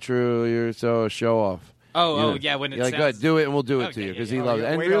true, you're so show off. Yeah, when it sounds... Go ahead, do it, and we'll do it to you, because he loves it.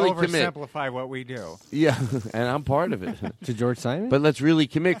 And really commit. Oversimplify what we do. Yeah, and I'm part of it. To George Simon? But let's really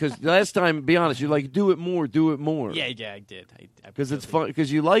commit, because last time, be honest, you're like, do it more. Yeah, I did. Because it's fun,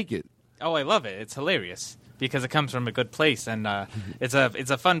 because you like it. Oh, I love it. It's hilarious, because it comes from a good place, and it's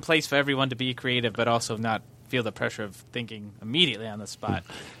a fun place for everyone to be creative, but also not feel the pressure of thinking immediately on the spot.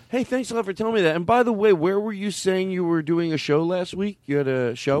 Hey, thanks a lot for telling me that. And by the way, where were you saying you were doing a show last week? You had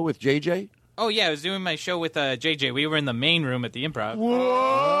a show with JJ? Oh, yeah, I was doing my show with JJ. We were in the main room at the Improv.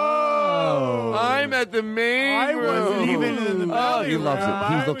 Whoa! I'm at the main room. I wasn't even in the belly He loves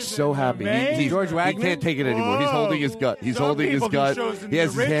it. He looks so happy. He's George Wagner? He can't take it anymore. He's holding his gut. He's holding his gut. He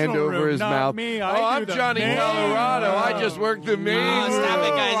has his hand over his mouth. I'm Johnny Colorado. I just worked the main room. Stop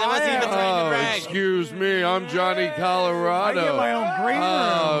it, guys. I wasn't even trying to brag. Excuse me. I'm Johnny Colorado. I get my own green room.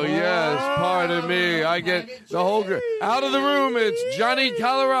 Oh, yes. Pardon me. I get the whole... Out of the room, it's Johnny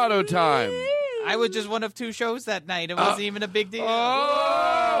Colorado time. I was just one of 2 shows that night. It wasn't even a big deal.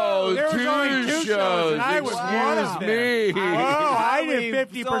 Oh, there was only 2 shows, and I was one of them. Me. I did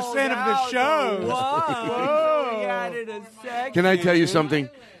 50% of the shows. We added a second. Can I tell you something?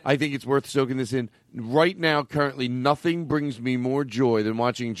 I think it's worth soaking this in. Right now, currently, nothing brings me more joy than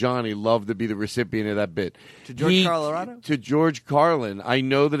watching Johnny love to be the recipient of that bit. To George Colorado? To George Carlin. I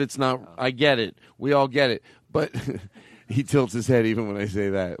know that it's not... I get it. We all get it. But... He tilts his head even when I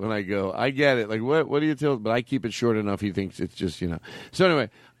say that. When I go, I get it. Like, what do you tilt? But I keep it short enough. He thinks it's just, So anyway,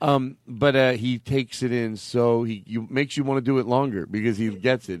 but he takes it in so he makes you want to do it longer because he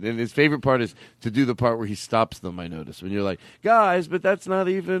gets it. And his favorite part is to do the part where he stops them, I notice. When you're like, guys, but that's not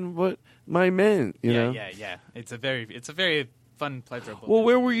even what my meant, you know? Yeah. It's a very fun, pleasurable. Well,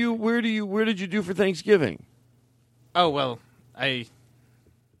 where were you? Where did you do for Thanksgiving? Oh, well, I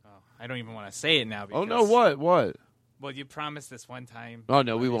don't even want to say it now. Because, oh, no, what? Well, you promised this one time. Oh,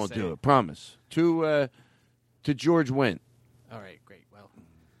 no, we won't do it. Promise. To George Wendt. All right, great. Well,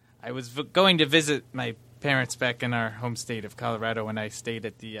 I was going to visit my parents back in our home state of Colorado when I stayed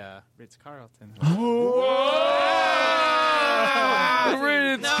at the Ritz-Carlton. The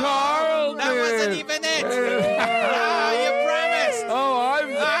Ritz-Carlton! That wasn't even it! You promised! Oh,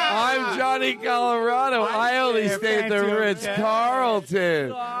 I'm Johnny Colorado. I only stayed at the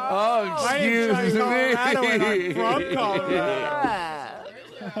Ritz-Carlton. Oh, excuse me. I'm from Colorado.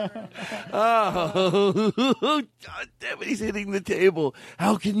 Oh, damn it, he's hitting the table.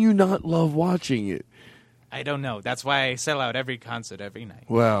 How can you not love watching it? I don't know. That's why I sell out every concert every night.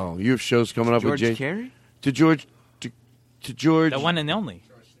 Well, you have shows coming up with George Carey? To George. The one and only.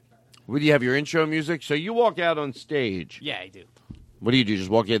 Would you have your intro music? So you walk out on stage. Yeah, I do. What do? Just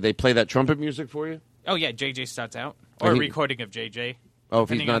walk in? They play that trumpet music for you? Oh, yeah. JJ starts out. Or a recording of JJ. Oh, if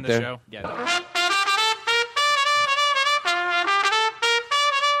he's not there? Show. Yeah.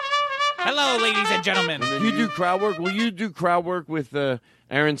 Hello, ladies and gentlemen. You do crowd work? Will you do crowd work with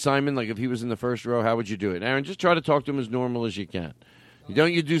Aaron Simon? Like if he was in the first row, how would you do it? Aaron, just try to talk to him as normal as you can.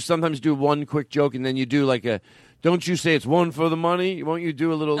 Don't you sometimes do one quick joke and then you do like a, don't you say it's one for the money? Won't you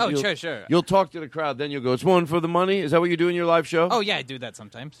do a little? Oh, sure. You'll talk to the crowd, then you'll go, it's one for the money? Is that what you do in your live show? Oh, yeah, I do that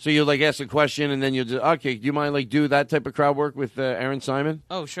sometimes. So you'll like ask a question and then you'll just, okay, do you mind like do that type of crowd work with Aaron Simon?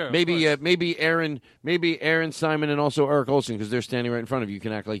 Oh, sure. Maybe Aaron Simon and also Eric Olson, because they're standing right in front of you. You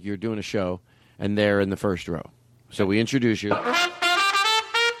can act like you're doing a show and they're in the first row. So we introduce you.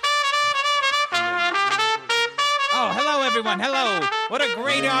 Oh, hello, everyone. Hello. What a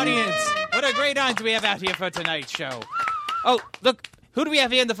great audience. What a great audience we have out here for tonight's show. Oh, look. Who do we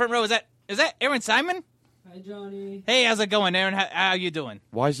have here in the front row? Is that Aaron Simon? Hi, Johnny. Hey, how's it going, Aaron? How you doing?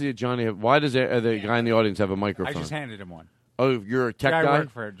 Why does the guy in the audience have a microphone? I just handed him one. Oh, you're a tech I guy?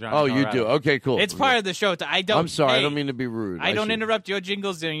 work for John Oh, you Colorado. do? Okay, cool. It's part of the show. I'm sorry. I don't mean to be rude. I don't see. interrupt your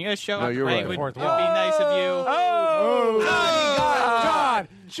jingles during your show. No, you're right. It would be nice of you.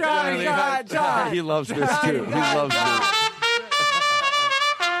 Johnny got John. He loves this, too. He loves this.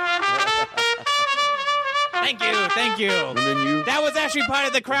 Thank you. And then That was actually part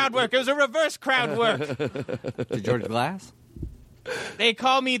of the crowd work. It was a reverse crowd work. To George Glass? They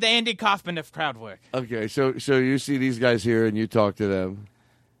call me the Andy Kaufman of crowd work. Okay, so you see these guys here and you talk to them.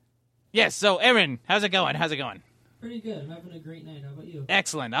 Yes, so Aaron, how's it going? Pretty good. I'm having a great night. How about you?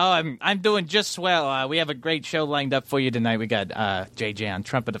 Excellent. Oh, I'm doing just swell. We have a great show lined up for you tonight. We got JJ on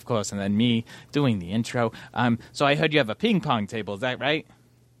trumpet, of course, and then me doing the intro. So I heard you have a ping pong table. Is that right?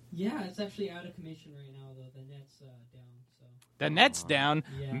 Yeah, it's actually out of commission right now, though. The net's down. So. The net's down?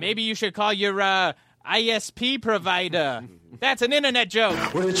 Yeah. Maybe you should call your ISP provider. That's an internet joke.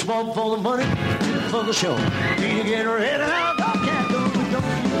 Well, it's one for the money, for the show. Do you get ready now?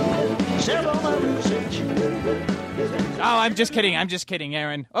 Oh, I'm just kidding,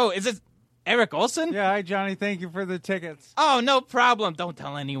 Aaron. Oh, is it Eric Olson? Yeah, hi, Johnny. Thank you for the tickets. Oh, no problem. Don't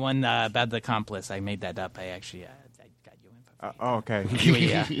tell anyone about the accomplice. I made that up. I actually I got you in. Okay.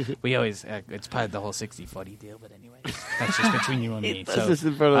 We always, it's part of the whole 60-40 deal, but anyway, that's just between you and me. That's just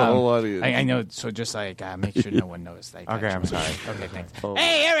in front of the whole audience. I know, so just like, make sure no one knows. Okay, I'm sorry. Okay, thanks. Oh.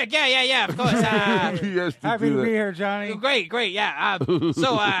 Hey, Eric, yeah, of course. Happy to be here, Johnny. Great, yeah.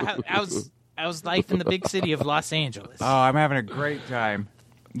 So, how's life in the big city of Los Angeles? Oh, I'm having a great time.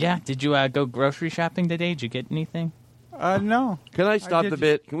 Yeah, did you go grocery shopping today? Did you get anything? No. Can I stop the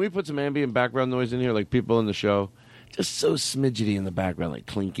bit? Can we put some ambient background noise in here, like people in the show? Just so smidgety in the background, like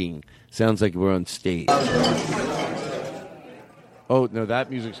clinking. Sounds like we're on stage. Oh, no,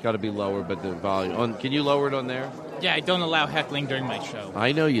 that music's got to be lower, but the volume. Can you lower it on there? Yeah, I don't allow heckling during my show.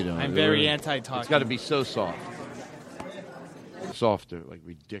 I know you don't. I'm very anti-talking. It's got to be so soft. Softer, like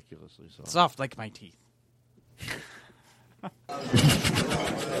ridiculously soft. Soft like my teeth.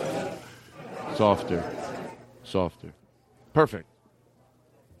 Softer. Perfect.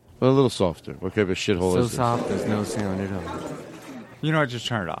 A little softer. What kind of a shithole So is this? soft, there's no sound at all. You know what? Just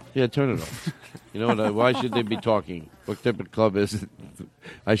turn it off. Yeah, turn it off. You know what? Why should they be talking? What type of club is it?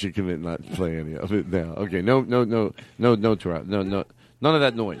 I should commit not to play any of it now. Okay, no, none of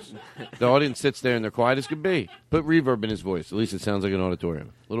that noise. The audience sits there and they're quiet as could be. Put reverb in his voice. At least it sounds like an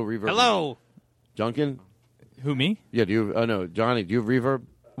auditorium. Little reverb. Hello. Duncan? Who, me? Yeah, do you? No, Johnny. Do you have reverb?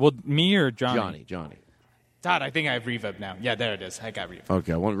 Well, me or Johnny? Johnny. Todd, I think I have reverb now. Yeah, there it is. I got reverb.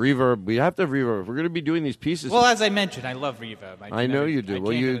 Okay, I want reverb. We have to have reverb. If we're going to be doing these pieces. Well, as I mentioned, I love reverb. I know you do.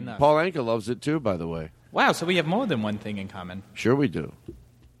 Well, Paul Anka loves it too, by the way. Wow, so we have more than one thing in common. Sure we do.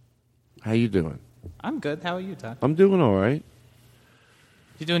 How you doing? I'm good. How are you, Todd? I'm doing all right.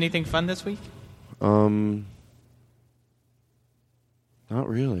 Did you do anything fun this week? Not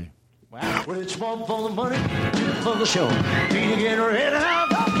really. Wow. Well, it's one for the money, two for the show. Do you get ready now?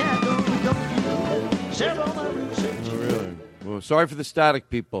 Really? Well, sorry for the static,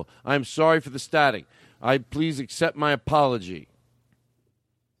 people. I'm sorry for the static. Please accept my apology.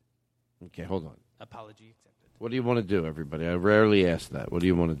 Okay, hold on. Apology accepted. What do you want to do, everybody? I rarely ask that. What do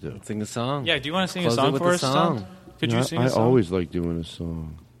you want to do? Sing a song. Yeah, do you want to sing Close a song it with for a us, song. Todd? Could you sing a song? I always like doing a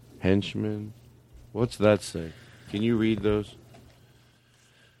song. Henchman. What's that say? Can you read those?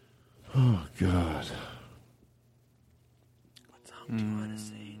 Oh, God. What song do you want to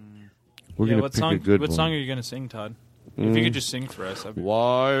sing? We're going to what pick song, a good what one. song are you going to sing, Todd? If you could just sing for us.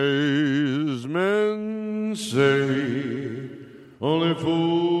 Wise men say only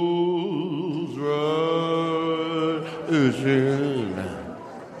fools rush in,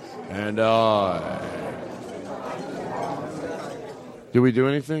 and Did we do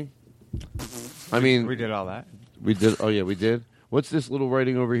anything? I mean... We did all that. We did? Oh, yeah, we did? What's this little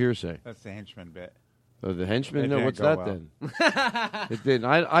writing over here say? That's the henchman bit. Oh, the henchman? It No, didn't what's go that well. then? It didn't.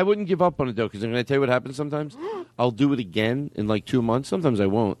 I wouldn't give up on it, though, because I'm going to tell you what happens sometimes. I'll do it again in like 2 months. Sometimes I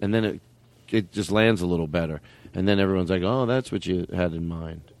won't. And then it just lands a little better. And then everyone's like, oh, that's what you had in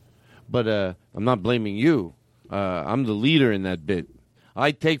mind. But I'm not blaming you. I'm the leader in that bit.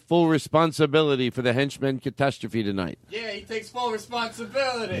 I take full responsibility for the henchman catastrophe tonight. Yeah, he takes full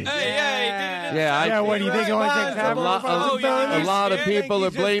responsibility. What do you think? Only takes half responsibility? A lot of people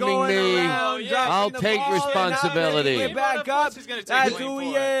are blaming me. I'll take responsibility. Back up. That's who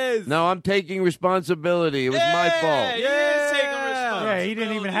he is. No, I'm taking responsibility. It was my fault. Yeah, he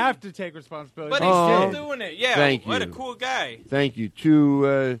didn't even have to take responsibility. But he's still doing it. Yeah, Thank what you. a cool guy. Thank you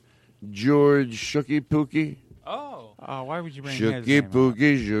to George Shooky Pookie. Oh, why would you bring his Shooky name up?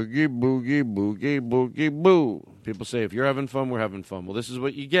 Pookie, Shooky Boogie, Boogie, Boogie, Boo. People say, if you're having fun, we're having fun. Well, this is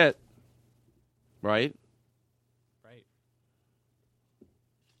what you get. Right? Right.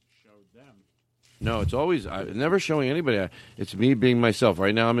 Showed them. No, it's always, never showing anybody. It's me being myself.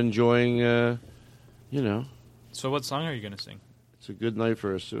 Right now I'm enjoying, So what song are you going to sing? It's a good night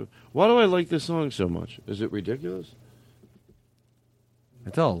for us. Why do I like this song so much? Is it ridiculous?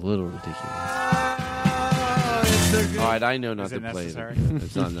 It's all a little ridiculous. All right, I know not Is to it play necessary? it.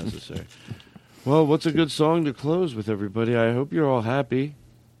 It's not necessary. Well, what's a good song to close with, everybody? I hope you're all happy.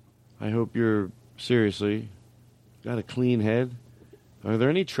 I hope you're, seriously, got a clean head. Are there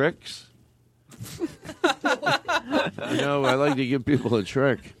any tricks? I like to give people a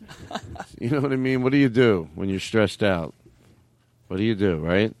trick. You know what I mean? What do you do when you're stressed out? What do you do,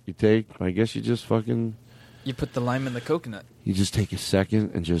 right? I guess you just fucking... You put the lime in the coconut. You just take a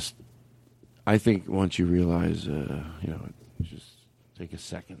second and just... I think once you realize, just take a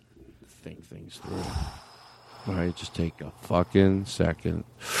second to think things through. All right, just take a fucking second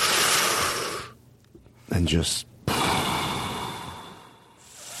and just...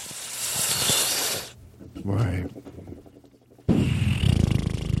 Right.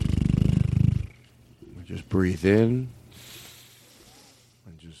 Just breathe in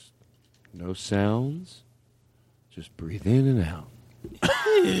and just no sounds. Just breathe in and out. All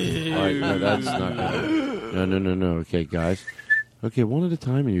right, no, that's not good. No. Okay, guys. Okay, one at a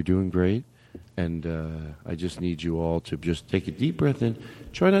time, and you're doing great. And I just need you all to just take a deep breath in.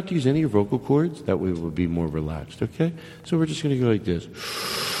 Try not to use any of your vocal cords. That way we'll be more relaxed, okay? So we're just going to go like this.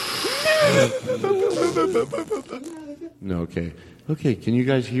 No, okay. Okay, can you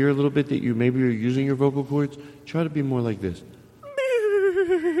guys hear a little bit that maybe you're using your vocal cords? Try to be more like this.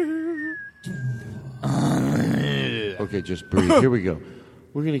 Okay, just breathe. Here we go.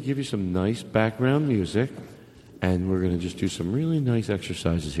 We're going to give you some nice background music, and we're going to just do some really nice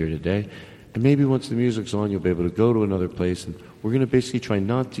exercises here today. And maybe once the music's on, you'll be able to go to another place, and we're going to basically try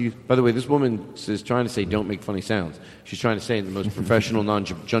not to use... By the way, this woman is trying to say don't make funny sounds. She's trying to say it in the most professional,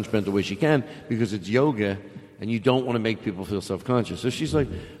 non-judgmental way she can, because it's yoga, and you don't want to make people feel self-conscious. So she's like,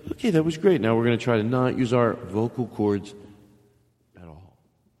 okay, that was great. Now we're going to try to not use our vocal cords at all.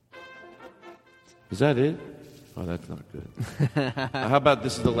 Is that it? Oh, that's not good. How about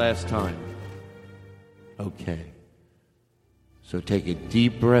this is the last time? Okay. So take a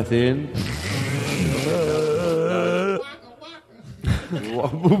deep breath in.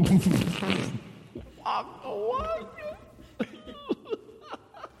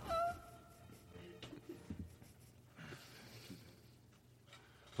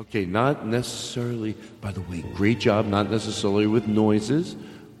 Okay, not necessarily, by the way, great job, not necessarily with noises,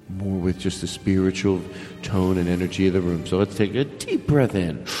 more with just the spiritual tone and energy of the room. So let's take a deep breath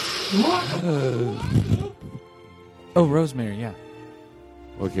in. Oh, rosemary, yeah.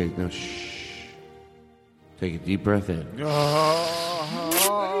 Okay, now shh. Take a deep breath in.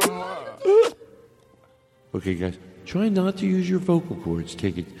 Okay, guys, try not to use your vocal cords.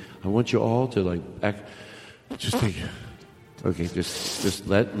 Take it. I want you all to just take it. Okay, just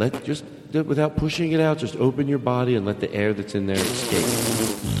let without pushing it out, just open your body and let the air that's in there escape.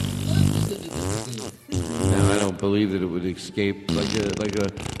 Now, I don't believe that it would escape like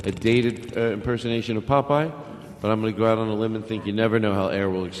a dated impersonation of Popeye, but I'm going to go out on a limb and think you never know how air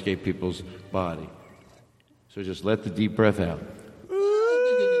will escape people's body. So just let the deep breath out.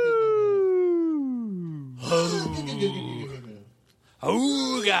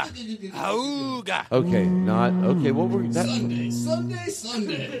 Auga! Auga! Okay, not okay. What were that?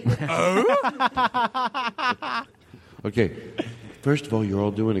 Sunday. Okay, first of all, you're all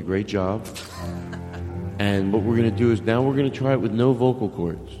doing a great job. And what we're going to do is now we're going to try it with no vocal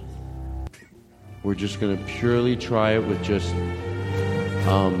cords. We're just going to purely try it with just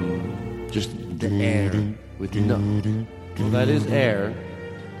the air. With no. Well, that is air.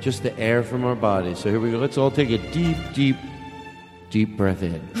 Just the air from our body. So here we go. Let's all take a deep breath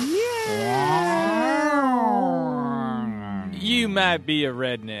in. You might be a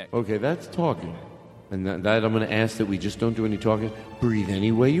redneck. Okay, that's talking. And that I'm going to ask that we just don't do any talking. Breathe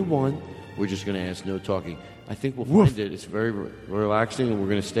any way you want. We're just going to ask no talking. I think we'll find it. It's very relaxing, and we're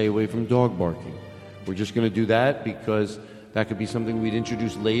going to stay away from dog barking. We're just going to do that because that could be something we'd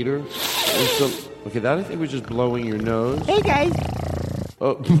introduce later. Okay, that I think was just blowing your nose. Hey, guys.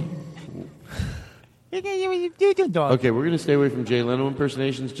 Oh. Okay, we're going to stay away from Jay Leno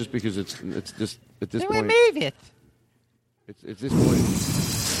impersonations just because it's just at this point. Move it. It's this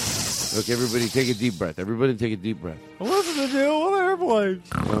point. Okay, everybody take a deep breath. Everybody take a deep breath. What's the deal with airplanes?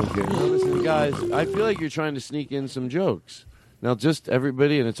 Okay, now listen, guys, I feel like you're trying to sneak in some jokes. Now, just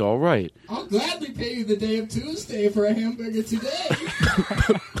everybody, and it's all right. I'll gladly pay you the day of Tuesday for a hamburger today.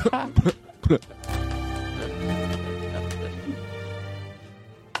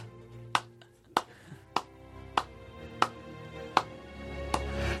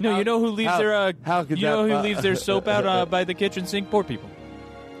 No, you know who leaves their soap out by the kitchen sink? Poor people.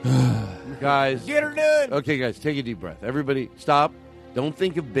 Guys. Get her done. Okay, guys, take a deep breath. Everybody, stop. Don't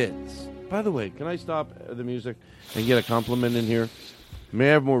think of bits. By the way, can I stop the music and get a compliment in here? May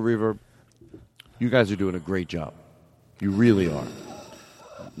I have more reverb? You guys are doing a great job. You really are.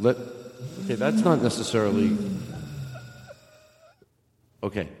 Okay, that's not necessarily...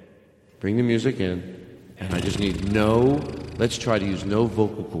 Okay, bring the music in, and I just need let's try to use no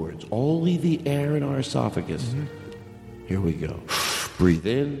vocal cords. Only the air in our esophagus. Mm-hmm. Here we go. Breathe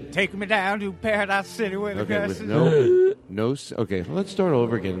in. Take me down to Paradise City with the Okay, guys. okay, well, let's start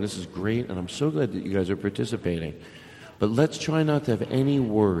over again. This is great, and I'm so glad that you guys are participating. But let's try not to have any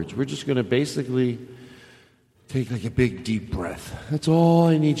words. We're just going to basically take like a big deep breath. That's all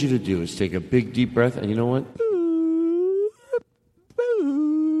I need you to do is take a big deep breath, and you know what?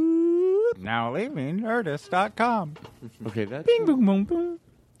 Now leaving Nerdist.com. Okay, that's... Bing, boom, boom, boom.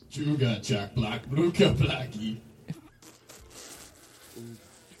 Chuga, chak, black, bluka, blacky.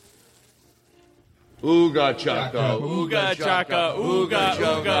 Ooga chaka, ooga chaka, ooga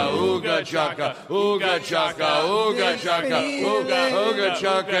ooga, ooga chaka, ooga chaka, ooga chaka, ooga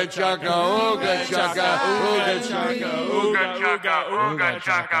chaka chaka, ooga chaka, ooga chaka, ooga chaka, ooga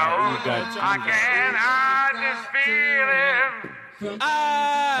chaka, ooga chaka. I can't hide this feeling.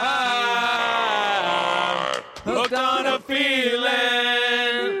 I'm hooked on a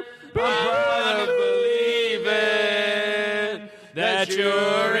feeling. I'm believing that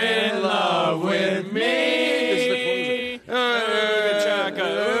you're in love with me. Ooga chaka,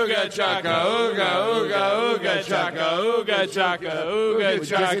 ooga chaka, ooga ooga, ooga chaka, ooga chaka, ooga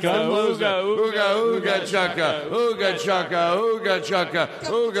chaka, ooga Ooga chaka, ooga chaka, ooga chaka,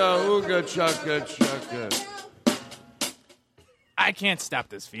 ooga chaka chaka. I can't stop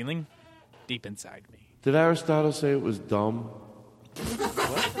this feeling deep inside me. Did Aristotle say it was dumb?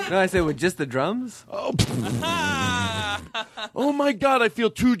 No, I said with just the drums. Oh my God! I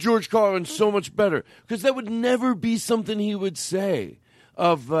feel two George Carlin so much better because that would never be something he would say.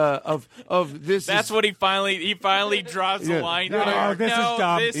 Of this. That's what he finally draws the line. No, this is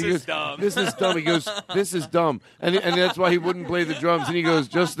dumb. This is dumb. This is dumb. He goes, this is dumb, and that's why he wouldn't play the drums. And he goes,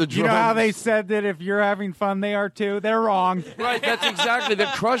 just the drums. You know how they said that if you're having fun, they are too? They're wrong. Right, that's exactly.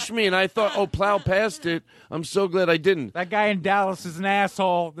 That crushed me, and I thought, plow past it. I'm so glad I didn't. That guy in Dallas is an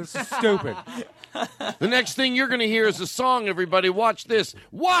asshole. This is stupid. The next thing you're going to hear is a song, everybody. Watch this.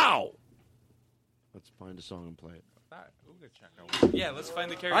 Wow! Let's find a song and play it. Yeah, let's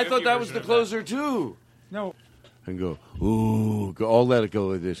find the karaoke. I thought that was the version of closer, too. No. And go, ooh. I'll let it go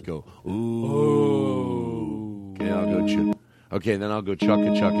like this. Go, ooh. Okay, I'll go chuck. Okay, then I'll go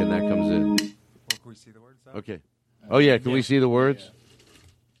chucka chuck, and that comes in. Well, can we see the words? Though? Okay. Oh, yeah, can we see the words?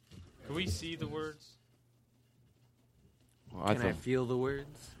 Can we see the words? Well, Can I feel the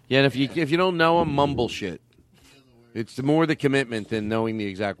words? Yeah, and if you don't know them, mumble shit. It's more the commitment than knowing the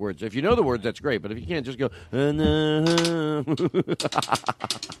exact words. If you know the words, that's great. But if you can't, just go.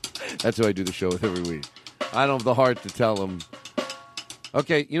 That's how I do the show with every week. I don't have the heart to tell them.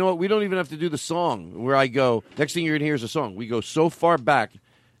 Okay, you know what? We don't even have to do the song where I go. Next thing you're going to hear is a song. We go so far back,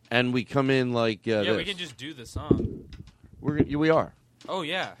 and we come in like yeah, this. we can just do the song. We are. Oh,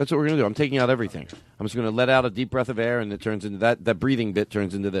 yeah. That's what we're going to do. I'm taking out everything. I'm just going to let out a deep breath of air, and it turns into that breathing bit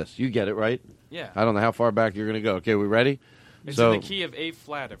turns into this. You get it, right? Yeah. I don't know how far back you're going to go. Okay, we ready? It's in the key of A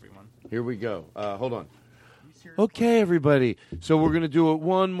flat, everyone. Here we go. Hold on. Okay, everybody. So we're going to do it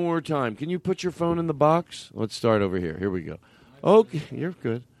one more time. Can you put your phone in the box? Let's start over here. Here we go. Okay, you're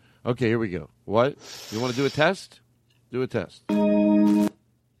good. Okay, here we go. What? You want to do a test? Do a test. Do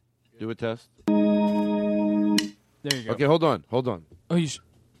a test. There you go. Okay, hold on. Oh, you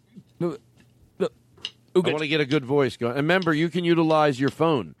I want to get a good voice going. And remember, you can utilize your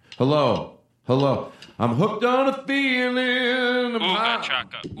phone. Hello. Hello. I'm hooked on a feeling. Ooga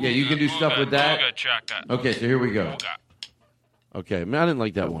chaka. Yeah, you can do stuff with that. Ooga chaka. Okay, so here we go. Okay, man, I didn't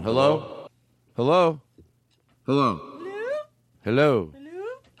like that one. Hello? Hello? Hello? Hello?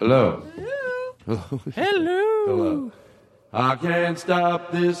 Hello? Hello? Hello? I can't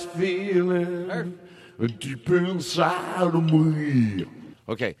stop this feeling deep inside of me.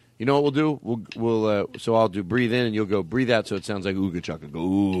 Okay, you know what we'll do? We'll so I'll do breathe in and you'll go breathe out so it sounds like ooga chaka. Go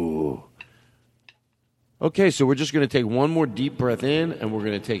ooh. Okay, so we're just going to take one more deep breath in and we're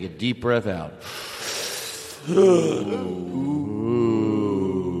going to take a deep breath out. Ooga.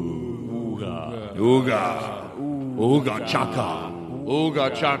 Ooga. Ooga chaka.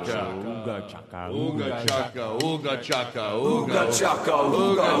 Ooga chaka. Ooga chaka. Ooga chaka. Ooga chaka. Ooga chaka.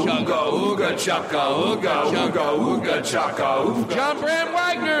 Ooga chaka. Ooga chaka. Ooga chaka. Ooga chaka. John Brand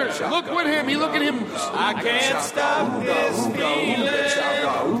Wagner. Look with him. You look at him. I can't stop this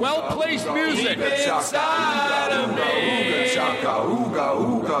feeling. Well-placed music. Inside of me. Girl, you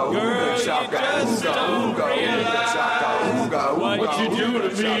just don't realize what you do to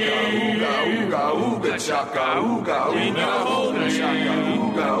me. When you hold me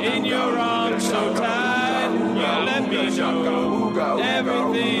in your arms so tight, you let me know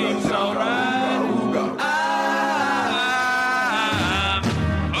everything's alright. I'm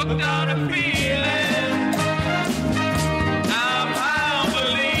hooked on a feeling. I'm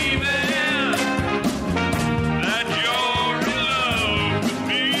believing that you're in love with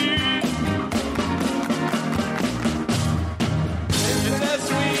me. It's the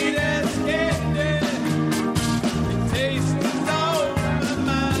sweetest candy. It tastes all my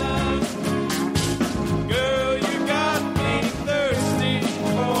mouth. Girl, you got me thirsty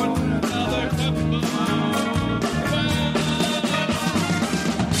for another cup of wine.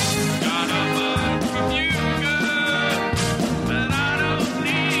 Got a bug from you, girl, but I don't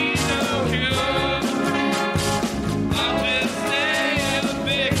need no cure. I'll just stay a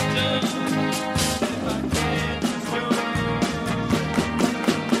victim if I can't destroy.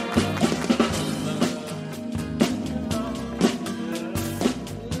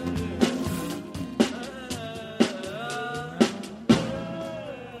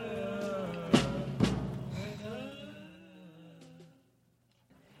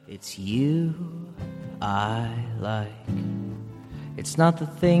 It's you I like. It's not the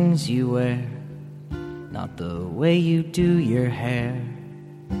things you wear, not the way you do your hair,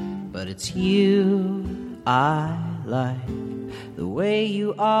 but it's you I like. The way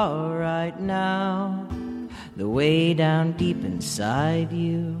you are right now, the way down deep inside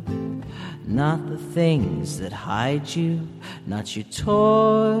you. Not the things that hide you, not your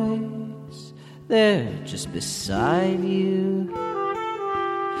toys, they're just beside you.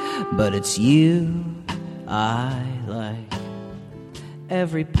 But it's you I like,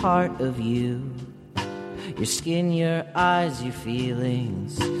 every part of you. Your skin, your eyes, your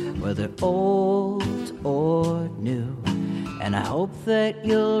feelings, whether old or new. And I hope that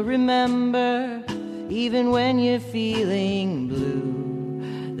you'll remember, even when you're feeling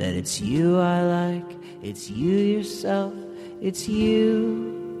blue, that it's you I like, it's you yourself, it's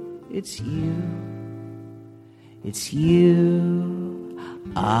you, it's you, it's you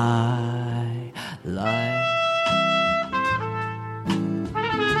I like.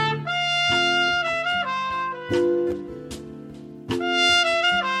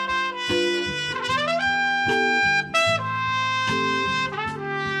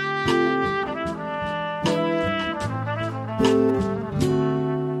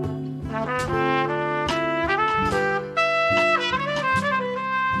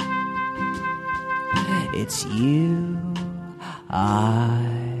 It's you I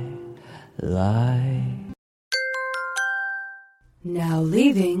like. Now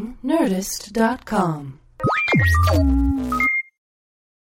leaving Nerdist.com.